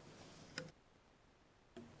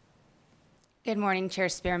 Good morning, Chair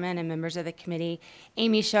Spearman and members of the committee.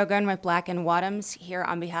 Amy Shogun with Black & Wadhams here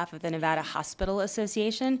on behalf of the Nevada Hospital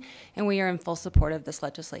Association, and we are in full support of this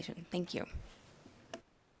legislation. Thank you.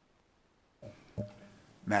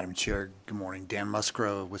 Madam Chair, good morning. Dan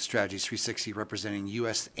Musgrove with Strategies 360 representing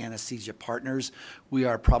U.S. Anesthesia Partners. We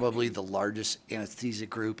are probably the largest anesthesia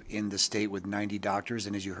group in the state with 90 doctors,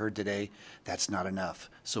 and as you heard today, that's not enough.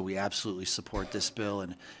 So we absolutely support this bill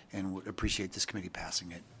and would appreciate this committee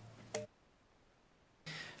passing it.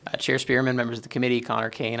 Chair Spearman, members of the committee, Connor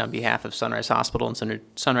Kane, on behalf of Sunrise Hospital and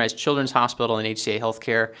Sunrise Children's Hospital and HCA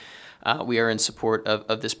Healthcare, we are in support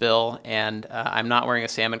of this bill. And I'm not wearing a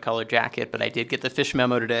salmon-colored jacket, but I did get the fish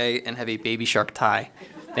memo today and have a baby shark tie.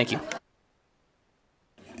 Thank you.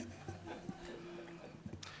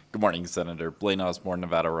 Good morning, Senator. Blaine Osborne,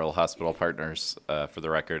 Nevada Rural Hospital Partners, for the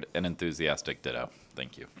record, an enthusiastic ditto.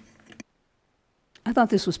 Thank you. I thought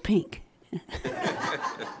this was pink.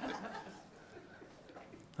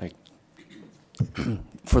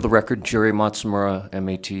 For the record, Jerry Matsumura,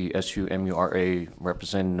 M-A-T-S-U-M-U-R-A,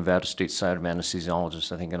 representing Nevada State side of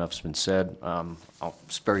anesthesiologists. I think enough's been said. I'll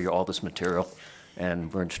spare you all this material,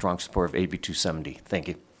 and we're in strong support of AB 270. Thank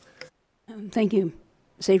you. Thank you.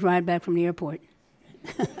 Safe ride back from the airport.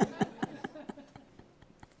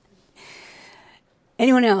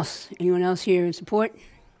 Anyone else? Anyone else here in support?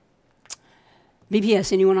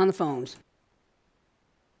 BPS, anyone on the phones?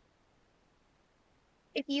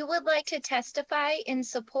 If you would like to testify in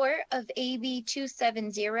support of AB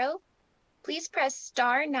 270, please press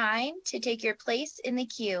star 9 to take your place in the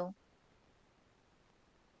queue.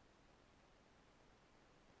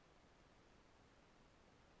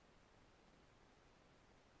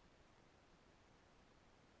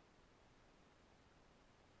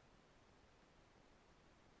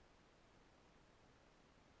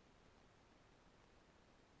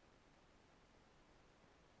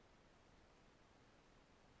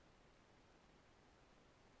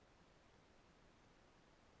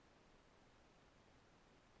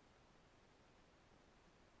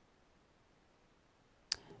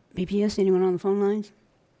 BPS, anyone on the phone lines?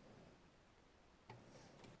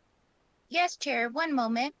 Yes, Chair, one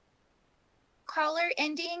moment. Caller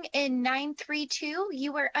ending in 932,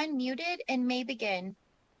 you are unmuted and may begin.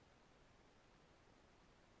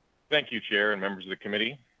 Thank you, Chair and members of the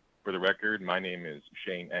committee. For the record, my name is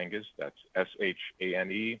Shane Angus. That's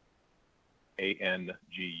ShaneAngus.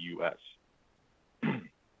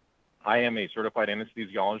 I am a certified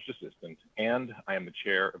anesthesiologist assistant, and I am the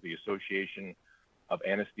chair of the Association of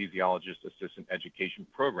Anesthesiologist Assistant Education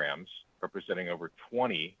Programs, representing over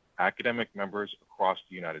 20 academic members across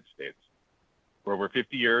the United States. For over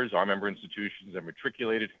 50 years, our member institutions have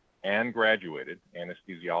matriculated and graduated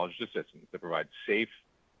anesthesiologist assistants that provide safe,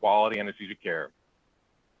 quality anesthesia care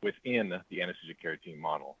within the anesthesia care team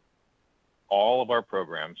model. All of our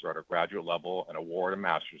programs are at a graduate level and award a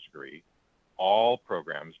master's degree. All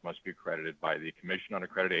programs must be accredited by the Commission on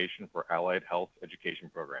Accreditation for Allied Health Education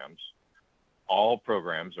Programs. All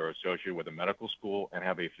programs are associated with a medical school and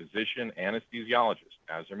have a physician anesthesiologist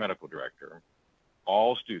as their medical director.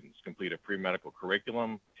 All students complete a pre-medical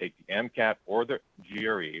curriculum, take the MCAT or the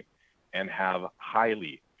GRE, and have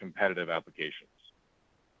highly competitive applications.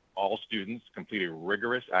 All students complete a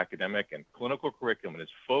rigorous academic and clinical curriculum and is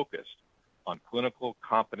focused on clinical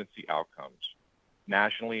competency outcomes.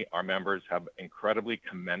 Nationally, our members have incredibly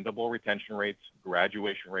commendable retention rates,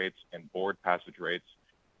 graduation rates, and board passage rates,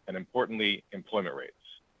 and importantly, employment rates.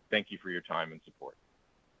 Thank you for your time and support.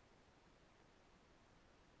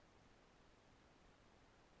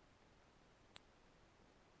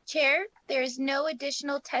 Chair, there is no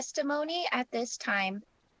additional testimony at this time.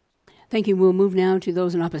 Thank you. We'll move now to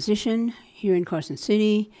those in opposition here in Carson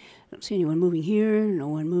City. I don't see anyone moving here, no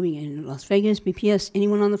one moving in Las Vegas. BPS,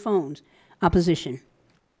 anyone on the phones? Opposition.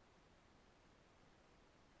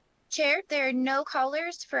 Chair, there are no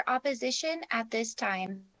callers for opposition at this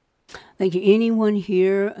time. Thank you. Anyone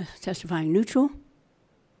here testifying neutral?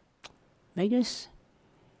 Vegas?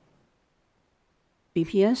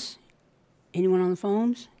 BPS? Anyone on the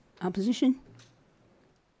phones? Opposition?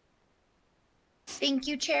 Thank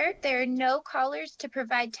you, Chair. There are no callers to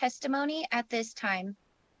provide testimony at this time.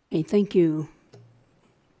 Okay, thank you.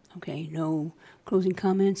 Okay, no closing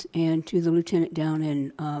comments. And to the lieutenant down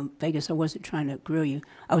in Vegas, I wasn't trying to grill you.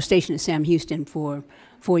 I was stationed at Sam Houston for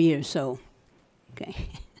 4 years, so, okay.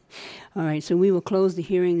 All right, so we will close the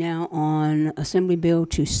hearing now on Assembly Bill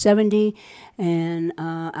 270, and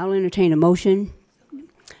I'll entertain a motion.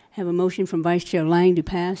 Have a motion from Vice Chair Lang to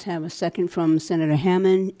pass. Have a second from Senator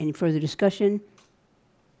Hammond. Any further discussion?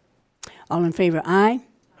 All in favor, aye.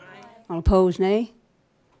 Aye. All opposed, nay.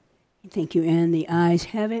 Thank you, and the ayes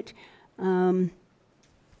have it. Senator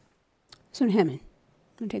Hammond,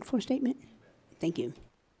 want to take for a statement? Thank you.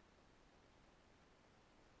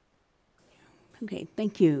 Okay,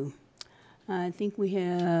 thank you. I think we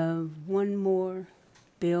have one more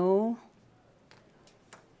bill.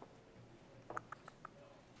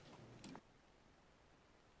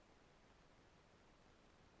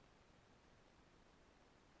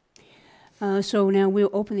 So now we'll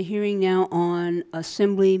open the hearing now on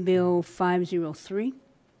Assembly Bill 503.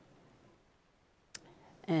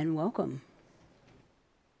 And welcome.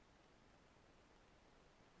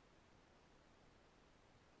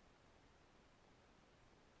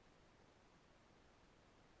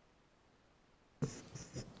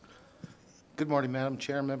 Good morning, Madam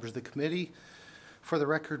Chair, members of the committee. For the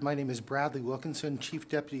record, my name is Bradley Wilkinson, Chief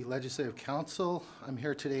Deputy Legislative Counsel. I'm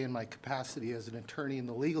here today in my capacity as an attorney in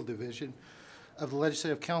the legal division of the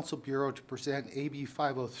Legislative Counsel Bureau to present AB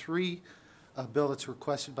 503, a bill that's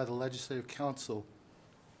requested by the Legislative Counsel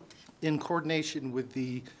in coordination with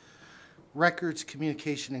the Records,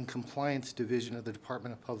 Communication, and Compliance Division of the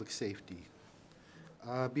Department of Public Safety.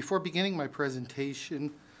 Before beginning my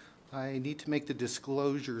presentation, I need to make the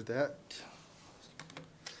disclosure that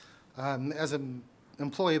as an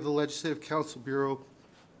employee of the Legislative Counsel Bureau,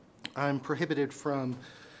 I'm prohibited from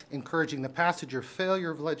encouraging the passage or failure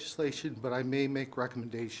of legislation, but I may make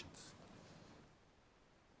recommendations.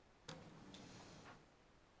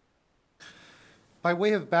 By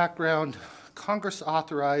way of background, Congress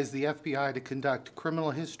authorized the FBI to conduct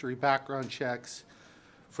criminal history background checks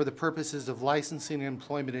for the purposes of licensing and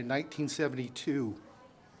employment in 1972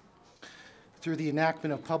 through the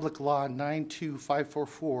enactment of Public Law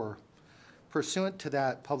 92544. Pursuant to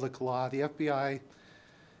that public law, the FBI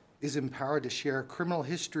is empowered to share criminal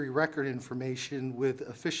history record information with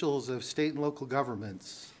officials of state and local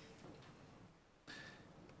governments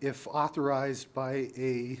if authorized by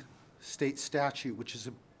a state statute which has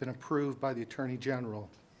been approved by the Attorney General.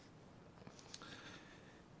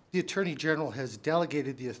 The Attorney General has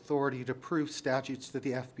delegated the authority to approve statutes to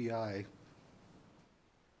the FBI.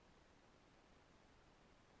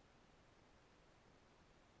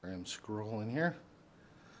 I'm scrolling here.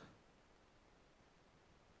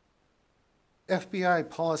 FBI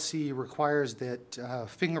policy requires that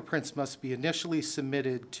fingerprints must be initially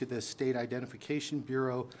submitted to the State Identification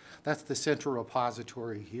Bureau. That's the central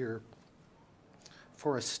repository here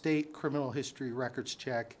for a state criminal history records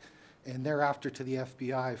check, and thereafter to the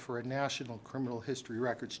FBI for a national criminal history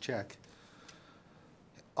records check.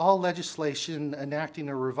 All legislation enacting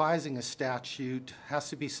or revising a statute has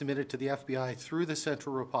to be submitted to the FBI through the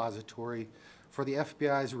central repository for the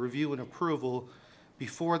FBI's review and approval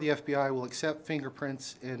before the FBI will accept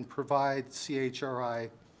fingerprints and provide CHRI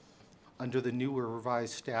under the new or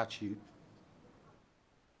revised statute.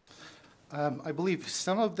 I believe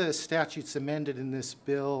some of the statutes amended in this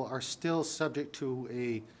bill are still subject to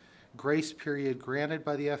a grace period granted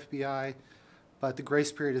by the FBI, but the grace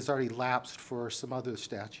period has already lapsed for some other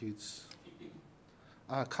statutes.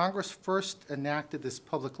 Congress first enacted this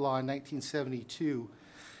public law in 1972.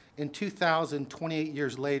 In 2000, 28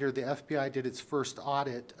 years later, the FBI did its first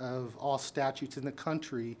audit of all statutes in the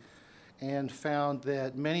country and found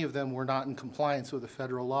that many of them were not in compliance with the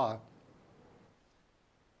federal law.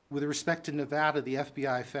 With respect to Nevada, the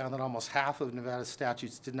FBI found that almost half of Nevada's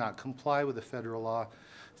statutes did not comply with the federal law.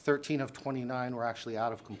 13 of 29 were actually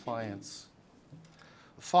out of compliance.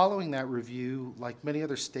 Following that review, like many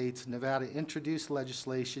other states, Nevada introduced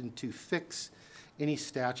legislation to fix any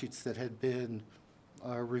statutes that had been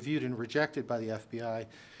reviewed and rejected by the FBI.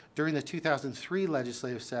 During the 2003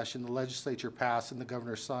 legislative session, the legislature passed and the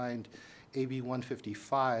governor signed AB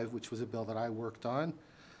 155, which was a bill that I worked on,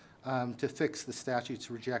 to fix the statutes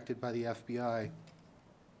rejected by the FBI.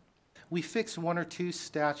 We fixed one or two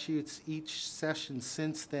statutes each session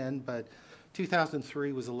since then, but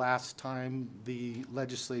 2003 was the last time the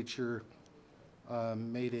legislature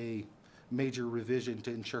made a major revision to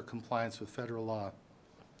ensure compliance with federal law.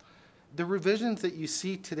 The revisions that you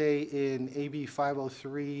see today in AB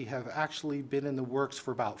 503 have actually been in the works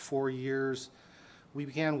for about 4 years. We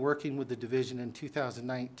began working with the division in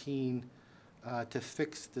 2019 to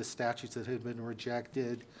fix the statutes that had been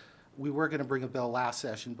rejected. We were going to bring a bill last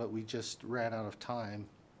session, but we just ran out of time.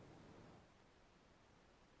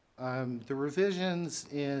 The revisions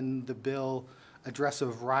in the bill address a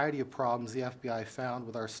variety of problems the FBI found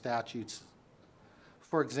with our statutes.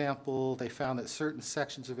 For example, they found that certain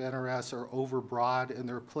sections of NRS are overbroad in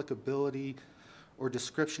their applicability or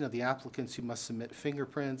description of the applicants who must submit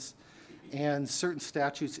fingerprints, and certain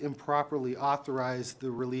statutes improperly authorize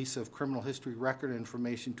the release of criminal history record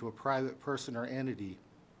information to a private person or entity.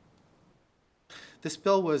 This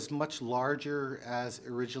bill was much larger as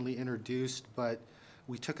originally introduced, but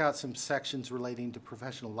we took out some sections relating to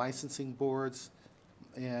professional licensing boards,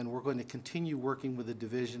 and we're going to continue working with the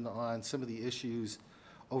division on some of the issues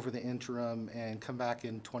over the interim and come back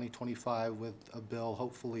in 2025 with a bill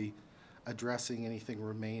hopefully addressing anything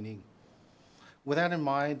remaining. With that in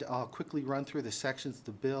mind, I'll quickly run through the sections of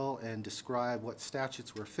the bill and describe what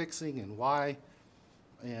statutes we're fixing and why.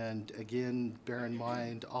 And again, bear in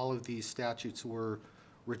mind, all of these statutes were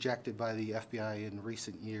rejected by the FBI in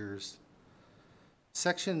recent years.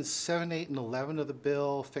 Sections 7, 8, and 11 of the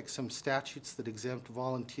bill fix some statutes that exempt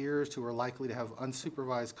volunteers who are likely to have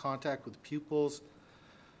unsupervised contact with pupils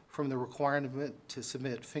from the requirement to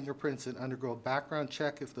submit fingerprints and undergo a background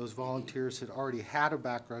check if those volunteers had already had a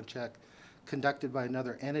background check conducted by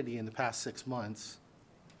another entity in the past 6 months.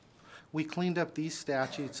 We cleaned up these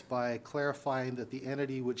statutes by clarifying that the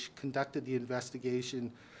entity which conducted the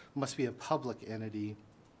investigation must be a public entity.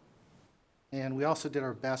 And we also did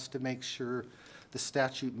our best to make sure the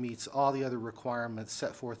statute meets all the other requirements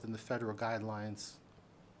set forth in the federal guidelines.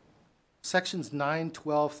 Sections 9,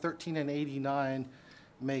 12, 13, and 89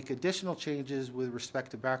 make additional changes with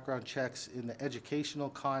respect to background checks in the educational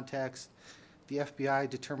context. The FBI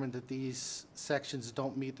determined that these sections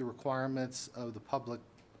don't meet the requirements of the Public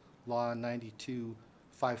Law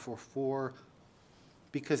 92544.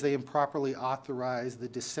 because they improperly authorize the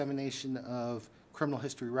dissemination of criminal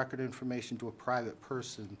history record information to a private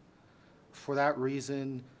person. For that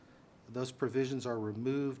reason, those provisions are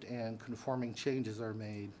removed and conforming changes are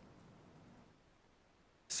made.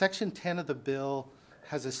 Section 10 of the bill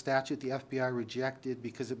has a statute the FBI rejected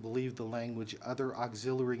because it believed the language other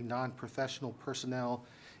auxiliary non-professional personnel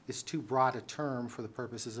is too broad a term for the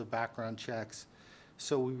purposes of background checks.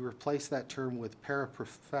 So we replaced that term with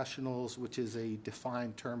paraprofessionals, which is a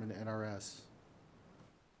defined term in NRS.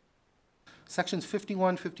 Sections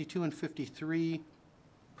 51, 52, and 53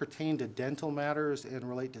 pertain to dental matters and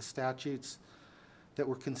relate to statutes that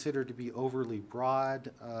were considered to be overly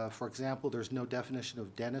broad. For example, there's no definition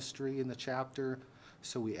of dentistry in the chapter,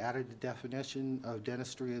 so we added a definition of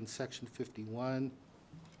dentistry in Section 51.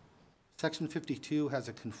 Section 52 has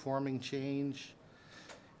a conforming change.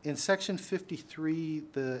 In Section 53,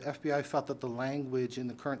 the FBI felt that the language in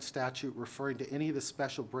the current statute referring to any of the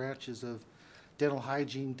special branches of dental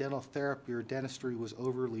hygiene, dental therapy, or dentistry was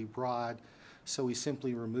overly broad, so we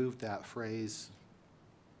simply removed that phrase.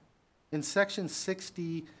 In Section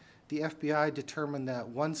 60, the FBI determined that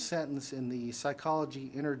one sentence in the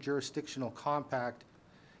Psychology Interjurisdictional Compact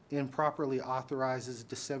improperly authorizes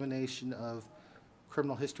dissemination of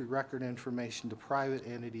criminal history record information to private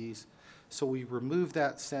entities. So we removed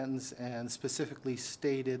that sentence and specifically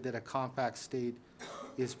stated that a compact state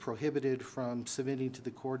is prohibited from submitting to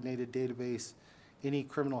the coordinated database any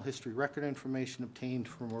criminal history record information obtained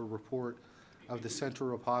from a report of the Central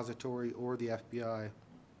Repository or the FBI.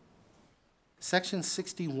 Section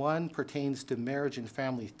 61 pertains to marriage and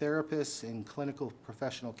family therapists and clinical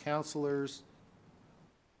professional counselors.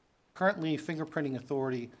 Currently, fingerprinting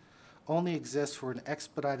authority only exists for an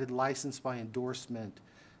expedited license by endorsement,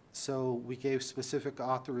 so we gave specific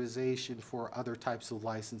authorization for other types of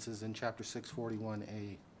licenses in Chapter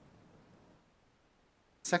 641A.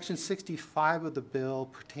 Section 65 of the bill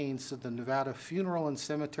pertains to the Nevada Funeral and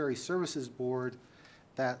Cemetery Services Board.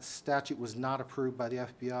 That statute was not approved by the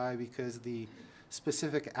FBI because the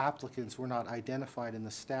specific applicants were not identified in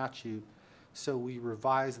the statute, so we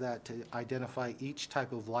revised that to identify each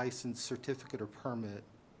type of license, certificate, or permit.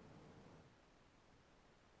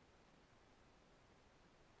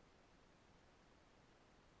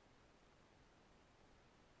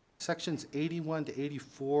 Sections 81 to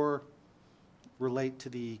 84 relate to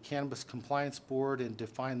the Cannabis Compliance Board and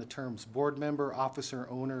define the terms board member, officer,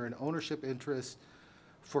 owner, and ownership interest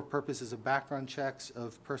for purposes of background checks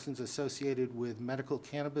of persons associated with medical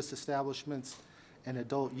cannabis establishments and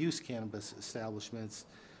adult use cannabis establishments,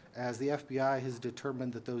 as the FBI has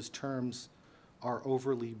determined that those terms are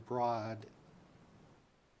overly broad.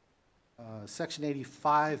 Section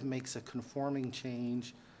 85 makes a conforming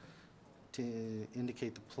change to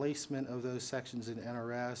indicate the placement of those sections in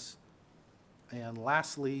NRS. And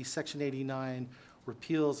lastly, Section 89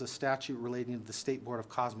 repeals a statute relating to the State Board of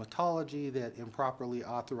Cosmetology that improperly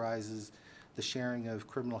authorizes the sharing of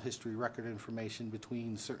criminal history record information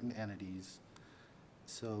between certain entities.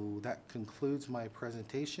 So that concludes my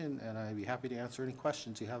presentation, and I'd be happy to answer any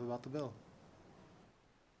questions you have about the bill.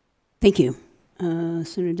 Thank you.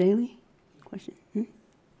 Senator Daly, question?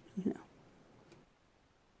 No.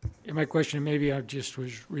 Yeah, my question, maybe I just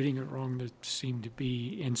was reading it wrong, that seemed to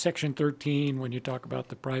be in Section 13 when you talk about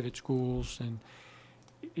the private schools, and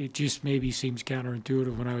it just maybe seems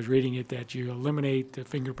counterintuitive when I was reading it that you eliminate the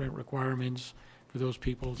fingerprint requirements for those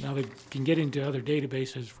people. Now they can get into other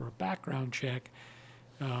databases for a background check,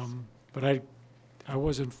 but I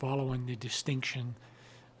wasn't following the distinction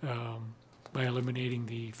by eliminating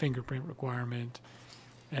the fingerprint requirement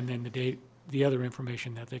and then the other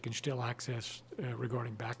information that they can still access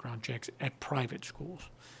regarding background checks at private schools.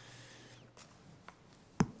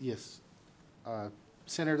 Yes.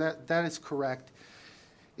 Senator, that is correct.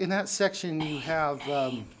 In that section, you have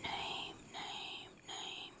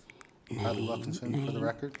Bradley Wilkinson, for the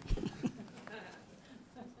record.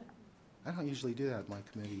 I don't usually do that in my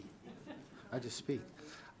committee. I just speak.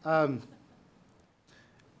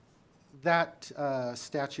 That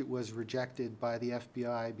statute was rejected by the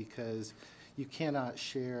FBI because you cannot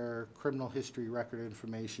share criminal history record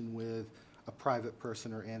information with a private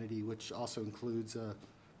person or entity, which also includes a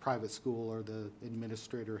private school or the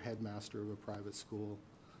administrator, headmaster of a private school.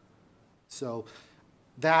 So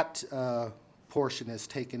that portion is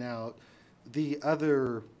taken out. The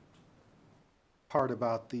other part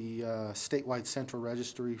about the statewide central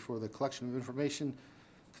registry for the collection of information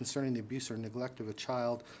concerning the abuse or neglect of a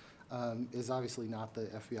child is obviously not the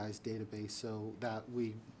FBI's database, so that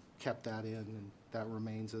we kept that in, and that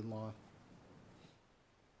remains in law.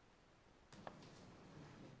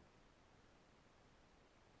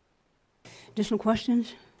 Additional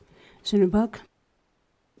questions? Senator Buck?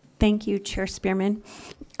 Thank you, Chair Spearman.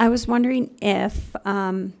 I was wondering if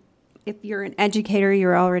you're an educator, you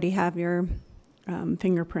already have your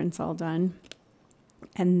fingerprints all done,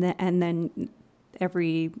 and then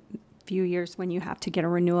every few years when you have to get a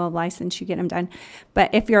renewal license, you get them done.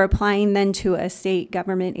 But if you're applying then to a state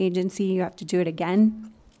government agency, you have to do it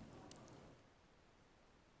again?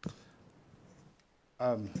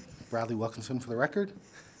 Bradley Wilkinson for the record.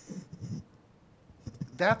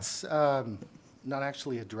 That's not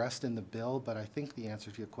actually addressed in the bill, but I think the answer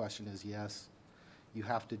to your question is yes, you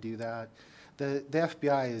have to do that. The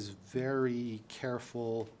FBI is very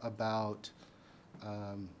careful about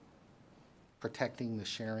protecting the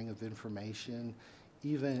sharing of information.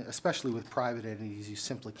 Even, especially with private entities, you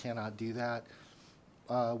simply cannot do that.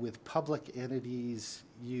 With public entities,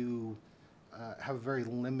 you have a very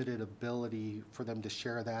limited ability for them to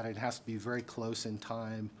share that. It has to be very close in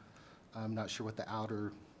time. I'm not sure what the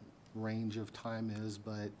outer range of time is,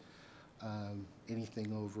 but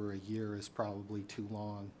anything over a year is probably too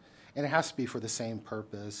long. And it has to be for the same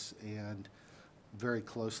purpose and very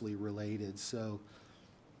closely related. So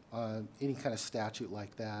any kind of statute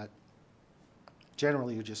like that,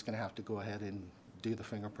 generally you're just going to have to go ahead and do the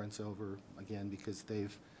fingerprints over again because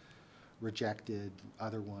they've rejected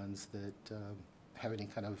other ones that have any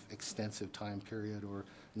kind of extensive time period or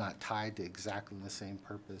not tied to exactly the same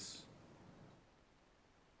purpose.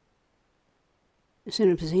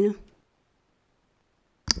 Senator Pizzino?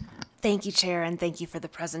 Thank you, Chair, and thank you for the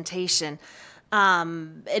presentation.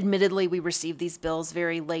 Admittedly, we received these bills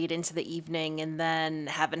very late into the evening and then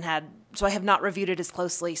so I have not reviewed it as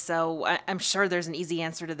closely, so I'm sure there's an easy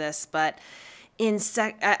answer to this, but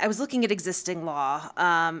I was looking at existing law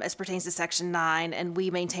as pertains to Section 9, and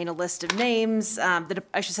we maintain a list of names.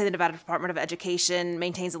 I should say the Nevada Department of Education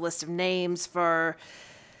maintains a list of names for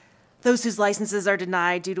those whose licenses are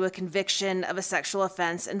denied due to a conviction of a sexual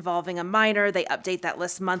offense involving a minor. They update that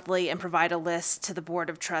list monthly and provide a list to the Board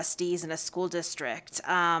of Trustees in a school district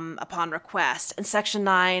upon request. And Section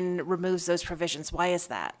 9 removes those provisions. Why is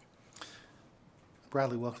that?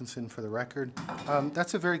 Bradley Wilkinson for the record.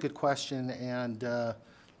 That's a very good question, and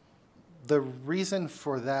the reason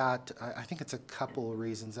for that, I think it's a couple of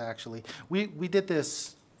reasons actually. We did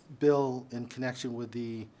this bill in connection with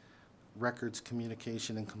the Records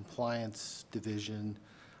Communication and Compliance Division.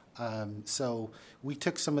 So we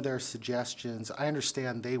took some of their suggestions. I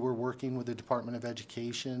understand they were working with the Department of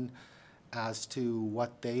Education as to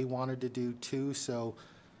what they wanted to do too. So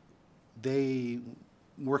they,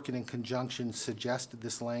 working in conjunction, suggested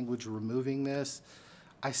this language removing this.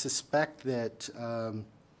 I suspect that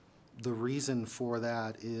the reason for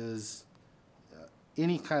that is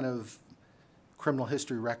any kind of criminal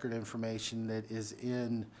history record information that is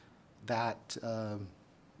in that,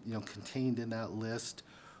 contained in that list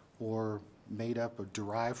or made up or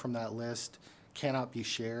derived from that list cannot be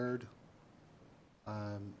shared.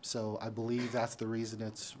 So I believe that's the reason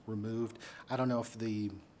it's removed. I don't know if the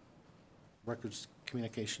Records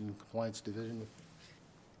Communication and Compliance Division,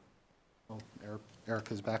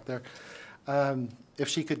 Erica's back there, if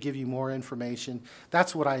she could give you more information.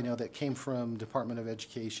 That's what I know that came from Department of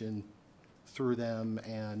Education through them,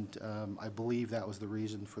 and I believe that was the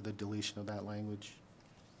reason for the deletion of that language.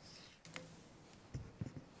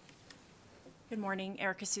 Good morning,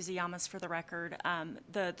 Erica Suzuyamas for the record.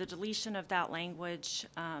 The deletion of that language,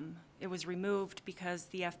 it was removed because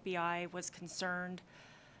the FBI was concerned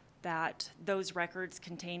that those records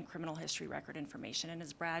contain criminal history record information. And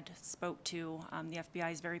as Brad spoke to, the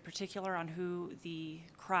FBI is very particular on who the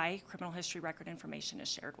CRI, criminal history record information, is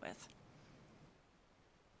shared with.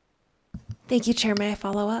 Thank you, Chair. May I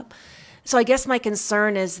follow up? So I guess my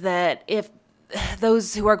concern is that if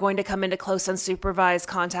those who are going to come into close unsupervised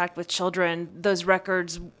contact with children, those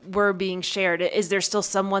records were being shared, is there still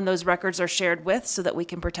someone those records are shared with so that we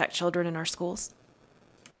can protect children in our schools?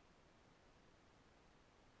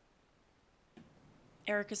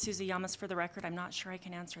 Erica Suzuyamas for the record. I'm not sure I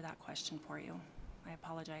can answer that question for you. I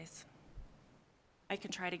apologize. I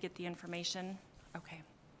can try to get the information. Okay.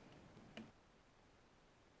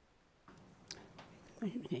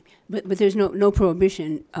 But there's no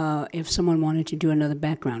prohibition if someone wanted to do another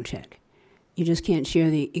background check. You just can't share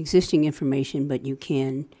the existing information, but they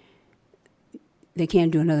can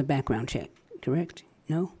do another background check, correct?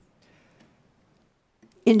 No?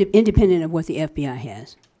 Independent of what the FBI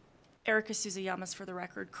has. Erica Suzuyamas for the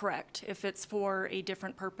record, correct. If it's for a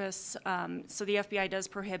different purpose, so the FBI does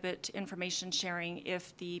prohibit information sharing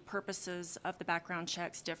if the purposes of the background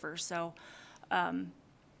checks differ. So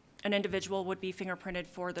An individual would be fingerprinted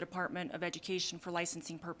for the Department of Education for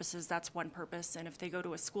licensing purposes. That's one purpose. And if they go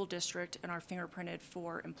to a school district and are fingerprinted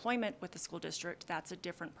for employment with the school district, that's a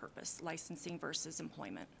different purpose, licensing versus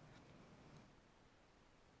employment.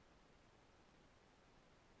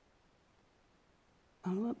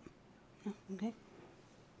 Follow up? No? Okay.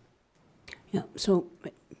 Yeah, so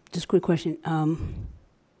just a quick question.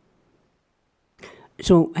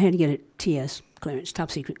 So I had to get a TS clearance,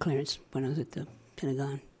 top secret clearance, when I was at the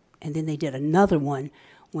Pentagon. And then they did another one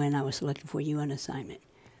when I was selected for a UN assignment.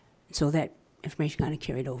 So that information kind of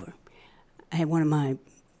carried over. I had one of my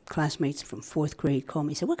classmates from 4th grade call me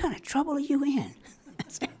and said, "What kind of trouble are you in?"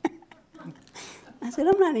 I said,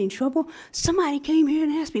 "I'm not in trouble. Somebody came here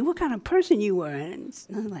and asked me what kind of person you were." And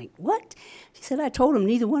I was like, "What?" She said, "I told them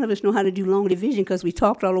neither one of us know how to do long division because we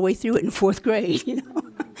talked all the way through it in 4th grade, you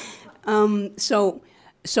know."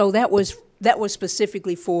 So that was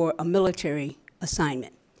specifically for a military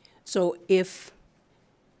assignment. So if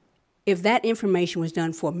that information was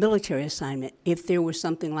done for a military assignment, if there was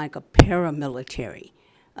something like a paramilitary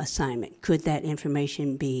assignment, could that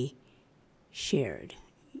information be shared?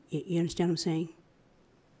 You understand what I'm saying?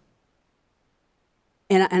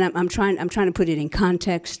 And I'm trying to put it in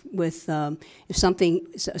context with if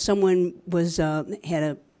someone was had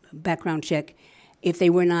a background check, if they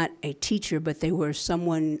were not a teacher but they were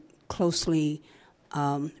someone closely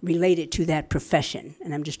related to that profession,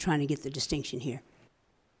 and I'm just trying to get the distinction here.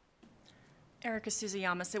 Erica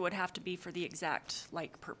Suzuyamas, it would have to be for the exact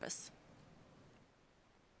like purpose.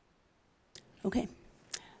 Okay.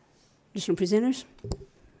 Additional presenters?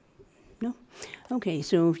 No? Okay,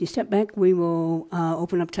 so if you step back, we will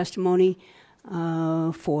open up testimony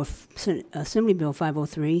for Assembly Bill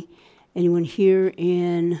 503. Anyone here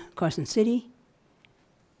in Carson City?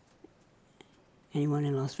 Anyone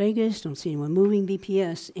in Las Vegas? Don't see anyone moving.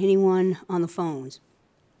 BPS. Anyone on the phones?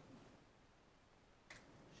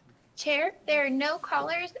 Chair, there are no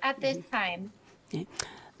callers at this time. Okay.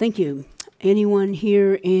 Thank you. Anyone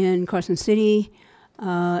here in Carson City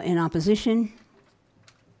in opposition?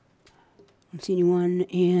 Don't see anyone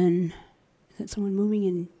in, is that someone moving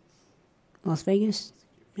in Las Vegas?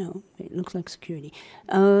 No, it looks like security.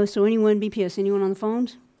 So anyone, BPS, anyone on the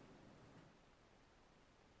phones?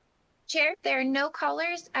 Chair, there are no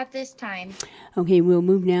callers at this time. Okay, we'll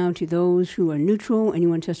move now to those who are neutral.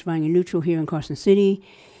 Anyone testifying in neutral here in Carson City,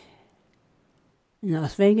 in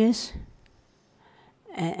Las Vegas?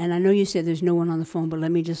 And I know you said there's no one on the phone, but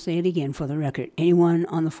let me just say it again for the record. Anyone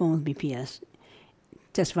on the phone with BPS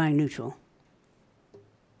testifying neutral?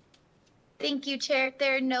 Thank you, Chair.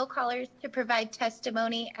 There are no callers to provide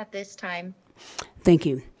testimony at this time. Thank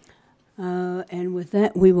you. And with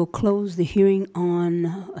that, we will close the hearing on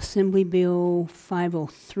Assembly Bill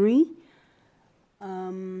 503.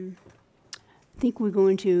 I think we're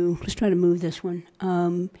going to, let's try to move this one.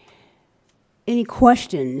 Any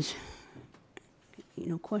questions?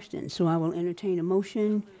 No questions. So I will entertain a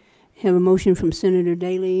motion. Have a motion from Senator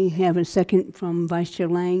Daley. Have a second from Vice Chair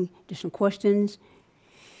Lang. Additional questions?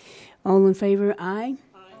 All in favor, aye.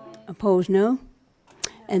 Opposed, no.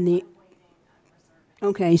 And the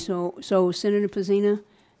okay, so Senator Pazina,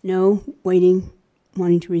 no, waiting,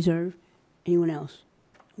 wanting to reserve. Anyone else?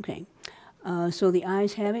 Okay. So the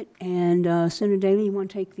ayes have it. And Senator Daley, you want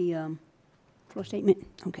to take the floor statement?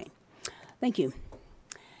 Okay. Thank you.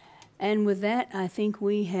 And with that, I think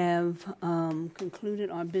we have concluded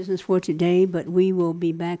our business for today, but we will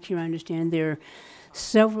be back here. I understand there are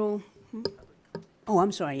several. Oh,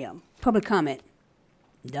 I'm sorry, yeah. Public comment.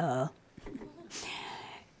 Duh.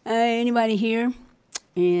 Anybody here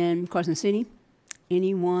in Carson City?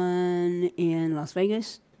 Anyone in Las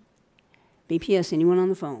Vegas? BPS, anyone on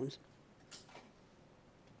the phones?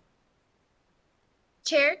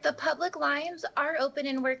 Chair, the public lines are open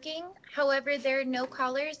and working. However, there are no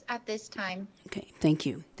callers at this time. Okay, thank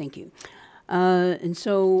you, thank you. And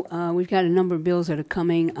so we've got a number of bills that are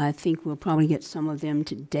coming. I think we'll probably get some of them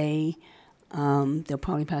today. They'll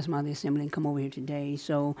probably pass them out of the Assembly and come over here today.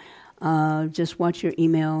 So just watch your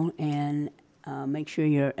email and make sure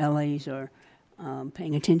your LAs are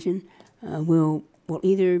paying attention. We'll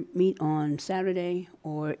either meet on Saturday,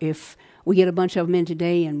 or if we get a bunch of them in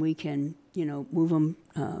today and we can, move them,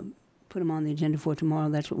 put them on the agenda for tomorrow,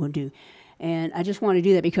 that's what we'll do. And I just want to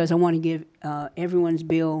do that because I want to give everyone's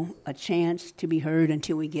bill a chance to be heard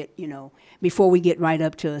until we get, before we get right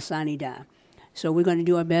up to a sine die. So we're going to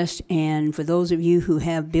do our best. And for those of you who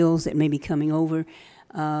have bills that may be coming over,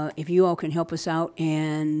 if you all can help us out,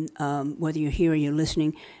 and whether you're here or you're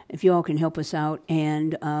listening, if you all can help us out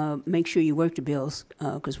and make sure you work the bills,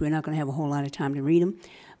 because we're not going to have a whole lot of time to read them.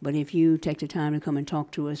 But if you take the time to come and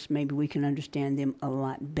talk to us, maybe we can understand them a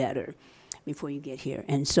lot better before you get here.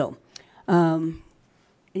 And so,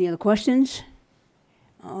 any other questions?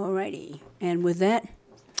 All righty. And with that,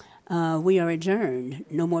 we are adjourned.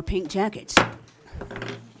 No more pink jackets.